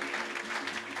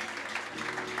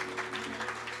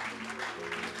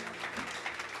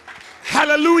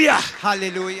 Hallelujah.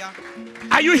 Halleluja.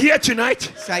 Are you here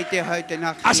tonight? Seid ihr heute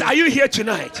Nacht As are hier? you here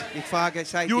tonight? Ich frage,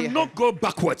 seid You ihr will hier? not go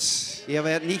backwards. Ihr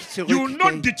werdet nicht You will not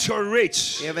zurückgehen.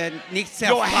 deteriorate. Ihr werdet nicht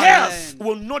Your health zerfallen.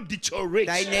 will not deteriorate.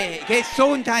 Deine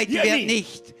Gesundheit Hear wird me.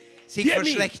 nicht sich Hear me.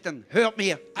 verschlechtern. Hört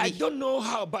mir I nicht. don't know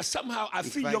how, but somehow I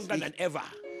feel weiß younger nicht. than ever.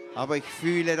 Aber ich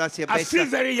fühle, dass ihr I feel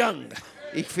besser. very young.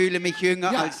 Ich fühle mich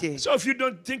jünger Yeah. als je. So if you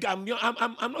don't think I'm young,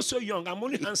 I'm not so young. I'm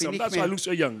only handsome. nicht That's why I mehr- look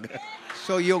so young.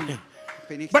 So jung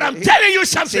bin ich. But I'm telling you Ich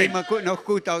sehe something. immer noch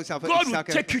gut aus, aber God ich will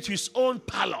sage, take you to His own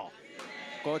parlor.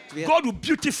 Gott God will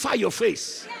beautify your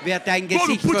face. wird dein God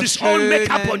will Gesicht put His own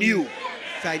makeup on you. verschönern.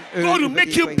 Sein Öl God will über make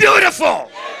dich you bringen. beautiful.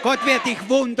 Gott wird dich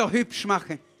wunderhübsch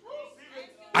machen.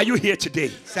 Are you here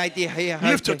today? Seid ihr hier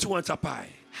Lift your heute? two hands up high.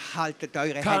 Haltet eure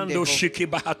Hände Kando hoch. shiki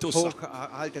bahatosa. Hoch,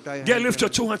 haltet eure Get Hände lift your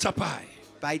hoch. two hands up high.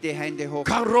 Beide Hände hoch.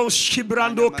 Karo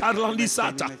shibrando karlandi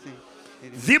sata.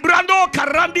 Vibrando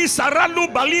karandi sarandu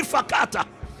bali fakata.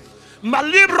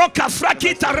 Malibro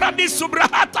kafraki tarandi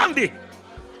subrahatandi.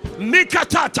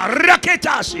 Mikatata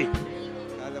raketashi.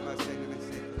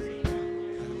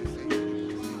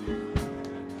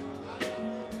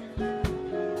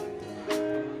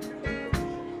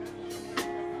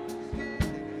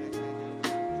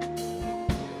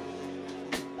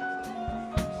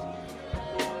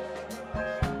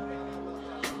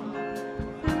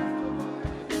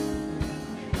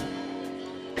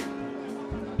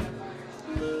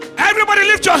 Everybody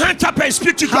lift your hands up and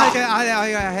speak to Halte God. alle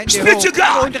eure Hände Speak to hoch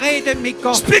God. und rede mit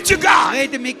Gott. Speak to God.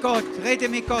 Rede mit Gott. Rede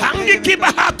mit Gott. Hangi Rede mit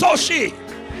Gott. kibahatoshi.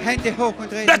 Hände hoch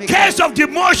und rede The mit curse Gott. of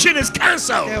demotion is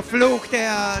cancelled. Der Fluch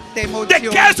der The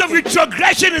Demotion. curse of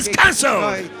retrogression is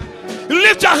cancelled.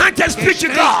 Lift your hand and speak to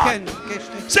God.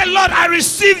 Say, Lord, I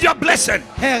receive your blessing.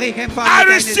 Herr, ich empfange I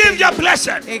deine receive your Segnung.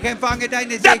 blessing. Ich empfange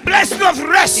deine The Segnung. blessing of Die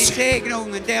rest.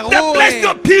 Segnungen der The blessing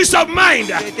Ruhe. of peace of mind.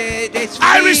 Des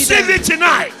I receive it Friedens.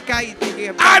 tonight.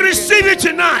 Geistige I receive it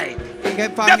tonight. Ich The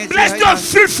empfange sie blessing heute. of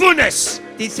fruitfulness.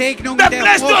 Die Segnung The der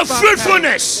blessing of Fruchtbarkeit.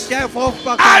 fruitfulness. Der I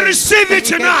Fruchtbarkeit. receive it Ich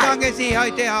tonight. empfange sie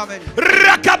heute Abend.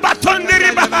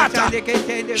 Rakabatondiri bahata.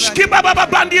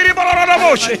 Skibabababandiri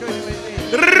boloroboshe.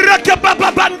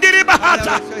 Rakabababandiri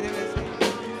bahata.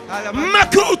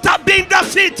 Makuta binda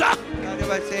fita.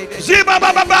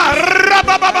 Zibabababa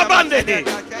rababababande.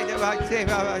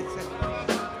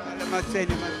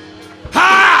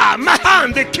 Ha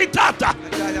mahande kitata.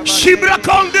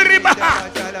 Shibrakondiri baha.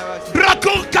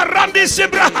 Brakul karandi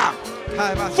sibraha.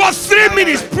 For 3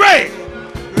 minutes, pray.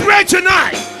 Pray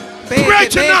tonight. Pray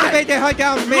tonight.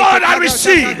 Lord, I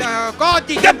receive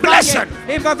the blessing,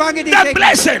 the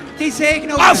blessing die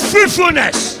Segnung of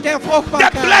fruitfulness, der the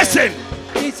Fruchtbarkeit, blessing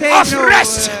die of Segnung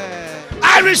rest.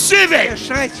 I receive der it.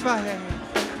 Stressfalle.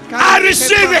 I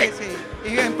receive it.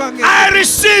 Ich empfange I sie.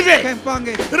 receive Ich it.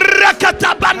 empfange sie.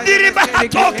 Rakata bandiri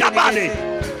bahato kabani.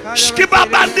 Skiba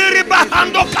bandiri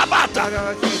bahando kabata.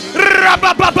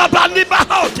 Rababababandi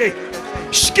bahote.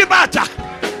 Skibata.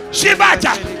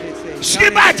 Shibata.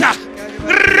 Skibata.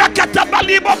 Rakata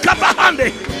balibo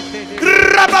kabahande.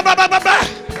 Rababababa.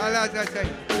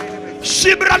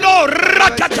 Shibrano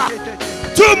rakata.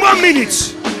 2 more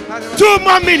minutes. 2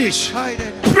 more minutes.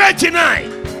 Pray tonight.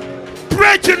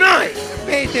 Pray tonight.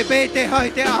 Bete, bete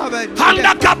heute Abend.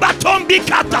 Handa kabaton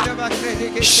bikata.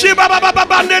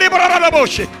 Shibabababandiri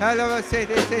bororoboshe.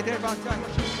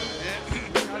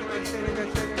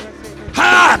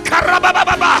 Ha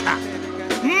karabababa.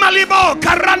 Malibo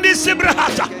karandi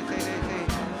sibrahata.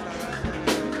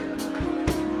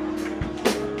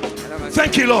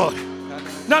 Thank you, Lord.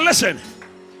 Now listen.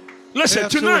 Listen,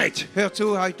 tonight, Hör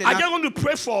zu, heute I Nacht just want to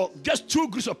pray for just 2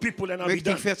 groups of people and I'll be möchte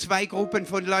ich done. für 2 Gruppen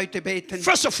von Leuten beten.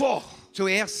 First of all,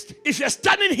 Zuerst, if you're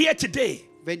standing here today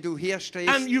wenn du hier stehst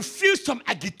and you feel some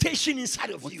agitation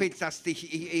inside of und you, fühlst, dass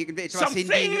dich irgendetwas some in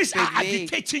dir things are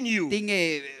bewegt, agitating you.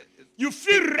 Dinge, You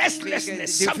feel du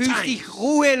restlessness fühlst sometimes. dich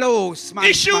ruhelos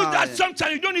Issue manchmal. that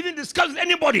sometimes you don't even discuss with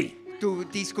anybody. Du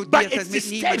But diskutierst it das mit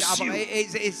niemandem, disturbs aber you.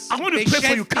 es I want to pray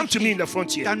for you. Come to me in the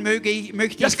front here. Dann möchte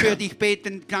ich Yes, für come. dich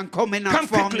beten, dann komm nach Come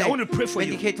quickly. I want vorne. to pray for Wenn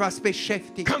you. dich etwas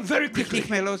beschäftigt, Come very dich quickly. nicht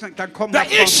mehr los, dann komm The nach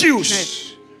vorne. issues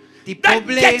Schnell. Die that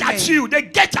Probleme, get at you, they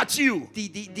get at you. die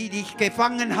dich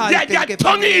gefangen halten, They are gefangen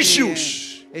thorny nehmen.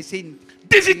 issues. Es sind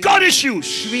Difficult issues.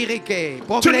 schwierige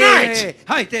Probleme. Tonight,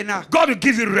 Heute Nacht. God will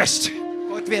give you rest.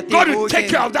 Gott wird God dir will Ruhe take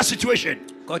care geben. of that situation.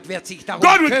 Gott wird sich darum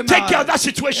God will kümmern. take care of that Er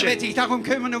situation. wird sich darum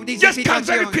kümmern um diese Just come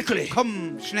very Situation. quickly.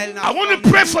 Komm schnell nach I want to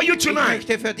vorne. pray for you Ich tonight.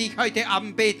 möchte für dich heute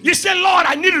Abend beten. You say, Lord,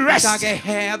 I need Ich rest. sage,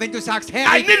 Herr, wenn du sagst, Herr,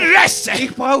 I need rest.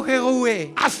 ich brauche Ruhe.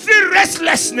 I feel Ich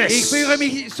restlessness. fühle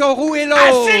mich so I feel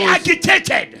ruhelos.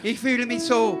 agitated. Ich fühle mich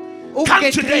so Come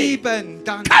today. umgetrieben.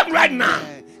 Dann Come right now.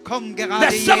 komm gerade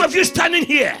There's some of jetzt. you standing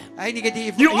here. Einige,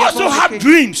 die You hier also vor mir have stehen.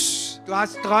 dreams. Du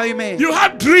hast Träume. You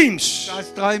have dreams. Du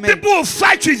hast Träume. People will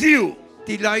fight with you.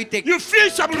 Die Leute You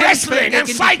feel some kämpfen wrestling and gegen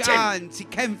dich fighting. an. Sie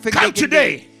kämpfen Come gegen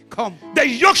today. dich. Komm, The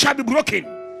yoke shall be broken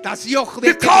das Joch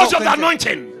wird because of the gebrochen.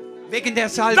 anointing. Wegen der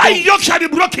That Salbung. yoke shall be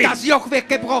broken Das Joch wird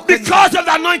gebrochen. because of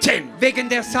the anointing. Wegen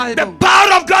der The Salbung.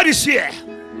 power of God is here.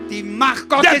 Die Macht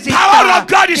Gottes ist power da. of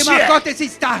God is Die Macht here. Gottes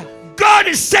ist da. God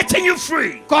is setting you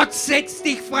free. Gott setzt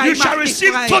dich frei. You shall Macht dich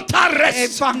receive frei. total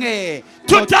rest. Empfange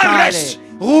Total totale rest.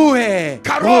 Ruhe.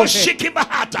 Karo Ruhe.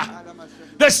 Shikibahata.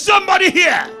 There's somebody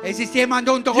here. Es ist jemand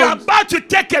unter You're uns. about to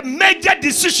take a major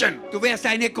decision. Du wirst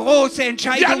eine große You are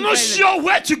Entscheidung not fällen. sure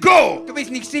where to go. Du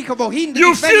bist nicht sicher, wohin du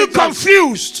You dich feel wenden sollst.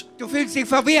 confused. Du fühlst dich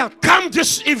verwirrt. Come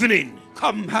this evening.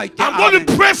 Komm heute I'm going Abend.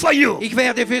 to pray for you. Ich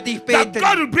werde für dich That beten.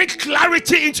 God will bring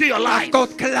clarity into your Dass life.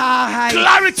 Gott Klarheit,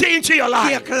 Clarity into your dir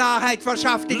life. Verschaffet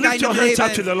verschafft in Lift your deinem hands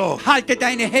up to the Leben. Lord. Halte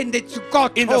deine Hände zu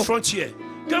Gott In the hoch. front here.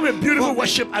 Give me a beautiful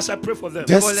worship as I pray for them.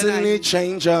 Destiny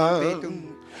changer.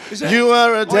 Is there You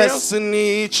are a oil?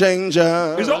 destiny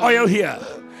changer. Is there oil here?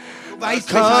 Du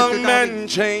weißt, weshalb du Come da and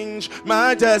change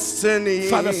my destiny.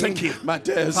 Father, thank you. My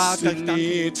Vater,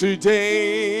 destiny danke.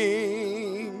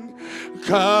 today.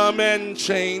 Come and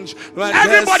change my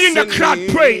Everybody in the destiny. crowd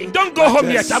praying. Don't go My home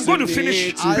yet. I'm going to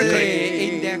finish destiny Alle today.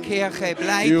 in der Kirche,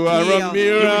 bleibt You are a hier und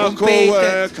miracle betet.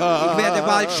 worker. Ich werde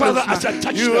bald Father, Schluss as I machen.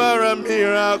 touch You them, are a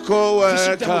miracle receive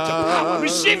them with the power. worker.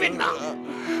 Receive it now.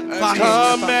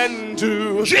 Come and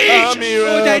do a Jesus.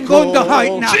 miracle. dein Wunder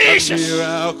heute Nacht. Jesus. A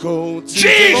miracle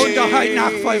Jesus. Wunder heute today.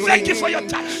 Nacht vollbringen. Thank you for your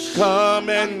touch. Come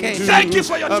and Danke. do Thank you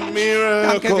for your a touch.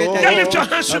 miracle. Danke für Then lift your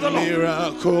hands to the A Lord.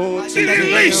 miracle Be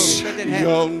released today.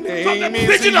 Your from name the is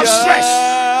prison of stress.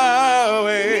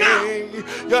 Yahweh. Now.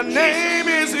 Your name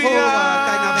is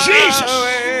Jehovah, Jesus.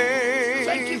 Yahweh.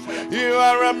 Thank you for your You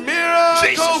are a miracle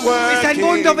Jesus. working Bist ein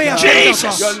Wunderwerker.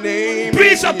 Jesus. Your name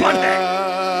Breathe is upon him. Yahweh.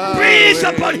 Breathe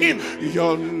upon him.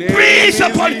 Your name Breathe is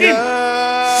upon him.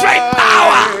 Yahweh. Straight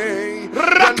power. Your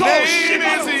Rako name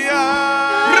Shimano. is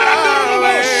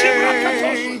Yahweh.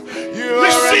 You are a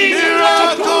Receive the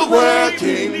miracle miracle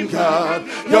working God.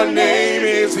 Your name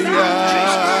is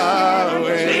Yahweh.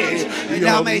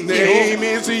 Your Name is name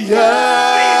is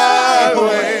Yahweh.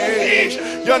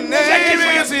 Your name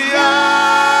is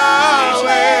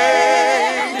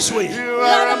Yahweh. This way. You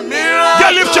are a miracle.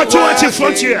 Yeah, lift your two hands in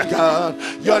front here. working God.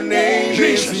 Your name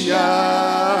Jesus. is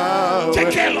Yahweh.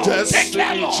 Take care, Lord. Take care,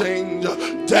 Destiny Lord. changer.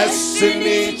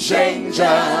 Destiny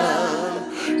changer.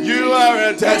 You are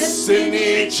a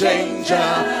destiny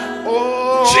changer.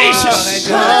 Oh, Jesus.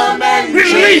 come and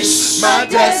Release. change my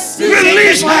destiny.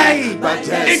 Release her My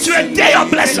destiny into a day of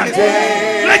blessing.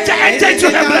 Let her enter into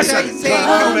her blessing.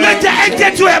 Let her enter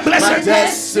into her My blessing.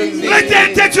 destiny. Let her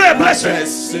enter into her blessing.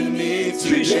 Destiny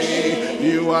today.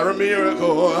 You are a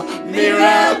miracle,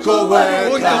 miracle worker.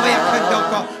 Wunderwerkender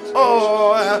Gott.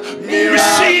 Oh,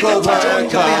 Receive miracle the touch of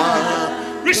worker. God.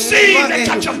 Receive the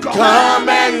touch of God. Come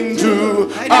and do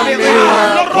a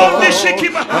miracle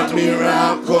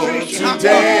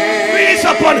today. Breathe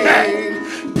upon her.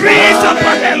 Breathe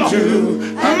upon her, Lord.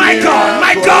 My God,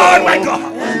 my God, my God.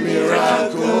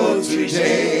 Miracle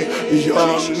today.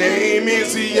 Your name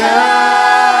is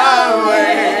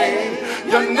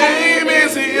Yahweh. Your name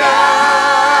is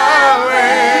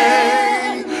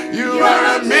Yahweh. You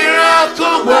are a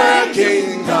miracle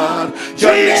working God.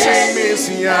 Your name is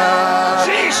Yahweh.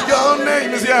 Jesus. Your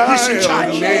name is Yahweh. He's in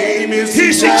charge. Your name is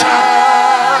He's in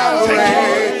charge.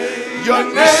 Yahweh. Your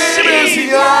name is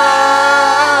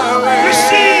Yahweh.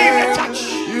 Receive the touch.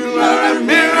 You are a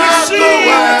miracle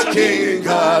working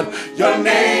God. Your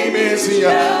name is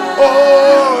Yahweh.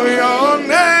 Oh, your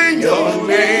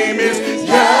name is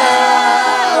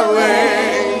Yahweh.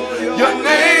 Your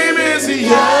name is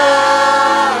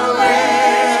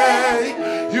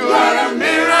Yahweh. You are a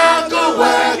miracle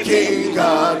working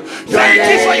God. Your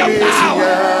Thank you for your name is power.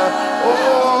 Yah-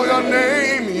 Oh, your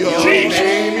name Jesus.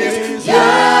 name is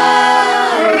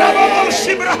Yahweh.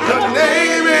 Your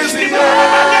name is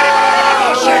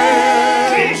Yahweh.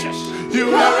 Jesus. You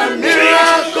are a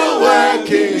miracle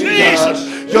working God. Jesus.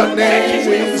 Your name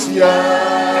is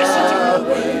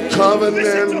Yahweh.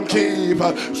 covenant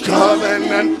keeper,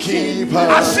 covenant keeper.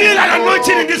 I feel an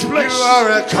anointing in this place. You are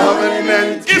a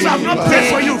covenant keeper. If I've not prayed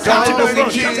for you, come to the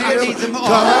front.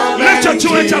 Lift your two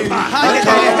hands up high.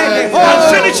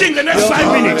 I'm finishing the next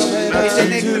 5 minutes.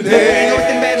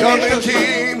 Covenant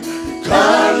king,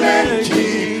 covenant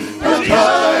king,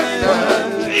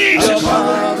 Jesus.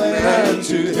 power.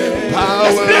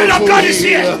 The Spirit of God is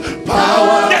here. The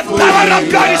power of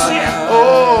God is here.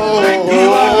 Oh,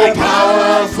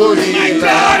 powerful My healer.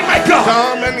 God, my God.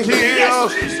 Come and heal,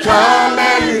 come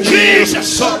and heal. Jesus.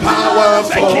 So Thank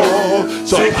powerful, you.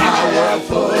 so Thank you.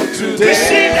 powerful today.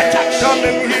 Receive the touch. Come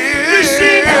and heal.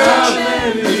 Receive the touch.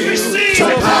 Receive the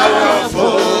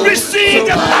power. Receive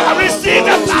the power. Receive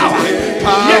the power.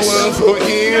 Yes. Powerful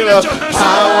healer,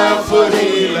 powerful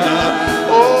healer.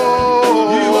 Oh,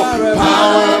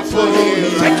 powerful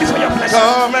healer. Thank you for your blessing.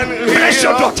 Come and heal. Bless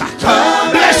your daughter.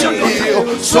 Come Bless your and daughter. heal.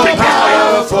 So Thank you.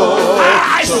 powerful. I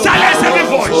silence every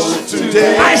voice.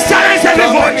 Today. I silence every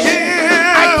Come and voice. heal.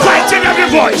 I quieten every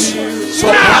voice. So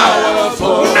Now.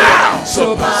 powerful. Now.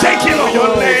 So Thank you, Lord. your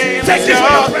name. Thank you for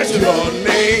your presence. Your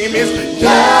name is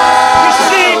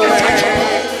Receive the touch.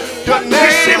 Your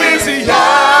name is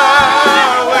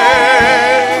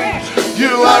Yahweh.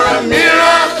 You are a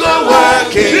miracle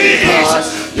working God.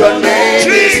 Your name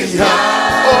is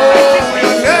Yahweh. Oh,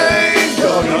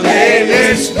 your name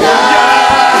is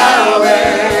Yahweh.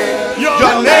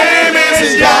 Your name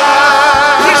is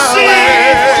Yahweh.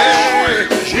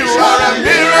 You are a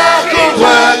miracle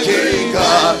working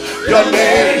God. Your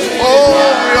name, oh,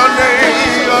 your name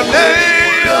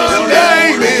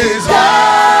is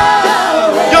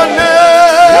Yahweh. Your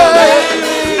name.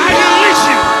 I release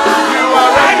you. You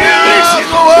are I a release you.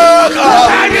 miracle worker. I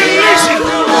release you. I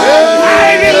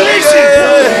release you.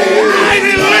 I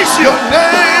release you. Your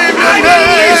name, I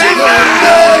release you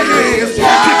now. is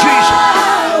Thank you, Jesus.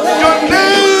 your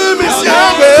name is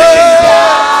Yahweh.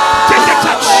 Take the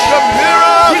touch. The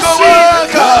miracle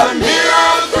worker.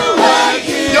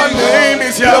 Your name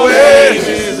is Yahweh.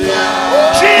 Oh,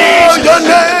 Jesus. your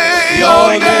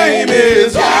name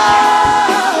is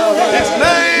Yahweh. His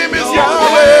name is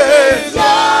Yahweh.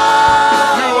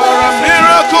 You are a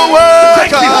miracle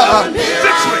Thank you. worker.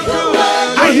 Victory.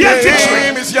 I hear Your victory.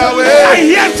 name is I Yahweh.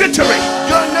 hear victory.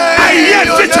 Your name, I hear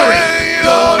your victory. name,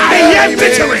 your I hear name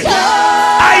victory. is-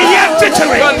 I hear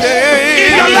victory Your name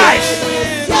in your is- life.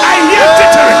 I hear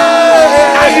victory.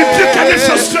 I rebuke any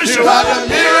frustration. You are the I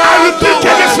miracle rebuke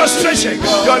any worker. frustration.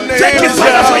 Your name Thank you, is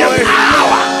Father, for your Yahweh.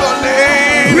 power. Your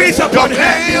name, Breathe upon your her.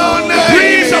 name, your name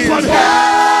Breathe is- upon her.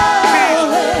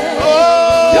 Oh,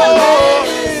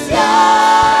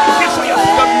 Thank you for your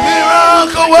the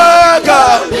miracle worker.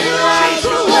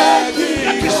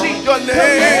 Let me see. Your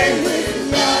name.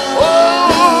 Oh,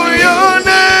 your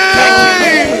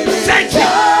name. Thank you.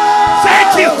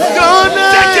 Thank you. Your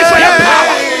name. Thank you for your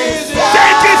power.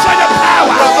 Thank you for your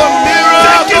power. The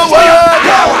Thank you miracle for your worker.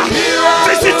 power.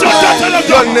 Visit your daughter, Lord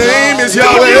Your God. name is Do new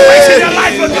ways in your Yahweh.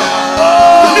 life, Lord God. Oh,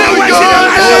 New ways in your your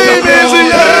life, Lord name God. is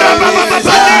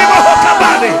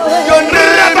Your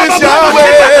name is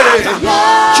Yahweh.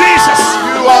 Jesus.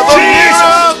 You are the Jesus.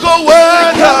 miracle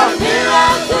worker.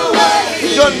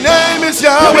 Your name is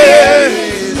Yahweh.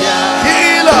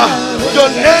 Healer. Your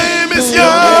name is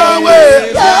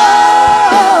Yahweh.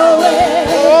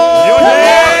 Your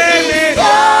name is.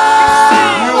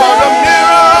 You are the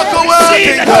miracle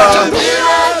working God.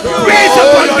 Breathe Oh,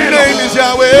 upon your her, name Lord. is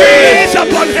Yahweh. Breathe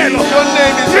upon her, Lord. Your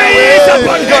name is Breathe Yahweh.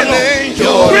 upon Your her, Lord. name,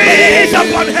 your Breathe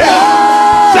upon her.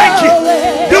 Thank you.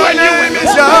 Do Your a new name way.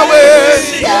 is Yahweh.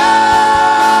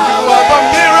 You are the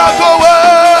miracle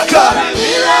worker.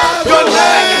 Your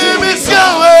name is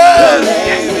Yahweh.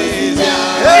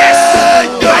 Yes.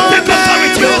 Your I take name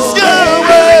authority. is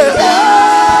Yahweh.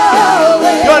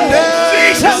 Your name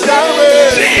Jesus. is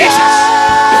Yahweh. Jesus.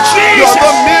 You're the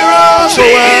Jesus. miracle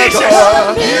Jesus. worker.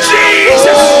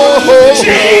 Jesus. Oh,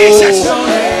 Jesus. Your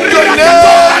name, your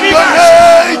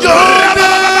name, your name.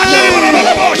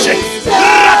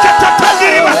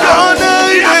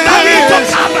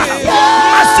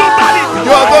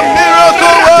 You're the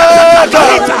miracle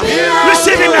worker.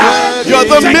 Receive it now. You're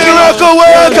the Thank you, miracle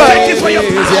Lord. worker. Thank you for your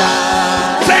power.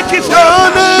 Thank you for your Your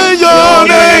power. name, your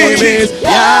name is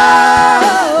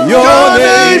your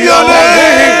name, your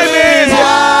name is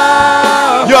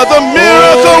You're the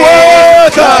miracle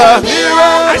worker.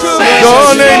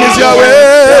 Your name is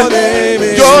Yahweh. Your name,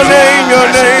 your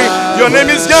name, your name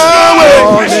is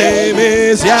Yahweh. name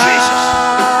is Jesus.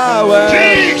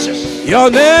 Your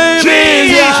name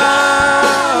Jesus.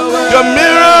 Your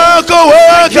miracle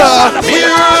worker.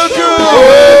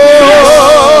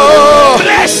 Oh,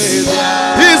 Bless.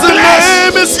 His Bless.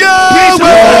 name is Please, Yahweh.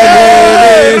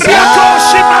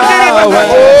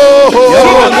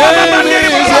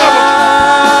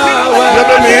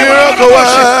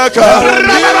 worker.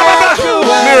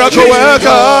 Miracle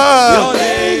worker.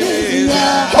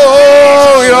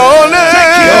 Oh, your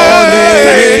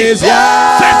name is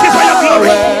Yahweh. Thank you for your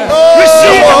glory.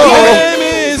 Receive your glory.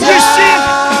 Receive.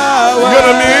 You're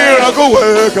the miracle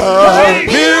worker.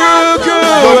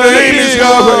 Your name is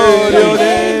Yahweh. Your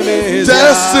name is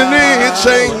Destiny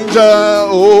changer.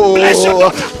 Oh, Bless your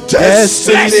daughter.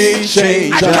 destiny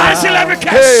changer. I cancel every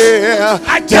curse. Hey,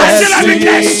 I cancel every destiny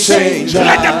curse. changer.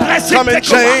 Let the blessing Come and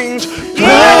take over. change. Let the Come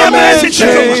and blessing take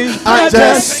over. change our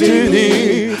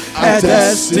destiny. Our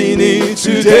destiny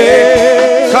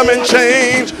today. Come and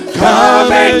change.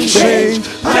 Come and change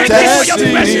our Thank you for your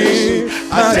destiny.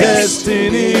 presence. Our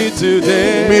destiny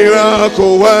today.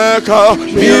 Miracle worker.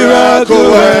 Miracle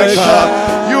worker.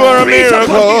 You are a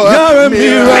miracle. You're a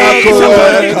miracle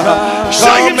worker.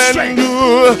 Show him Come and strength.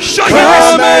 do. Show him Come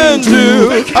strength. and do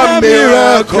a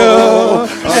miracle.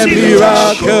 A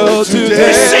miracle today.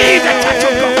 Receive the touch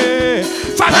of God.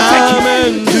 Father,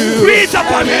 thank you. Breathe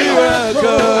upon him.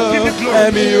 Give you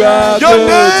glory. Your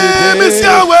name is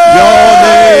Yahweh. Your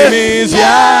name is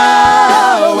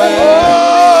Yahweh.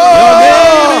 Your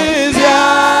name is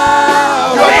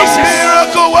Yahweh. You're a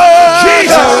miracle worker.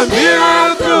 Jesus.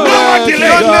 Miracle No more delay.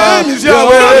 Your name is No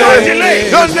more Yahweh. delay.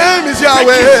 Your name is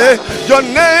Yahweh. Your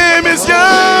name is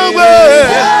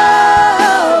Yahweh.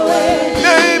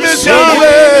 Name is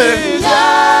Yahweh.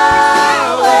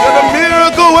 You're a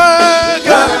miracle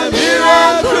worker.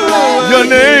 Your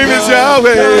name is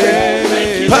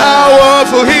Yahweh.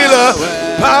 Powerful healer.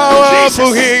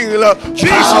 Powerful healer.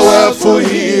 Powerful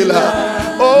healer.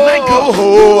 Oh,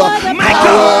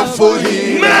 powerful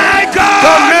healer. My God.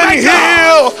 Come and my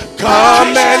God. heal.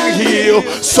 Come and heal.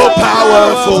 So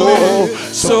powerful.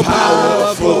 So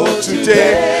powerful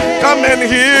today. Come and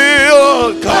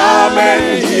heal. Come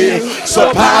and heal.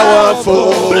 So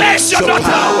powerful. Bless your So daughter.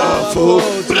 powerful.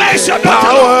 Bless your daughter.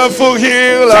 Powerful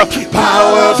healer.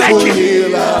 Powerful Thank you.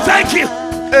 healer. Thank you.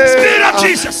 Spirit of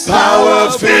Jesus.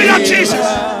 Powerful Spirit of healer. Jesus.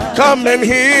 Come and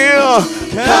heal.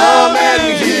 Come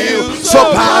and heal.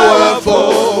 So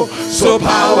powerful. So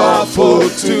powerful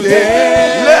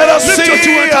today. Let us Lift your two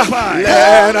see. hands up high.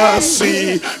 Let us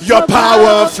see your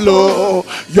power flow.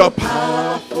 Your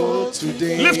powerful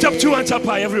today. Lift up two hands up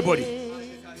high, everybody.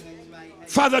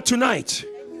 Father, tonight,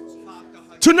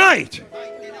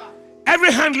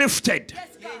 every hand lifted,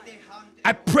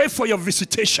 I pray for your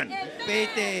visitation.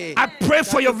 Bete, I pray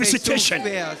for your dass du besucht visitation.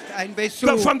 wirst. Ein But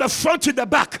Besuch from the front to the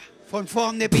back, von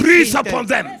vorne bis breathe hinten. upon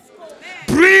them.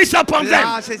 Breathe upon them.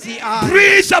 Blase sie an.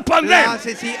 Breathe upon them.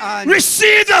 Blase sie an.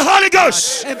 Receive the Holy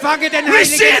Ghost. Empfange den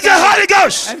Receive Heiligen the Geist. Holy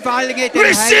Ghost. Empfange den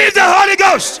Receive the Heiligen Holy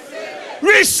Ghost.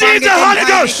 Receive Empfange the den Holy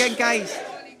Ghost. Heiligen Geist.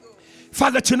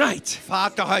 Father, tonight,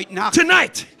 Vater, heute Nacht,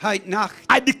 tonight,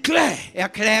 I declare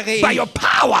erkläre by ich, your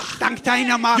power, dank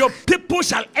deiner Macht, your people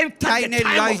shall enter the Deine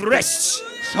time of Leute rest.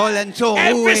 sollen zur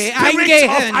Every Ruhe spirit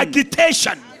of eingehen.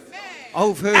 agitation,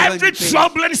 Aufhören, every bitte.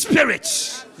 troubling spirit,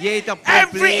 Jeder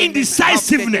every Problem,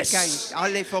 indecisiveness, Geist,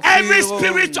 alle every Verführung,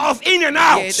 spirit of in and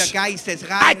out, jeder Geist des I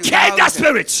Reinen curse that Augen.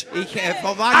 spirit. Ich I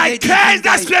verwandle curse diesen that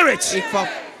Geist. spirit. Ich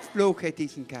verfluche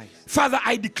diesen Geist. Father,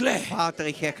 I declare Vater,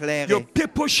 ich your erkläre,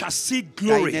 people shall see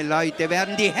glory. deine Leute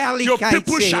werden die Your Herrlichkeit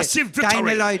people shall see sehen. victory.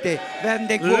 Deine Leute werden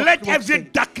den Let Durchbruch every sehen.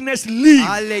 darkness leave.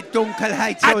 Alle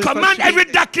Dunkelheit I soll command every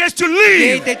verschwinden. darkness to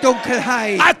leave. Jede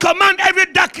Dunkelheit I command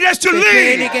every darkness to leave.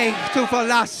 befehlige ich zu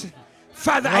verlassen.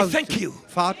 Father, I thank you.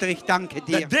 Vater, ich danke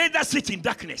The dir. day that sit in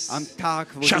darkness, Am Tag,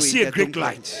 wo shall du see in a der great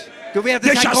Dunkelheit light. Du wirst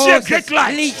They ein shall see a großes great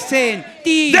light. Licht sehen.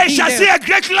 Die, They die shall in see der a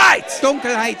great light.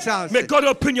 Dunkelheit May saßen, God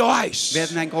open your eyes.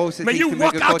 werden ein großes May Licht you sehen.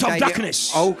 walk Möge out Gott of deine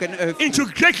darkness Augen öffnen. into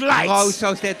great light. Raus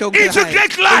aus der Into Dunkelheit.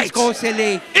 great light. Ins große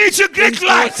Licht. Into Ins great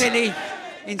light. große Licht.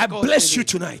 Ins I große bless you Licht.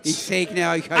 tonight. Ich segne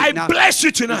euch I heute Nacht. bless you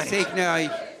Ich tonight. segne euch.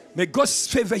 May God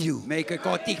favor you. Möge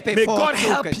Gott dich May God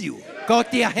help bevorzugen. you.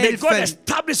 Gott dir May God helfen.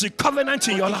 establish a covenant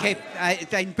in your Ich life. heb,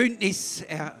 dein Bündnis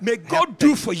May God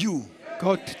do for you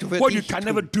Gott, du wirst what you dich can tun,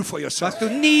 never do for yourself. was du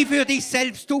nie für dich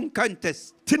selbst tun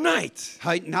könntest. Tonight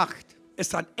Heute Nacht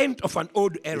is an end of an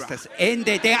old era. ist das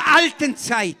Ende der alten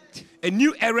Zeit. A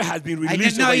new era has been Eine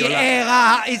released over your neue life.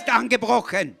 Ära ist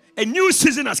angebrochen. A new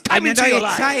season has come into your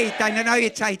life. Eine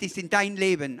neue Zeit ist in dein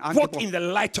Leben Walk angebrochen. in the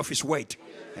light of His word.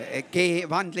 Geh,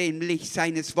 wandle im Licht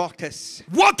seines Wortes.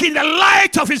 Walk in the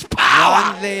light of His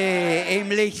power. Wandle im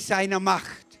Licht seiner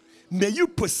Macht. May you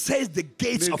possess the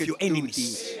gates of Mögest your du enemies.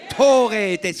 die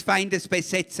Tore des Feindes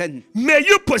besetzen. May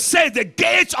you possess the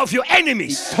gates of your Die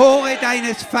enemies. Tore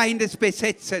deines Feindes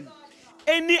besetzen.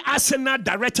 Any arsenal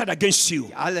directed against you,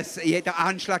 Alles, jeder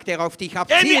Anschlag, der auf dich any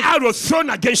abzielt, arrow thrown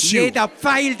against you, jeder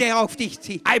Pfeil, der auf dich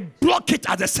zieht, I block it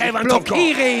as a servant of God.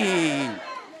 blockiere ihn.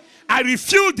 I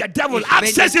refuse the devil Ich wende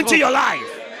access into zurück. your life.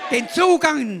 Den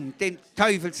Zugang, dem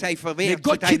Teufel sei May verwehrt zu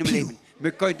God deinem keep you. Leben.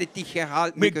 Möge Gott dich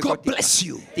erhalten. May Möge God Gott bless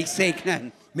you. dich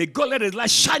segnen. May God let His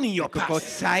light shine in your Möge Gott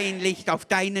path. sein Licht auf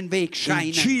deinen Weg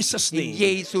scheinen. Jesus' name. In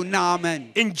Jesu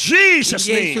Namen. In In Jesus'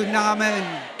 Jesu name. Namen.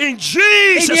 In In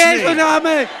Jesus' Jesu name.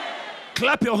 Namen.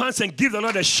 Clap your hands and give the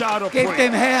Lord a shout of Gib praise.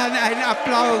 dem Herrn einen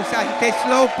Applaus des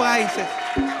Lobpreises.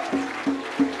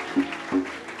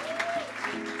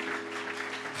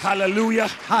 Hallelujah.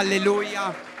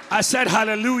 Halleluja. I said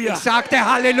hallelujah. Ich sagte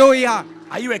Halleluja.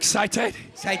 Are you excited?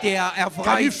 Seid ihr Can you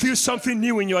erfreut? feel something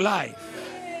new in your life?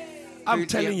 I'm Fühlt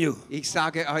telling ihr? you, Ich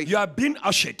sage euch, you have been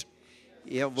ushered.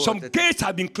 ihr Some wurdet gates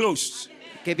have been closed.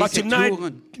 But gewisse tonight,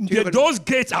 Türen those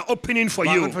gates are opening for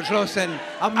waren you. verschlossen.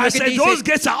 Aber I möge said, those diese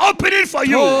gates are opening for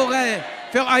you. Tore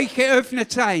für euch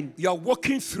geöffnet sein. You are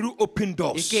walking through open Ihr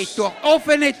doors. geht durch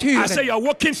offene I said, Türen. you are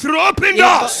walking through open Ihr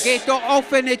doors. geht durch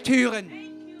offene Türen.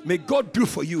 May God do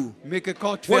for you Möge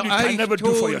Gott für What you can euch never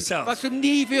do for tun, yourself. was du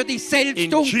nie für dich selbst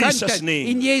In tun Jesus' könntest. name.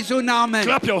 In Jesu Namen.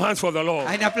 Clap your hands for the Lord.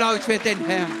 Ein Applaus für den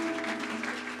Herrn.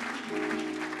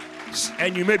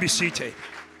 And you may be seated.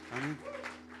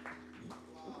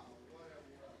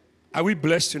 Are we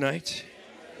blessed tonight?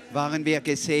 Waren wir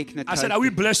gesegnet I said, are we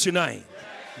heute? blessed tonight?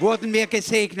 Wurden wir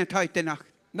gesegnet heute Nacht?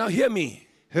 Now hear me.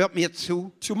 Hört mir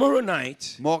zu. Tomorrow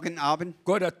night, Morgen Abend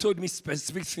God had told me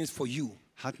specific things for you.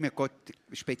 hat mir Gott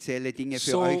spezielle Dinge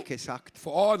für So, euch gesagt.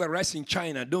 for all the rest in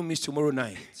China, don't miss tomorrow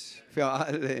night. Für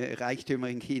alle Reichtümer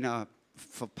in China.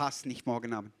 Verpasst nicht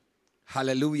morgen Abend.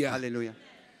 Hallelujah. Halleluja.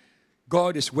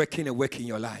 God is working a work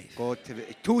in your life. Gott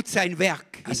tut sein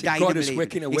Werk I in said, God deinem is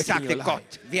working a Leben. work Ich in sagte, your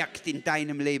Gott wirkt in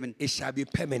deinem Leben. It shall be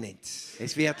permanent.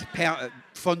 Es wird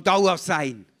von Dauer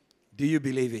sein. Do you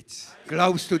believe it?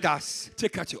 Glaubst du das?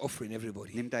 Take out your offering,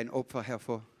 everybody. Nimm dein Opfer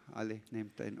hervor. Alle,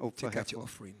 nehmt dein Opfer Take out your hervor.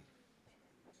 offering.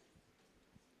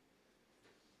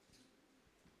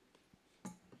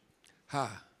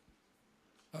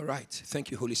 All right.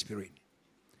 Thank you, Holy Spirit.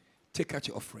 Take out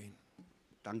your offering.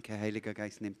 Danke, Heiliger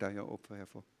Geist, nehmt euer Opfer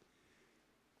hervor.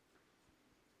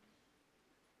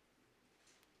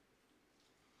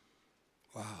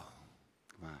 Wow.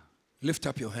 Wow. Lift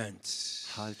up your hands.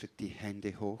 Haltet die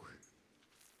Hände hoch.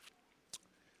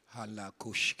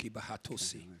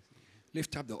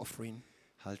 Lift up the offering.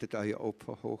 Haltet euer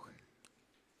Opfer hoch.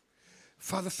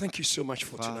 Father, thank you so much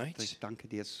for Vater, tonight. ich danke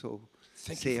dir so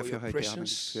Thank you sehr for für your heute Abend,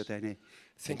 presence. für deine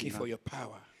Thank you for your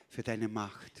power. für deine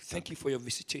Macht. Thank you for your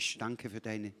visitation. Danke für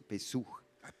deinen Besuch.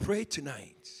 I pray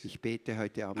tonight Ich bete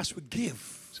heute Abend, as we give,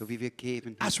 so wie wir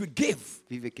geben,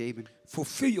 wie wir geben,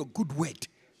 fulfill fulfill your good word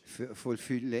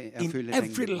erfülle in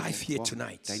every life here Wort,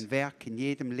 tonight. dein Werk in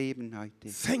jedem Leben heute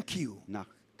Thank you Nacht.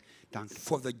 Danke.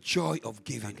 for the joy of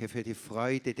giving. Danke für die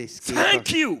Freude des Thank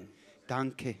Gebers. you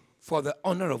Danke for the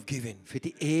honor of giving. für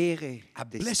die Ehre I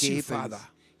des bless you, Gebens. Father.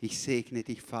 Ich segne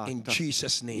dich, In Vater,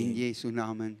 Jesus' in name. Jesu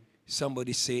Namen.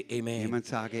 Somebody say amen. Jemand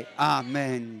sage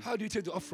Amen. How do you take the offering?